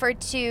offered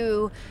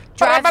to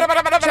drive me.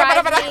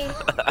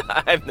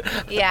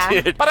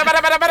 Dude. But,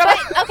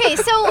 okay,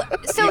 so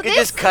you could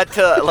just cut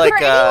to like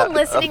a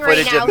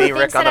footage of me,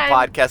 Rick, on the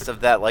podcast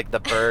of that, like the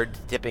bird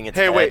dipping its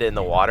head in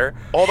the water.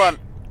 Hold on.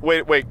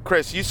 Wait,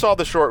 Chris, you saw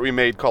the short we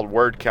made called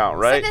Word Count,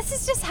 right? So this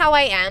is just how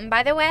I am,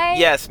 by the way.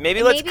 Yes,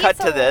 let's cut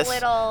to this.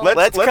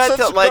 Let's cut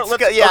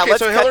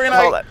to Hillary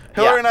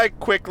and I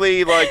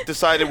quickly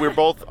decided we were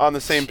both on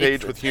the same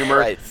page with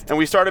humor, and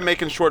we started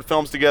making short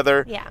films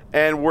together. Yeah.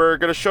 And we're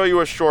gonna show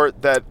you a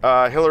short that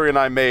Hillary and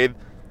I made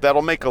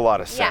that'll make a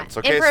lot of sense.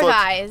 Okay,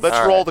 improvise. So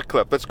let's roll the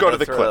clip. Let's go to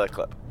the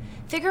clip.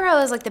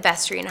 Figueroa is like the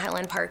best street in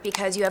Highland Park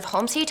because you have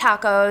Homestay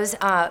Tacos,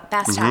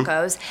 Best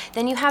Tacos.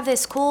 Then you have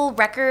this cool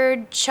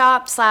record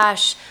shop /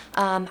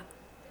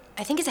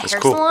 I think it's a hair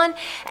salon.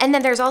 And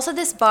then there's also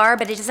this bar,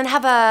 but it doesn't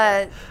have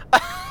a...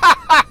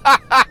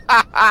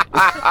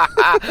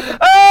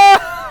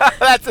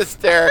 That's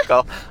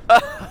hysterical.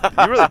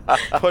 You really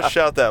pushed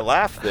out that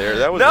laugh there.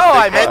 That was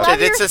I meant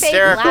it. It's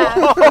hysterical.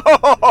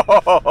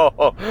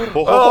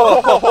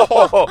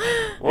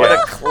 What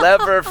a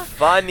clever,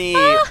 funny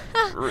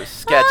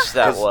sketch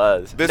that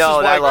was. This is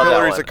why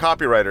Hillary's a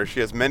copywriter. She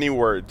has many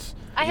words.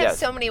 I have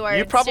so many words.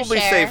 You probably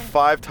say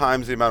 5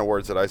 times the amount of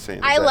words that I say.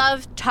 I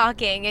love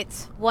talking.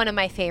 It's one of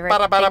my favorite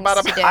things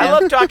to do. I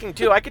love talking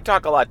too. I could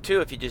talk a lot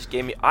too if you just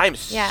gave me. I'm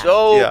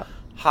so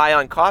high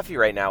on coffee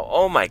right now.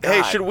 Oh my god.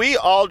 Hey, should we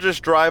all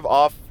just drive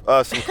off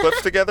some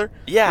cliffs together?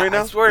 Yeah, right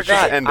now? I swear to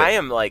God, I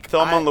am like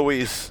Thelma and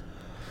Louise.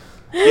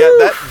 Yeah,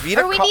 that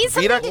Vita. Or we need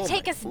someone to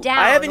take us down.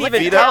 I haven't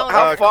even.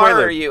 How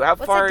far are you? How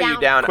far are you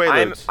down?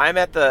 Quaaludes. I'm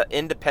at the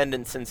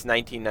Independent since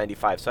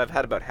 1995, so I've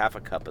had about half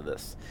a cup of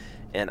this.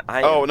 And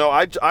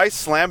I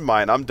slammed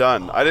mine. I'm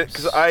done. I didn't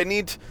because I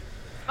need.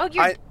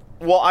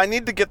 I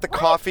need to get the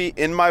coffee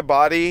in my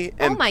body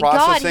and processing. Oh my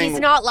God, he's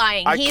not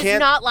lying. He's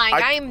not lying.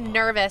 I am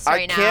nervous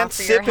right now. I can't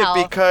sip it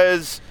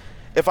because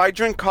if I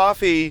drink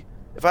coffee,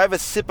 if I have a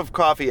sip of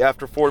coffee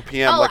after 4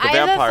 p.m. like a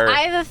vampire,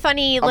 I have a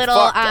funny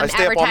little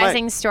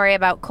advertising story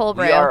about cold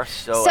brew. We are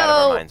so out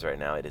of our minds right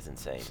now. It is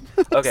insane.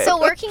 Okay. So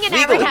working in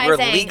advertising,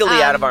 we're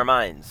legally out of our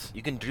minds.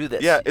 You can do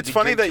this. Yeah, it's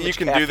funny that you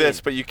can do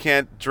this, but you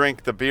can't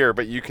drink the beer,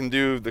 but you can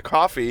do the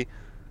coffee.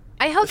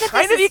 I hope that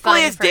this is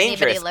fun for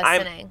anybody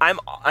listening.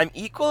 I'm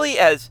equally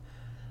as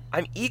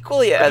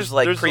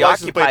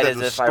preoccupied as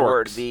if I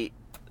were to be.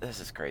 This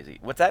is crazy.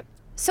 What's that?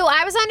 So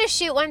I was on a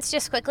shoot once,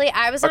 just quickly.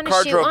 A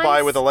car drove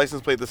by with a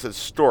license plate that says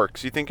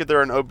Storks. You think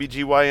they're an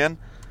OBGYN?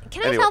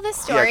 Can I tell this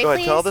story, please? Go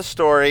ahead, tell the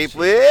story,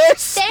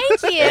 please.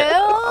 Thank you.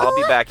 I'll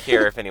be back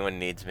here if anyone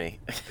needs me.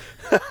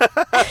 No,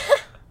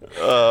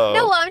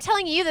 well, I'm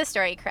telling you the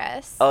story,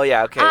 Chris. Oh,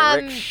 yeah,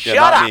 okay. Rick, shut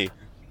up. Me.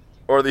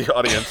 Or the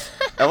audience.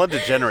 Ellen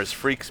DeGeneres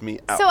freaks me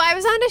out. So I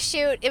was on a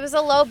shoot. It was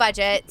a low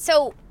budget.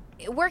 So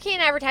working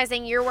in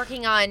advertising, you're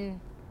working on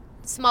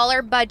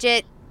smaller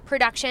budget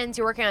productions,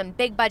 you're working on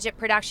big budget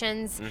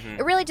productions.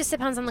 It really just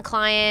depends on the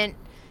client.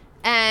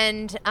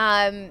 And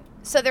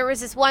so there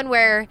was this one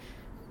where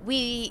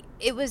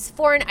it was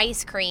for an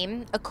ice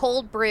cream, a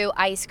cold brew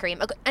ice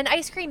cream, an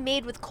ice cream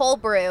made with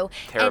cold brew.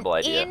 Terrible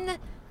idea. In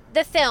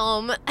the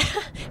film,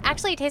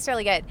 actually it tastes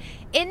really good.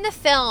 In the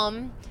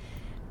film,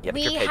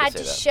 we had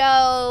to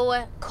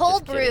show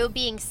cold brew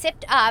being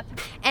sipped up,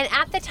 and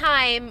at the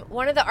time,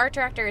 one of the art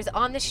directors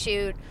on the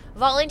shoot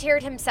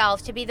volunteered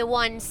himself to be the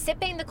one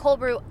sipping the cold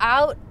brew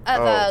out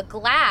of a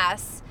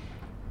glass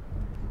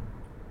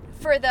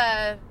for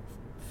the,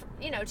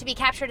 to be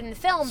captured in the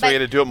film. So he had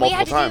to do it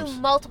multiple times. We had to do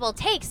multiple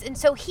takes, and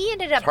so he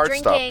ended up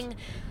drinking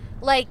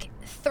like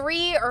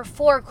 3 or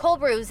 4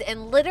 cold brews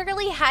and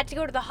literally had to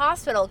go to the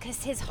hospital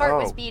because his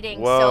heart was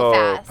beating so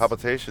fast.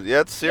 Palpitations. Yeah,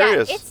 it's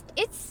serious.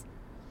 Yeah,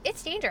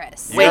 it's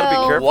dangerous. You gotta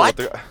be careful. What?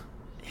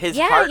 His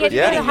heart was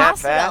beating that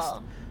fast?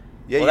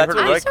 Yeah, you heard it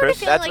right, Chris.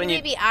 That's when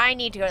maybe I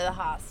need to go to the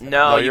hospital.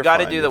 No, you got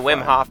to do the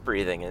Wim Hof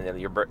breathing, and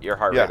your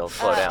heart rate will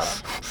slow down.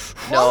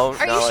 Well,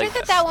 are you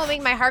sure that won't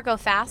make my heart go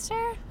faster?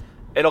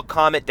 It'll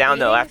calm it down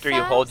though. After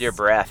you hold your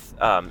breath,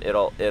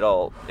 you'll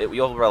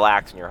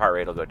relax and your heart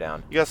rate will go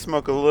down. You gotta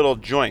smoke a little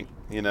joint,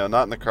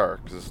 not in the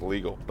car because it's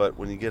illegal. But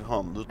when you get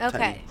home,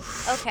 okay.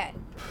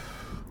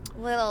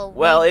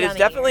 Well, it is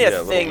definitely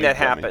a thing that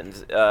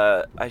happens.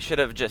 I should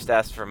have just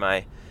asked for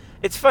my.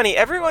 It's funny.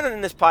 Everyone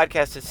in this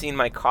podcast has seen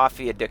my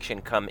coffee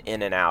addiction come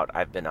in and out.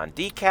 I've been on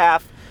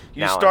decaf.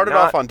 You started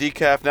off on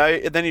decaf,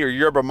 then your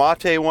yerba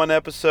mate one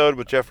episode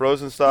with Jeff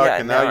Rosenstock,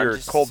 and now you're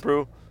cold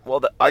brew.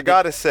 Well, I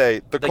gotta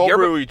say, the cold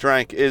brew we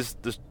drank is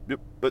the.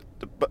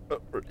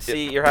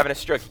 See, you're having a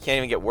stroke. You can't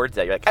even get words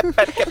out. You're like.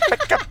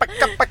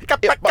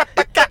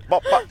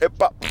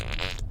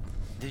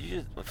 Did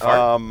you just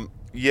fart?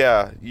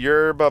 Yeah,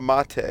 yerba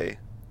mate.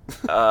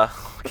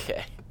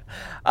 Okay.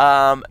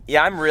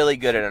 Yeah, I'm really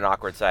good at an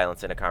awkward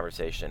silence in a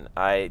conversation.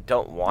 I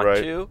don't want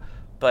to,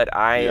 but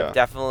I have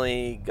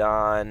definitely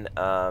gone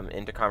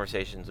into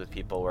conversations with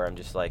people where I'm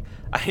just like,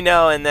 I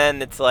know, and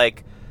then it's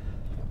like...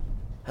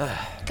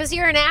 Because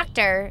you're an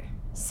actor,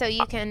 so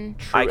you can...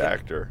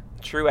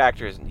 True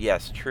actors,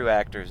 yes, true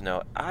actors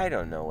know. I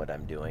don't know what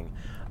I'm doing.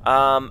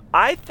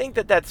 I think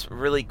that's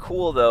really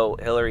cool, though,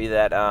 Hillary,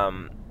 that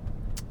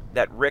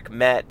Rick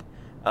met...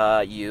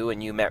 you,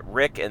 and you met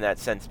Rick in that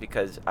sense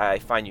because I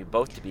find you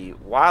both to be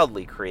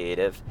wildly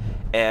creative,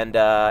 And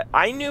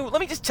I knew.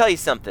 Let me just tell you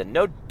something.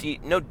 No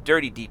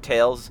dirty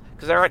details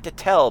because there aren't to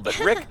tell. But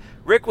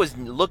Rick was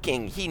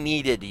looking. He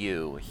needed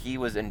you. He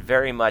was in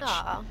very much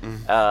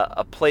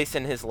a place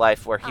in his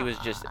life where he was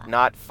just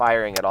not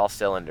firing at all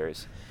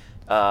cylinders.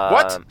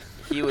 What?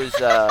 He was.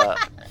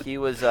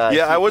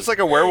 I was like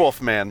a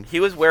werewolf man. He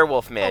was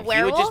werewolf man. Werewolf?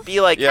 He would just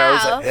be like. Yeah,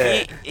 I was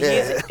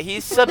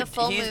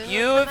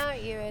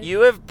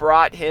You have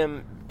brought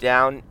him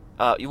down.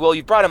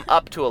 You brought him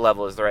up to a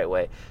level is the right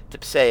way to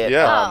say it.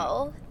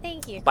 Yeah.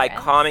 Thank you. By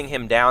Chris. calming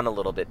him down a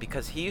little bit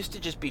because he used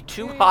to just be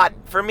too hot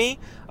for me.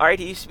 All right,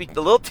 he used to be a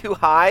little too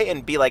high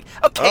and be like,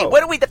 "Okay,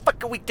 what the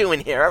fuck are we doing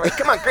here? All right,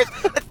 come on, Chris,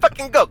 let's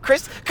fucking go,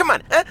 Chris, come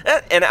on."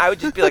 And I would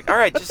just be like, "All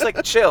right, just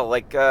like chill,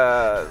 like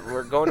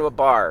we're going to a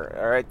bar.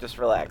 All right, just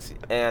relax."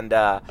 And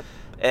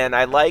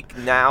I like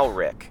now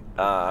Rick.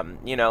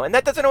 And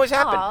that doesn't always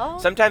happen.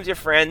 Aww. Sometimes your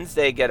friends,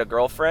 they get a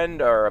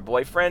girlfriend or a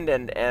boyfriend,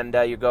 and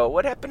you go,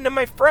 "What happened to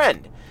my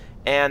friend?"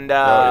 And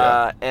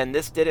and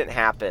this didn't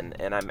happen,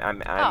 and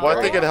I'm well,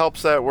 I think it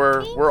helps that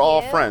we're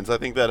all friends. I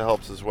think that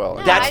helps as well.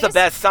 No, that's the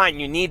best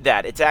sign. You need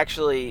that. It's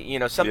actually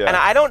and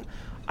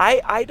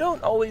I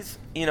don't always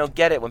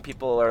get it when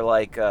people are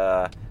like,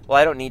 well,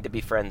 I don't need to be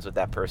friends with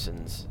that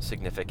person's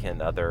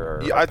significant other.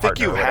 Or I think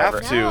you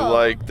have to. No.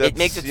 Like that's, it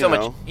makes it so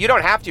much. You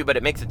don't have to, but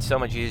it makes it so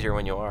much easier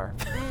when you are.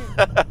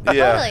 Yeah.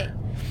 Totally.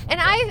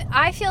 And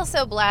I feel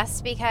so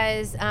blessed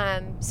because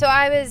so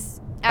I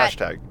was at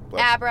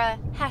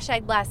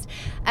 #blessed.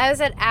 I was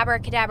at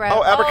Abracadabra.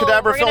 Oh,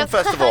 Abracadabra Film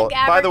Festival.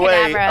 By the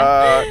way,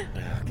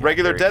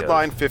 regular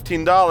deadline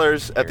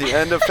 $15 at the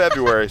end of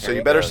February. So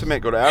you better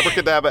submit. Go to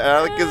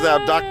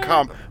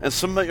abracadabra.com and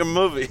submit your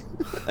movie.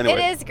 Anyway.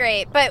 It is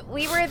great, but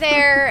we were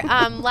there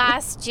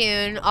last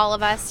June, all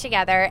of us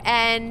together,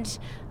 and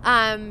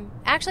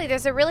actually,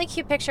 there's a really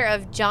cute picture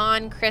of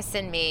John, Chris,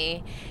 and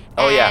me.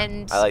 Oh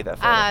and, yeah, I like that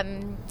photo. I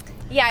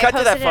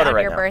posted it on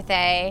your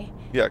birthday.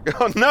 Yeah.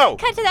 Oh no.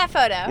 Cut to that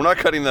photo. We're not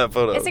cutting that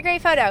photo. It's a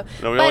great photo.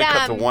 No, we only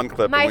cut to one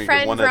clip. My and we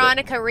friend get one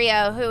Veronica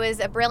Rio, who is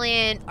a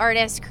brilliant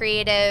artist,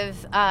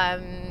 creative,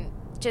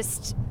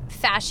 just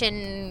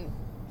fashion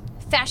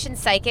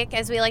psychic,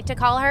 as we like to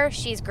call her.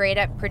 She's great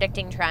at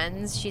predicting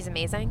trends. She's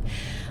amazing.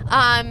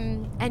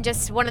 And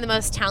just one of the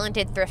most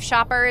talented thrift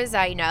shoppers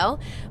I know.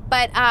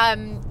 But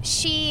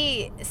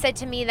she said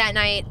to me that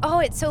night, "Oh,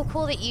 it's so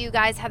cool that you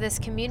guys have this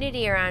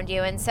community around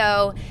you." And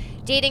so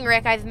dating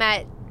Rick, I've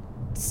met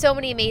so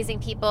many amazing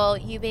people,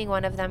 you being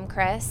one of them,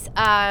 Chris.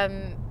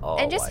 And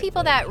just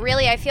people that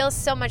really I feel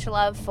so much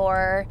love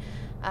for.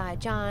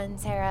 John,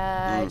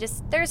 Sarah,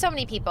 just there's so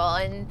many people,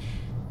 and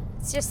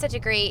it's just such a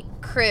great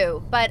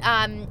crew. But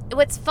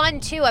what's fun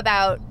too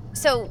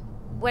so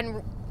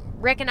when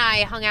Rick and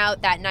I hung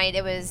out that night,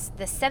 it was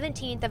the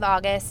 17th of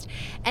August,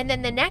 and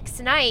then the next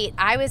night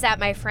I was at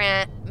my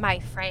friend's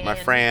house.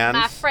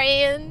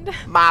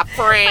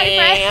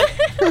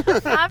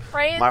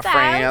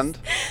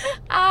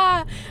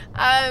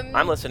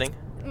 I'm listening.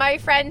 My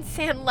friend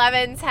Sam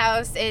Levin's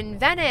house in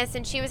Venice,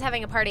 and she was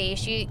having a party.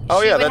 She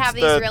would have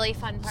these really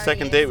fun parties.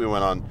 Second date we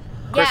went on.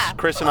 Yeah.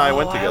 Chris and I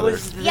went together. I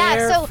was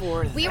there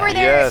for we that. were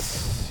there.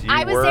 Yes.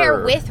 I was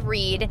there with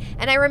Reed,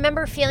 and I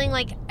remember feeling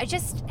like I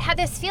just had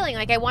this feeling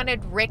like I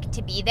wanted Rick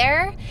to be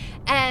there,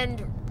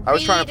 and I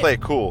was trying to play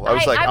it cool. I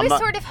was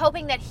sort of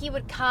hoping that he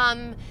would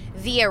come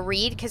via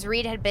Reed because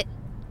Reed had been.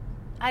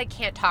 I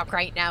can't talk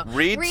right now.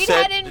 Reed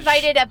had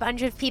invited a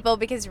bunch of people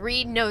because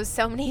Reed knows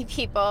so many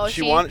people.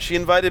 She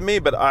invited me,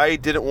 but I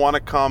didn't want to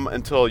come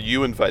until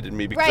you invited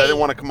me because I didn't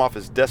want to come off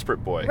as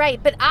desperate boy.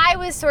 Right, but I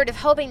was sort of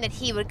hoping that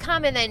he would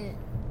come, and then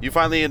you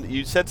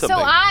said something.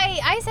 So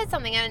I said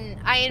something, and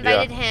I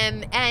invited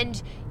him, and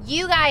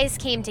you guys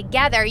came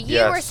together.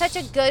 You were such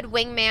a good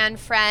wingman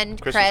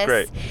friend, Chris. Was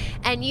great.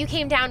 And you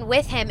came down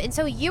with him. And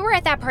so you were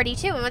at that party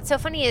too. And what's so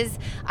funny is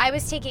I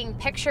was taking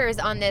pictures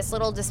on this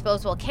little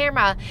disposable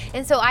camera.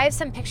 And so I have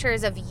some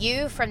pictures of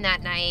you from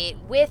that night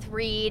with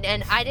Reed.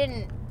 And I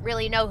didn't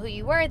really know who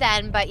you were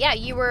then, but yeah,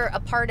 you're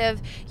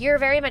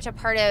very much a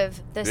part of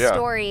the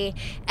story.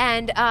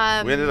 And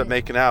we ended up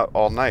making out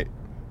all night.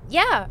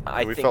 Yeah.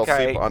 We fell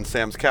asleep on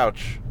Sam's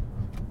couch.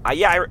 I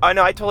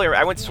know. I totally.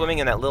 I went swimming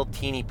in that little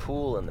teeny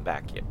pool in the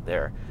back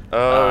there.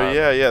 Oh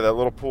yeah, that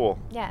little pool.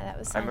 Yeah, that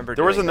was. I remember.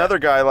 There was another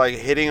guy like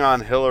hitting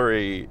on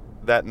Hillary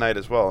that night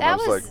as well, and I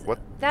was like, "What?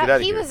 Get out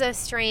of here!" He was a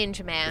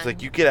strange man. I was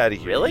like, "You get out of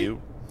here!" Really?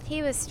 You.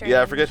 He was strange.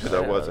 Yeah, I forget who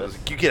that was. I was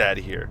like, "You get out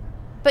of here!"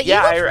 But you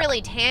looked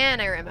really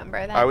tan. I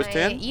remember that. I was night.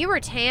 tan. You were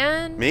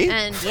tan. Me?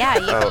 And yeah,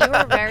 you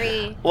were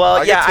very. Well,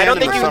 I don't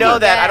in think the you summer. know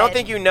that. I don't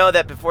think you know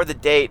that before the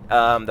date,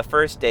 the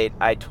first date,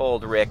 I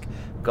told Rick,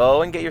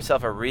 go and get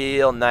yourself a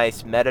real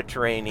nice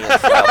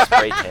Mediterranean-style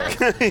spray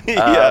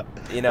tan.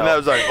 And I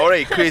was like, all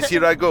right, Chris,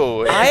 here I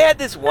go. I had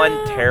this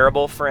one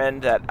terrible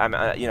friend that I'm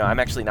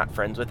actually not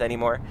friends with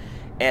anymore,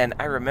 and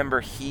I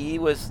remember he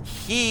was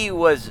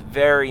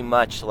very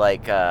much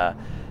like a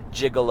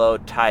gigolo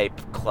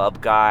type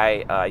club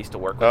guy. I used to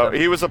work with him. Oh,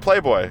 he was a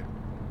playboy.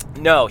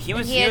 No, he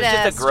was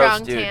just a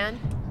gross dude.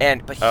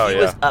 Tan. But he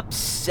was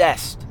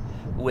obsessed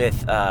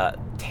with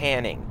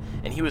tanning.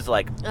 And he was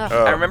like,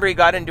 I remember he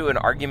got into an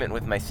argument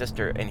with my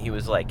sister, and he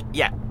was like,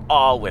 yeah,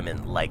 all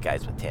women like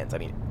guys with tans. I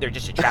mean, they're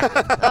just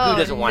attractive. Who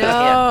doesn't want a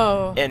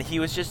tan? And he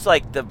was just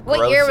like the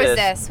What year was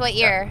this? What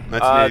year?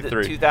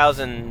 1983.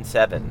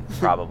 2007,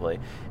 probably.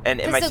 And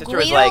my sister Guido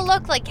was like...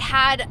 looked like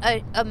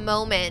had a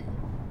moment.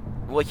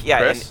 Well, yeah.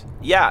 Chris?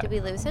 Did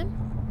we lose him?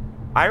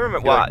 I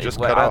remember. Well, just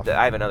cut off.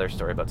 I have another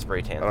story about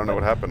spray tan. I don't know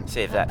what happened.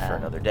 Save that for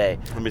another day.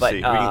 Let me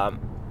see.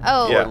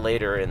 Or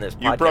later in this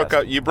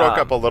podcast. You broke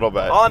up a little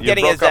bit. All I'm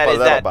getting is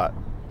that.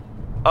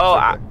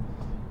 Okay.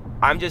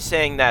 I'm just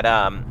saying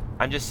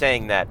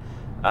that.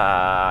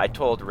 I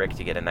told Rick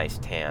to get a nice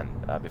tan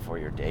before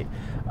your date.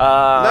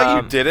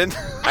 No, you didn't.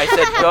 I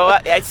said go.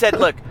 I said,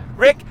 look,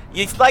 Rick,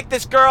 you like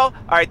this girl?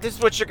 All right, this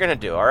is what you're gonna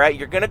do. All right,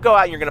 you're gonna go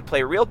out and you're gonna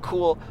play real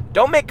cool.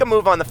 Don't make a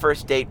move on the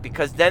first date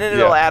because then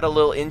it'll add a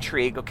little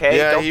intrigue. Okay?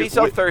 Yeah, don't be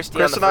so thirsty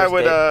Chris on the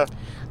first date.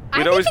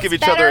 We'd always give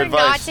each other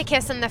advice. Not to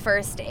kiss on the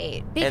first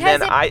date because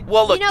and then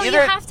you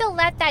have to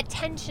let that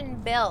tension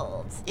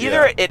build.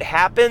 Either it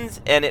happens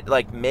and it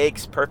like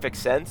makes perfect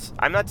sense.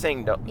 I'm not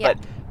saying no,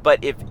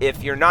 but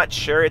if you're not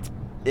sure, it's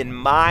in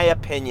my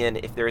opinion,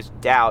 if there's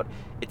doubt,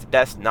 it's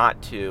best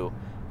not to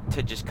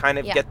just kind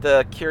of get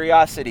the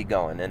curiosity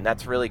going, and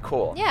that's really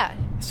cool. Yeah.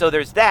 So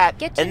there's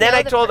that, and then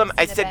I told him,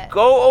 I said,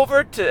 go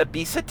over to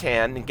Ibiza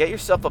Tan and get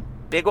yourself a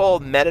big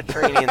old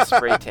Mediterranean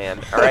spray tan,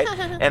 all right?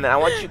 And I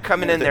want you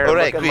coming in there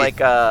looking like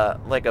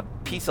a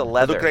piece of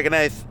leather. Look like a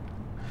nice.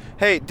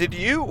 Hey, did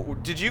you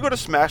go to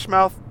Smash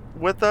Mouth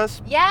with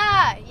us?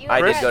 Yeah,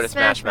 I did go to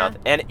Smash Mouth,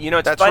 and it's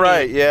funny. That's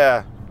right.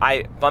 Yeah.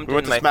 I bumped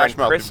into my friend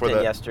Kristen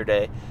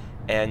yesterday,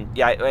 and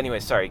anyway,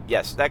 sorry.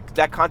 Yes,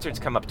 that concert's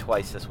come up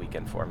twice this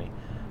weekend for me.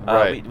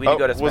 Right. We did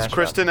go to Smash Was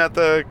Kristen Mouth.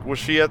 was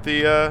she at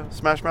the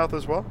Smash Mouth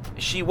as well?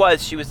 She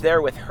was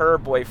there with her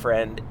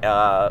boyfriend,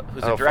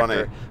 who's a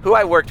director, who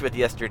I worked with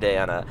yesterday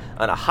on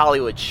a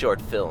Hollywood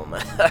short film.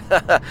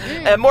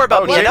 And more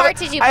about me. What part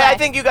did you play? I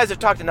think you guys have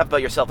talked enough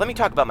about yourself. Let me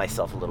talk about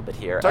myself a little bit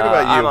here. Talk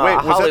about you. Wait,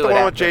 was that the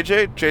one with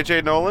actor.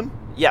 JJ Nolan?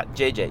 Yeah,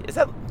 JJ. Is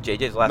that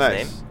JJ's last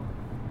name?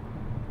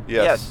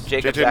 Yes.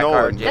 Jacob JJ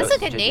Nolan. That's a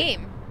good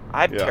name.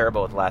 I'm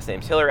terrible with last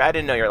names. Hillary, I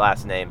didn't know your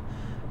last name,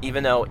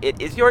 even though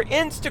it is your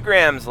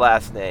Instagram's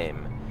last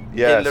name.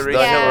 Yes,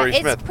 Hillary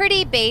Smith. It's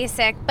pretty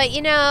basic, but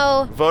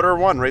Voter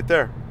 1 right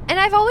there. And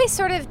I've always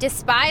sort of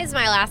despised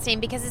my last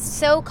name because it's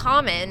so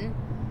common.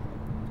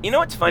 You know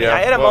what's funny? I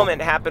had a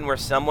moment happen where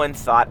someone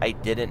thought I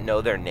didn't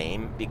know their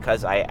name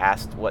because I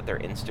asked what their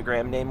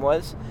Instagram name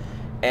was.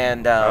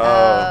 And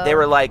they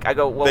were like, I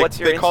go, well, what's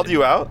your They called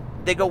you out?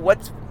 They go,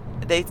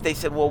 they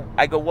said, well,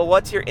 I go, well,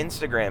 what's your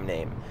Instagram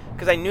name?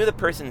 Because I knew the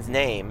person's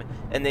name,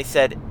 and they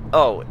said,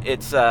 oh,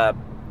 it's blah,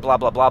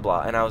 blah, blah,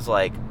 blah. And I was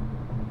like,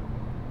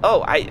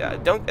 oh,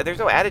 there's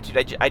no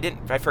attitude.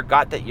 I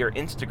forgot that your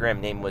Instagram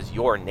name was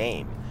your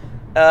name.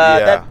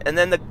 And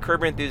then the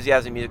Curb Your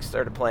Enthusiasm music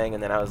started playing,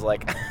 and then I was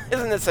like,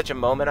 isn't this such a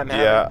moment I'm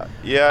having?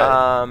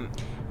 Yeah.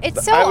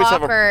 It's so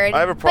awkward. I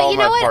have a problem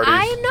but you know at what?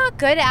 parties. I'm not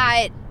good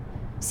at...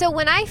 So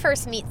when I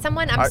first meet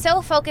someone, I'm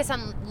so focused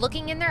on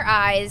looking in their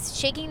eyes,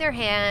 shaking their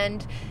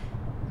hand,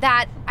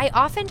 that I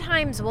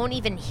oftentimes won't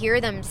even hear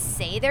them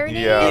say their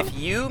name. Yeah. If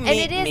you meet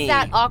and it is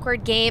that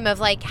awkward game of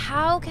like,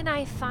 how can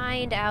I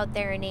find out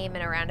their name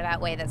in a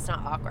roundabout way that's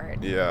not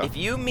awkward? Yeah. If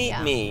you meet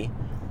me,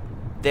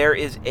 there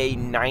is a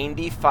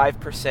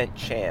 95%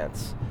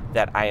 chance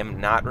that I am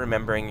not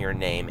remembering your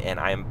name, and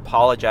I am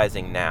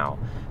apologizing now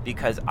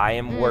because I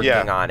am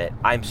working on it.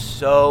 I'm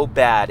so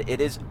bad.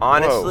 It is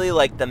honestly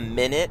like the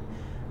minute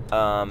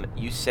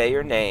you say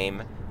your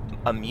name,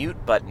 a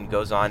mute button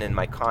goes on in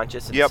my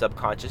conscious and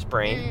subconscious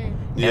brain,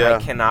 and I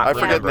cannot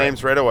remember. I forget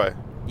names right away.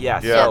 Yeah.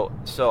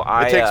 So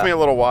it takes me a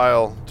little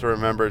while to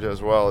remember it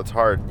as well. It's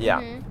hard.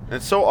 Yeah. Mm-hmm. And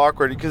it's so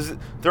awkward because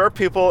there are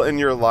people in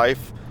your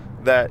life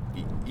that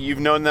you've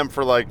known them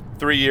for like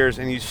 3 years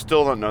and you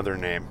still don't know their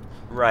name.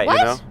 Right. What?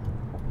 You know?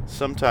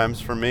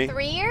 Sometimes for me.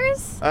 3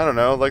 years? I don't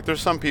know. Like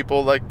there's some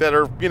people like that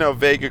are,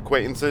 vague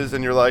acquaintances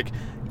and you're like,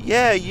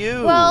 yeah,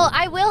 you. Well,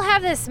 I will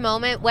have this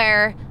moment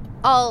where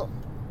I'll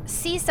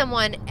see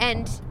someone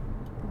and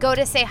go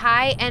to say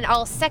hi and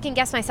I'll second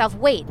guess myself,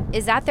 wait,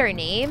 is that their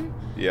name?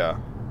 Yeah.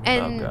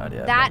 And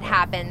that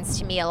happens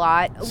to me a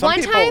lot. Some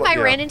One time I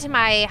ran into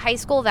my high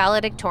school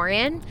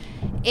valedictorian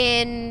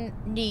in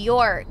New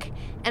York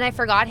and I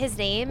forgot his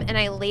name, and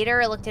I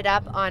later looked it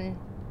up on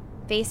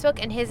Facebook,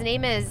 and his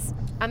name is,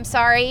 I'm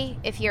sorry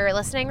if you're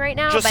listening right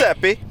now,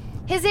 Giuseppe.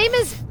 but his name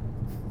is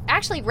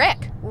actually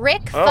Rick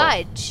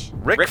Fudge.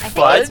 Rick Fudge?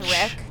 Fudge?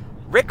 Rick.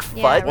 Rick Fudge?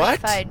 Yeah, Rick What?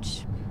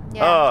 Fudge.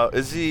 Yeah. Oh,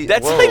 is he?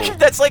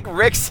 That's like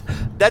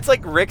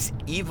Rick's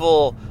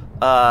evil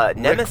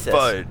nemesis. Rick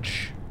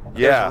Fudge.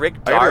 Yeah. There's Rick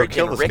I gotta Dark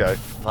kill and this Rick guy.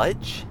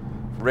 Fudge.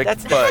 Rick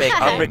That's Fudge.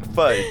 fake I'm name. Rick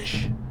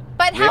Fudge.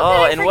 But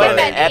how and could I what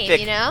forget an that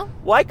epic! name,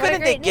 Why What a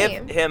couldn't they great give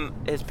name. him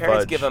his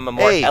parents Fudge. give him a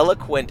more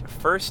eloquent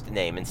first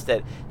name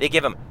instead? They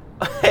give him,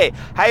 hey,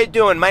 how you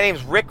doing? My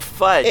name's Rick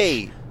Fudge.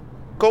 Hey,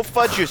 go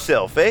fudge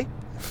yourself, eh?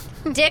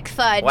 Dick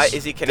Fudge. Why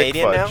is he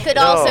Canadian Fudge. now? Could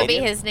No. also be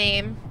his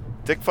name.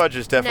 Dick Fudge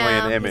is definitely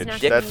No, an he's image.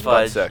 not Dick That's Fudge.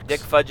 butt sex. Dick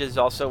Fudge is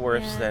also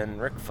worse Yeah. than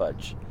Rick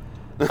Fudge.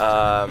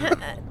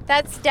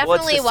 That's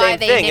definitely why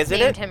they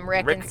nicknamed him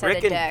Rick instead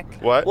of Dick.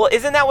 What? Well,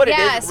 isn't that what it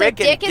is? So Rick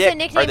Dick and is a Dick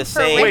nickname are the for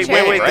same. Richard.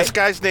 Wait. Right? This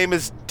guy's name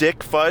is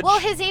Dick Fudge? Well,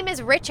 his name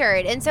is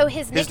Richard, and so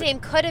his nickname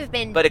could have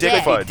been But it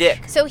Dick. could be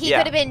Dick. So he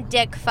could have been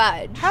Dick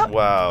Fudge.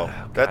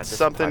 Wow. That's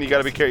something you got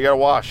to be careful. You got to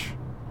wash.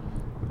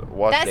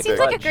 That seems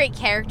like a great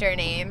character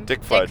name.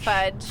 Dick Fudge. Dick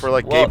Fudge. For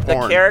like gay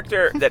porn. The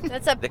character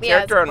that's a, the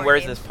character on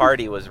Where's name. This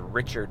Party was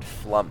Richard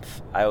Flump.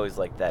 I always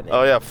liked that name.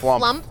 Oh yeah,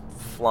 Flump.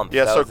 Flump.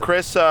 Yeah, so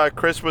Chris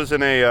was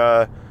in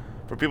a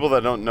for people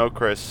that don't know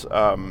Chris,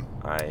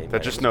 that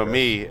just know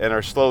me and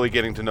are slowly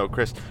getting to know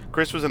Chris.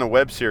 Chris was in a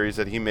web series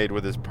that he made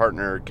with his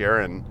partner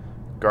Garen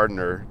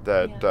Gardner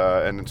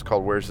and it's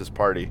called Where's This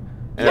Party?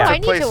 And I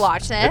need to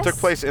watch this. It took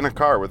place in a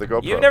car with a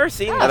GoPro. You've never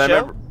seen the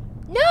show?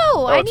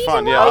 No, I need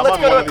fun. to Yeah, watch let's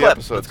it. go to a clip.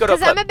 Let's go to a clip.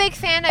 Because I'm a big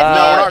fan of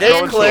no,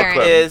 this clip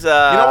is. You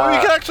know what? We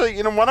can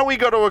actually. Why don't we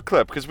go to a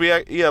clip? Because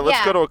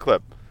let's go to a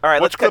clip. All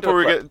right, Which clip are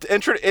we going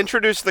to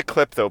introduce the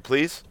clip though,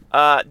 please?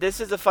 This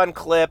is a fun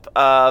clip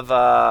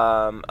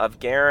of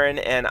Garen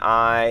and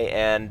I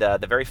and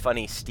the very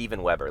funny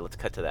Steven Weber. Let's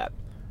cut to that.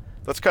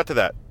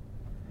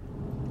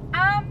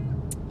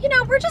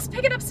 We're just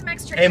picking up some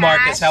extra cash. Hey,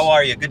 Marcus, how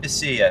are you? Good to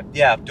see you.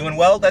 Yeah, doing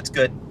well? That's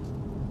good.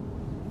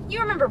 You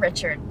remember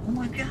Richard? Oh,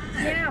 my God.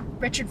 Yeah,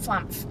 Richard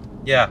Flump.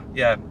 Yeah.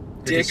 Good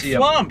Dick to see you.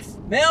 Flump,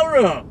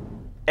 mailroom.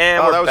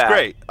 And that was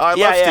great. I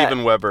love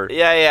Steven Weber.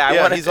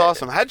 Yeah. He's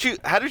awesome. How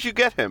did you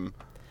get him?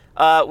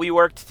 We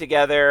worked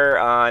together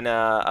on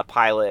a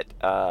pilot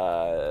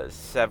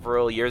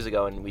several years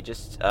ago, and we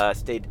just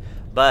stayed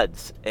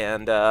buds,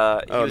 and he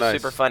was nice.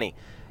 super funny.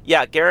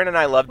 Yeah, Garen and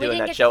I love doing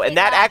that show, and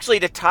that that. actually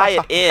to tie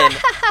it in,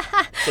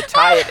 to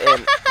tie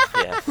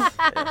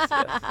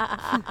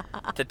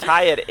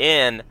it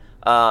in,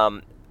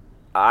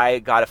 I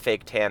got a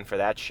fake tan for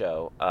that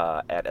show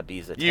at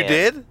Ibiza. You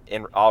did?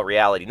 In all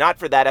reality, not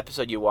for that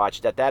episode you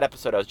watched. At that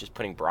episode, I was just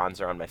putting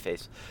bronzer on my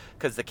face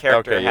because the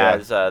character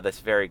has this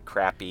very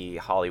crappy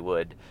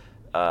Hollywood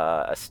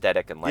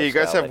aesthetic and lifestyle. Yeah, you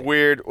guys have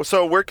weird.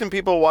 So where can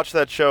people watch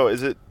that show?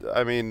 Is it?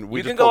 I mean,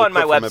 you can go on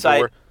my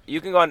website. You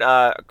can go on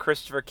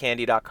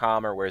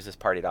ChristopherCandy.com or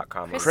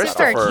where'sThisparty.com.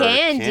 Christopher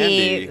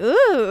Candy.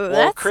 Ooh,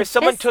 that's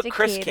someone took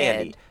Chris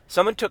Candy.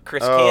 Someone took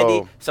Chris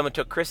Candy. Someone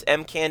took Chris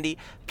M. Candy.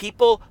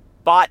 People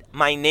bought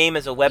my name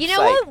as a website. You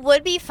know what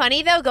would be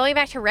funny, though? Going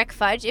back to Rick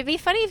Fudge. It'd be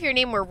funny if your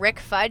name were Rick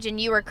Fudge and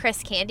you were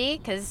Chris Candy,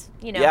 because,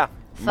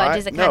 Fudge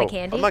is a kind of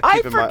candy.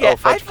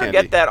 I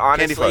forget that,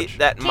 honestly,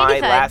 that my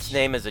Fudge. last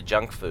name is a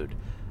junk food.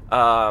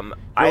 Your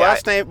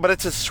last name, but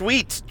it's a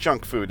sweet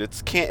junk food.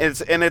 It's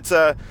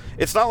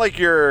not like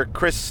your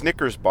Chris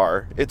Snickers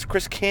bar. It's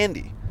Chris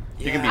Candy.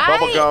 Yeah. You can be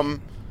bubble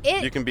gum.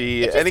 You can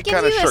be any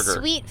kind of sugar. It just gives you a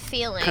sweet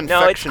feeling.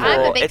 No, it's cool.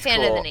 I'm a big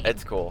fan of the name.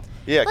 It's cool.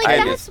 Yeah, like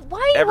candy.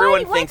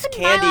 Everyone why thinks couldn't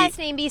candy. My last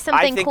name be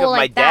something I think cool of my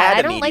like dad that.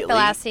 I don't like the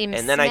last name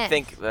and then Smith. I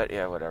think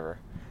whatever.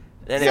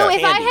 Then so it's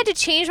if candy. I had to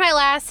change my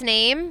last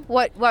name,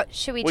 what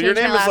should we change your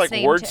name my last is like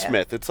name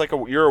Wordsmith. to? It's like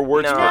you're a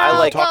wordsmith.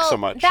 No, you talk so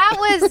much. That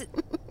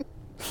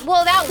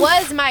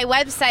was my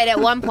website at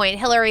one point,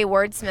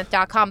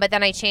 HillaryWordsmith.com, but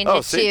then I changed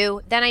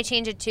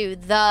it to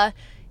the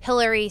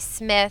Hillary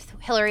Smith,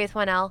 Hillary with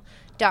one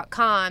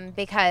L.com,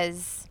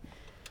 because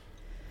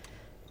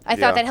I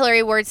thought that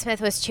Hillary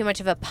Wordsmith was too much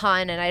of a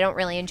pun, and I don't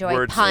really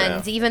enjoy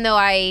puns, even though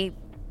I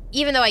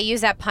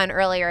used that pun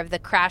earlier of the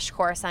crash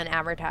course on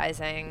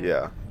advertising.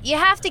 Yeah. You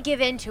have to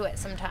give into it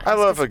sometimes. I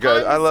love a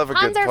good pun.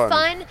 Puns are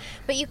fun,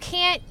 but you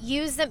can't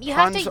use them. You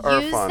have to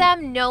use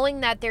them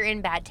knowing that they're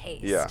in bad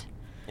taste. Yeah.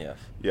 Yes.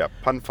 Yeah,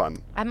 pun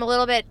fun. I'm a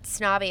little bit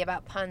snobby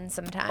about puns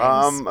sometimes.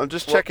 I'm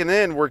just checking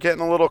in. We're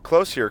getting a little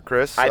close here,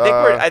 Chris.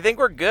 I think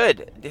we're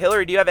good.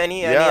 Hillary, do you have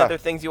any other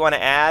things you want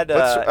to add?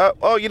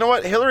 You know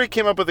what? Hillary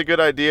came up with a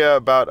good idea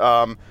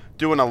about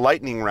doing a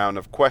lightning round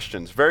of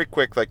questions, very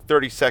quick, like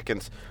 30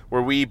 seconds,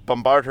 where we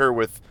bombard her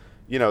with,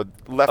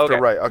 left or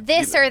right.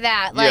 This or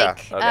that,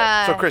 like.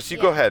 Okay. So Chris, you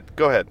go ahead.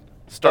 Go ahead.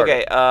 Start.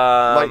 Okay.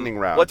 Lightning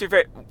round. What's your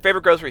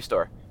favorite grocery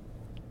store?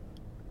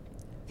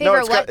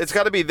 It's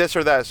got to be this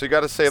or that. So you got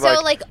to say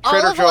like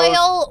olive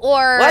oil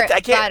or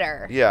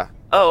butter. Yeah.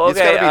 Oh, okay. It's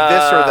got to be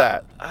this or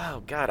that.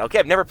 Oh God. Okay,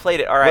 I've never played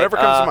it. All right. Whatever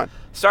comes to mind.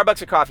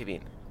 Starbucks or Coffee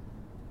Bean?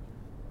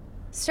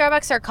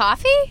 Starbucks or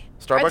coffee?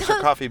 Starbucks or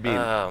Coffee Bean?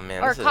 Oh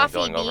man, or this isn't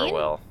going over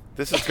well.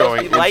 This is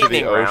going into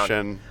the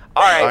ocean.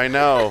 All right. I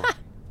know.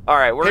 All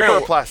right, we're paper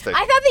or plastic. I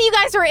thought that you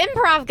guys were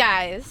improv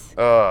guys.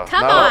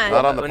 Come on.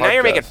 Not on the podcast. Now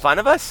you're making fun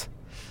of us.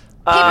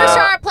 Paper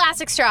straw or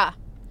plastic straw?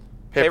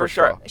 Paper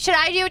straw. Should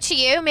I do it to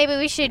you? Maybe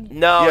we should.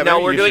 No,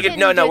 we're doing it.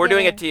 No, we're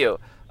doing it to you.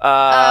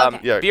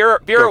 Okay.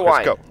 Beer or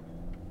wine? Go.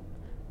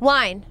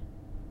 Wine.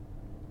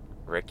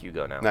 Rick, you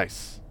go now.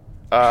 Nice.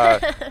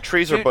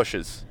 Trees or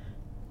bushes?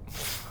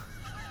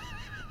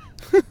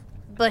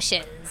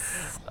 Bushes.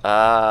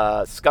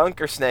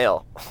 Skunk or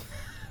snail?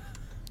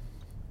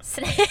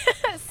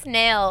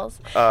 Snails.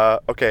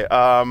 Okay.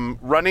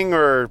 Running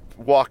or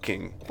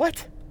walking?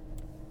 What?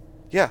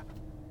 Yeah.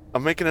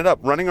 I'm making it up.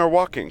 Running or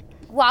walking?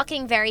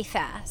 Walking very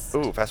fast.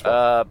 Ooh, fast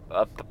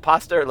walk.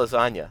 Pasta or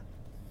lasagna?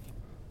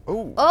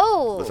 Ooh.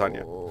 Oh.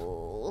 Lasagna.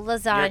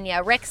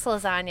 lasagna. Rick's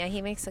lasagna.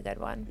 He makes a good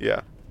one.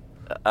 Yeah.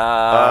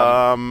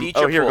 Beach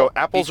or here pool? Go.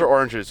 Apples or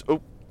oranges?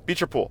 Oh,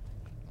 beach or pool?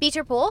 Beach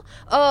or pool?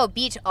 Oh,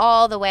 beach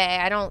all the way.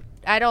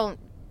 I don't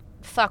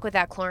fuck with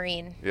that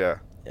chlorine. Yeah.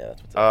 Yeah,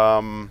 that's what's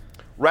up.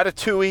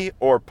 Ratatouille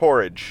or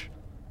porridge?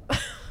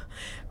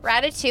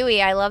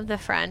 Ratatouille. I love the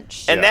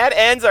French. And that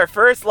ends our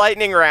first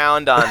lightning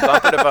round on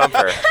Bumper to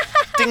Bumper.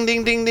 Ding,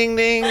 ding, ding, ding,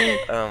 ding.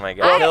 Oh, my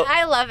God.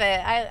 I love it.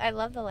 I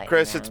love the lightning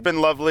Chris, round. it's been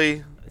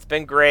lovely. It's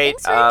been great.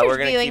 Thanks for We're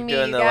going to keep interviewing me,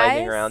 doing you the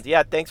lightning guys. rounds.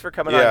 Yeah, thanks for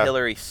coming Yeah. on,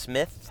 Hillary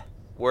Smith.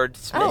 Word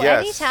Smith. Oh,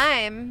 Yes.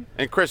 anytime.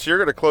 And Chris, you're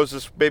going to close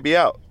this baby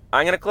out.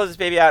 I'm going to close this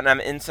baby out, and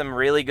I'm in some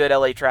really good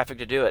LA traffic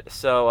to do it.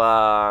 So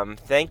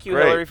thank you,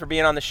 Great. Hillary, for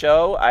being on the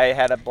show. I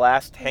had a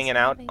blast Thanks hanging for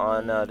out having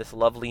on me. this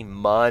lovely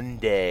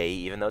Monday,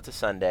 even though it's a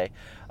Sunday,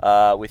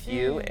 with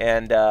you.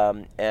 And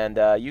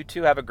you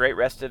two have a great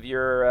rest of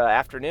your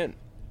afternoon.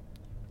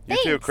 You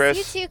Thanks. too,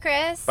 Chris. You too,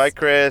 Chris. Bye,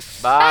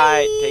 Chris.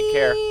 Bye. Take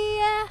care.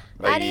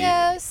 Bye.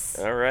 Adios.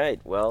 All right.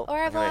 Well, Au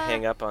I'm going to revoir.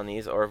 hang up on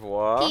these. Au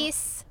revoir.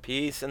 Peace.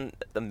 Peace in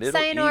the Middle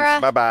Sayonara.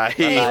 East. Bye-bye.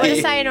 Wait, what does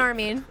Bye. sayonara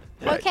mean?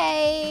 Right.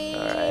 Okay.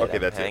 All right. Okay,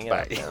 I'm that's it. hanging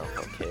Bye. up now.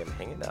 Okay, I'm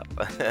hanging up.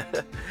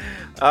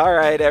 All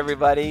right,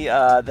 everybody.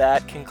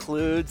 That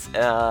concludes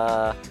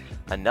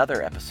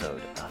another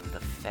episode of the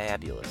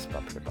fabulous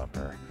Bumper to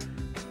Bumper,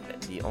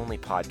 the only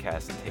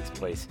podcast that takes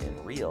place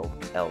in real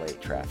LA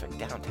traffic,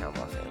 downtown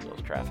Los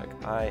Angeles traffic.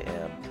 I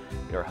am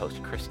your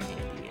host, Chris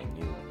Candy, and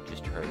you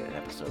just heard an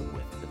episode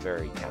with the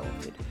very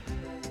talented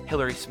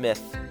Hillary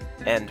Smith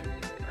and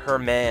her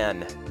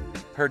man,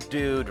 her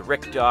dude,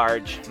 Rick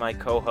Darge, my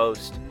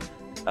co-host,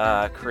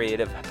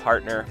 creative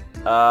partner.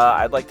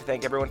 I'd like to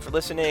thank everyone for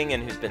listening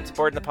and who's been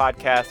supporting the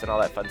podcast and all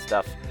that fun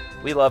stuff.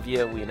 We love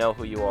you. We know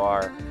who you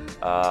are.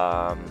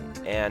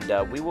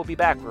 And we will be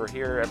back. We're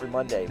here every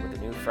Monday with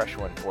a new fresh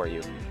one for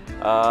you.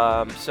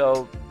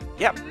 So,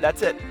 yeah,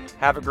 that's it.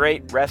 Have a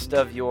great rest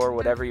of your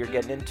whatever you're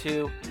getting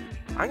into.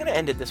 I'm going to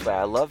end it this way.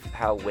 I love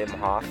how Wim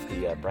Hof,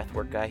 the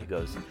breathwork guy, he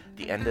goes,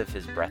 the end of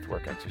his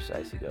breathwork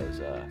exercise, he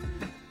goes,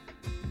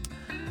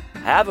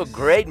 have a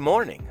great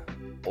morning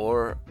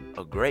or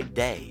a great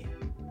day,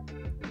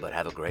 but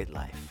have a great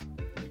life.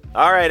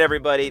 All right,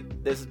 everybody.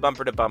 This is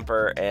Bumper to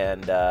Bumper,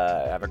 and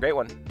have a great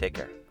one. Take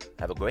care.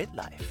 Have a great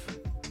life.